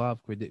Drake a lot of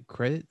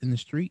credit in the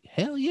street?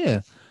 Hell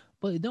yeah,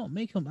 but it don't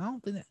make him. I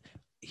don't think that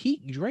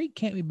Drake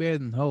can't be better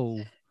than Hov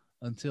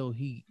until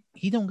he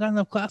don't got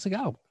enough classic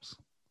albums.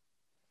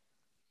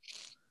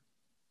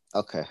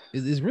 Okay,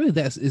 it's really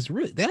that's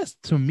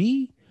to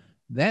me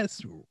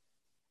that's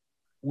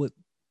what.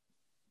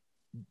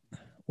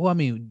 Well, I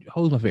mean,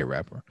 Hov's my favorite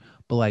rapper,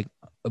 but like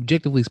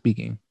objectively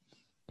speaking,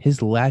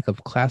 his lack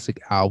of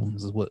classic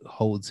albums is what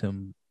holds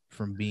him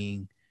from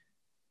being,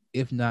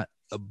 if not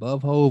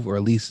above Hov, or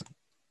at least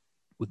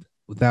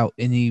without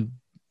any,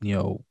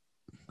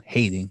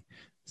 hating,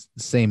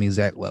 the same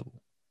exact level.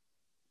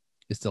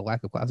 It's the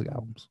lack of classic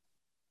albums.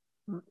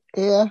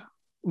 Yeah,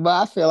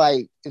 but I feel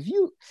like if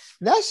you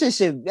that shit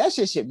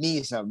should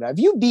mean something. Now, if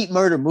you beat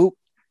Murder Mook,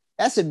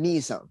 that should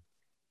mean something.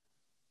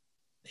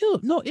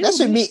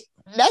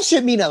 That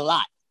should mean a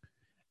lot.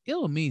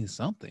 It'll mean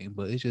something,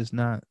 but it's just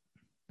not.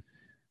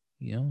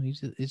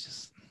 It's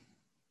just.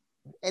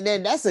 And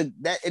then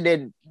and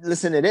then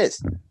listen to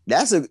this.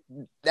 That's a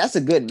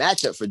good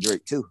matchup for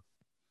Drake too.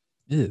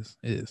 It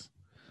is.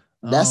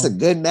 That's a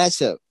good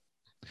matchup.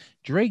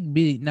 Drake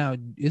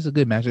it's a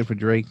good matchup for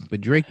Drake,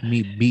 but Drake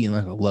beating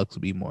like a Lux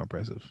would be more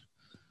impressive.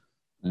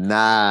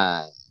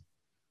 Nah,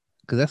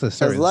 because that's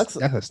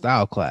a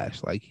style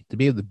clash. Like to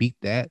be able to beat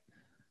that,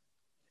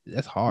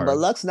 that's hard. But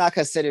Lux not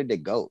considered the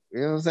GOAT.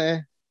 You know what I'm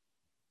saying?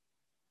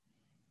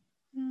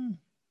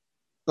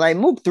 Like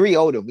Mook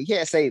 3-0. We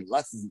can't say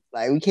Lux is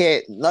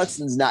Lux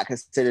is not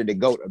considered the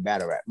GOAT of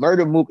battle rap.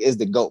 Murder Mook is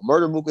the GOAT.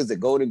 Murder Mook is the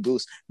golden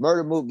goose.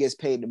 Murder Mook gets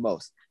paid the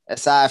most.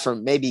 Aside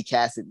from maybe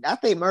Cassidy. I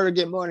think Murder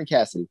get more than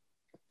Cassidy.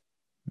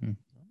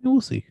 We'll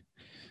see.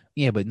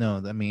 Yeah, but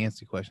no, I mean,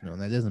 answer your question though.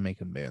 That doesn't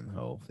make him better than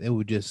Hov. It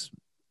would just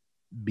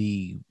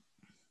be.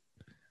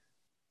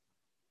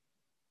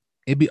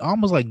 It'd be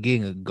almost like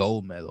getting a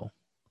gold medal.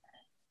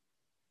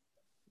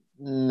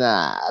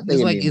 Nah, I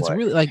think it's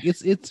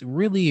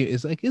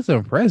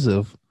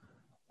impressive.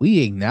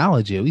 We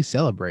acknowledge it, we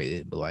celebrate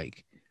it, but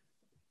like,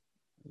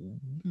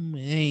 it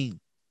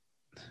ain't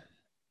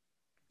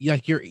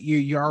like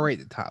you're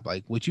already at the top.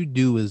 Like what you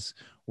do is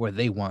where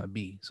they want to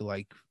be. So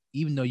like,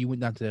 even though you went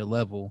down to their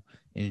level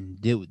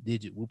and did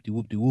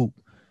whoop,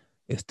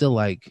 it's still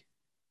like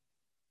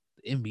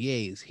the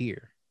NBA is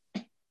here.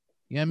 You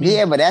know what I mean?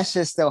 Yeah, but that's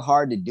just still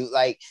hard to do.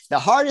 Like the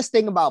hardest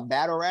thing about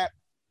battle rap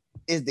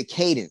is the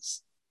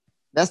cadence.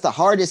 That's the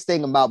hardest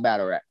thing about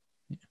battle rap.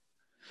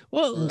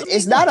 Well,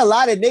 it's not a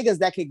lot of niggas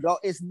that could go.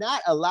 It's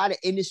not a lot of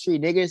industry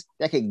niggas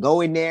that could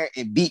go in there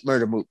and beat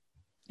Murder Mook.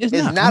 It's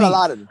not a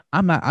lot of them.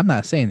 I'm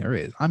not saying there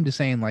is. I'm just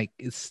saying like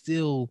it's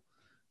still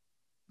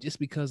just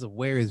because of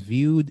where it's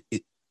viewed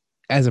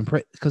as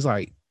impressive. Because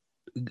like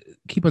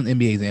keep on the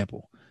NBA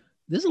example.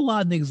 There's a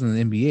lot of niggas in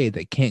the NBA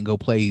that can't go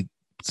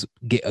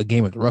get a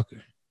game with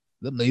Rucker.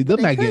 They're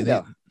not getting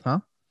it, huh?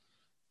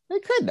 They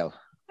could though.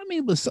 I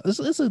mean, but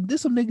there's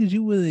some niggas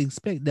you would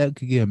expect that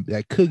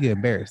could get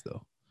embarrassed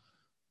though.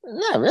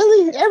 Not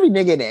really. Every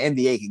nigga in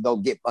the NBA can go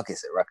get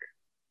buckets at Rucker.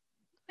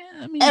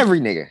 Yeah, I mean, every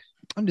nigga.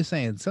 I'm just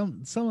saying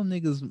some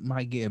niggas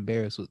might get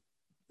embarrassed with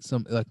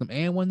some like them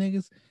and one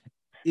niggas.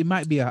 It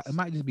might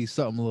just be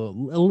something a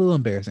little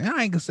embarrassing.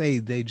 I ain't gonna say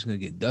they just gonna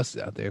get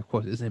dusted out there. Of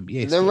course, it's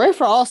NBA. Did Ray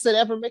for All-Star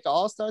ever make an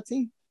All-Star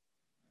team?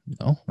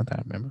 No, not that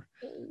I remember.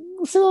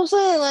 See what I'm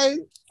saying? Like,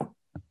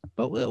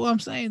 but what I'm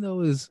saying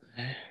though is,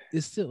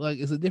 it's still like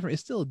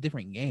it's still a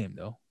different game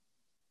though.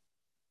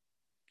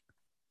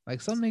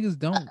 Like some niggas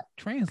don't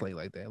translate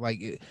like that. Like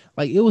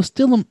it was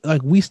still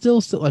like we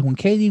still like when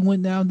KD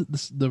went down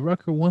the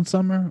Rucker one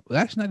summer. Well,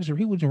 actually, not just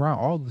he was around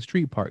all the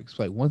street parks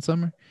like one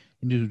summer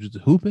and just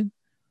hooping.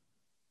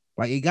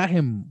 Like it got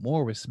him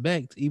more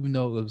respect, even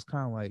though it was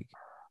kind of like,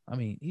 I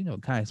mean,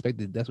 kind of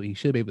expected that's what he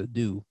should be able to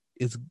do.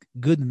 It's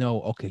good to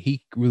know, okay,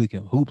 he really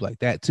can hoop like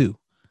that too.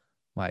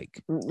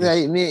 Like,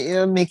 I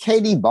mean,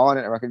 KD balling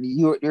at the record.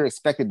 You're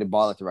expected to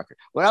ball at the record.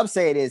 What I'm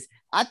saying is,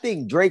 I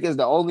think Drake is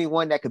the only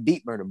one that could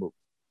beat Murder Mook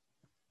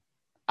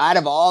out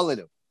of all of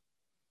them.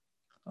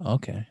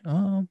 Okay.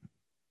 I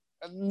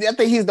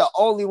think he's the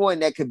only one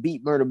that could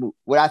beat Murder Mook.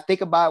 When I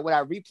think about it, when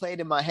I replayed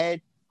in my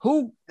head,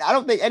 I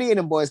don't think any of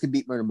them boys could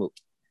beat Murder Mook.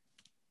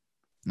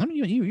 I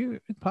mean,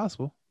 it's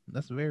possible.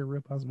 That's a very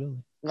real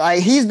possibility.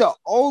 Like he's the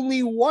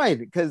only one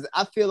because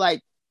I feel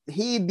like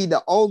he'd be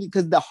the only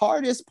because the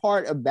hardest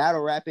part of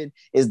battle rapping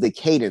is the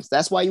cadence.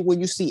 That's why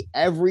when you see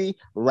every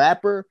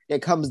rapper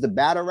that comes to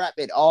battle rap,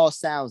 it all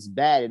sounds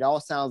bad. It all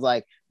sounds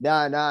like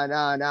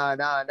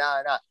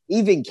nah.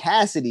 Even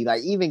Cassidy,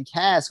 like even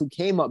Cass, who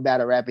came up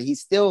battle rapping, he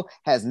still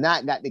has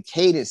not got the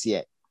cadence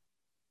yet.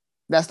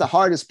 That's the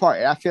hardest part.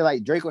 And I feel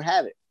like Drake would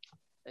have it.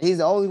 He's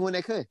the only one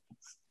that could.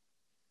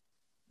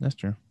 That's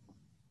true.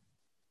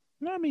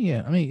 I mean,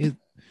 yeah. I mean,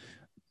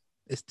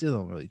 it still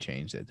don't really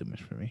change that too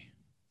much for me.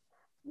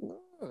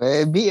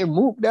 Beating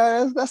Mook,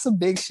 that's some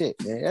big shit,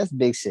 man. That's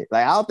big shit.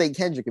 Like I don't think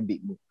Kendrick can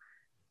beat Mook.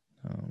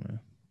 Oh man,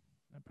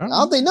 I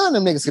don't think none of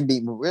them niggas can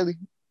beat Mook, really.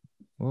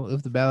 Well,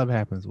 if the battle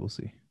happens, we'll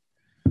see.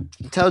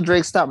 Tell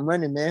Drake stop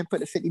running, man. Put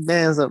the 50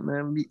 bands up,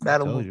 man. Beat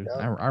battle I told Mook.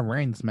 You. I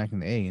ran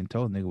smacking the A and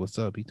told nigga what's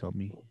up. He told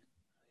me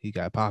he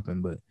got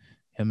popping, but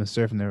him and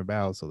Surf never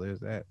battled, so there's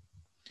that.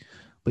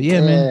 But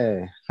yeah,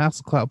 man. House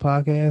of Clout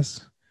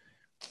podcast.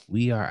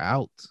 We are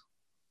out.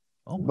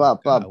 Oh my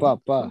God.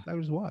 What I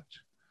just watched.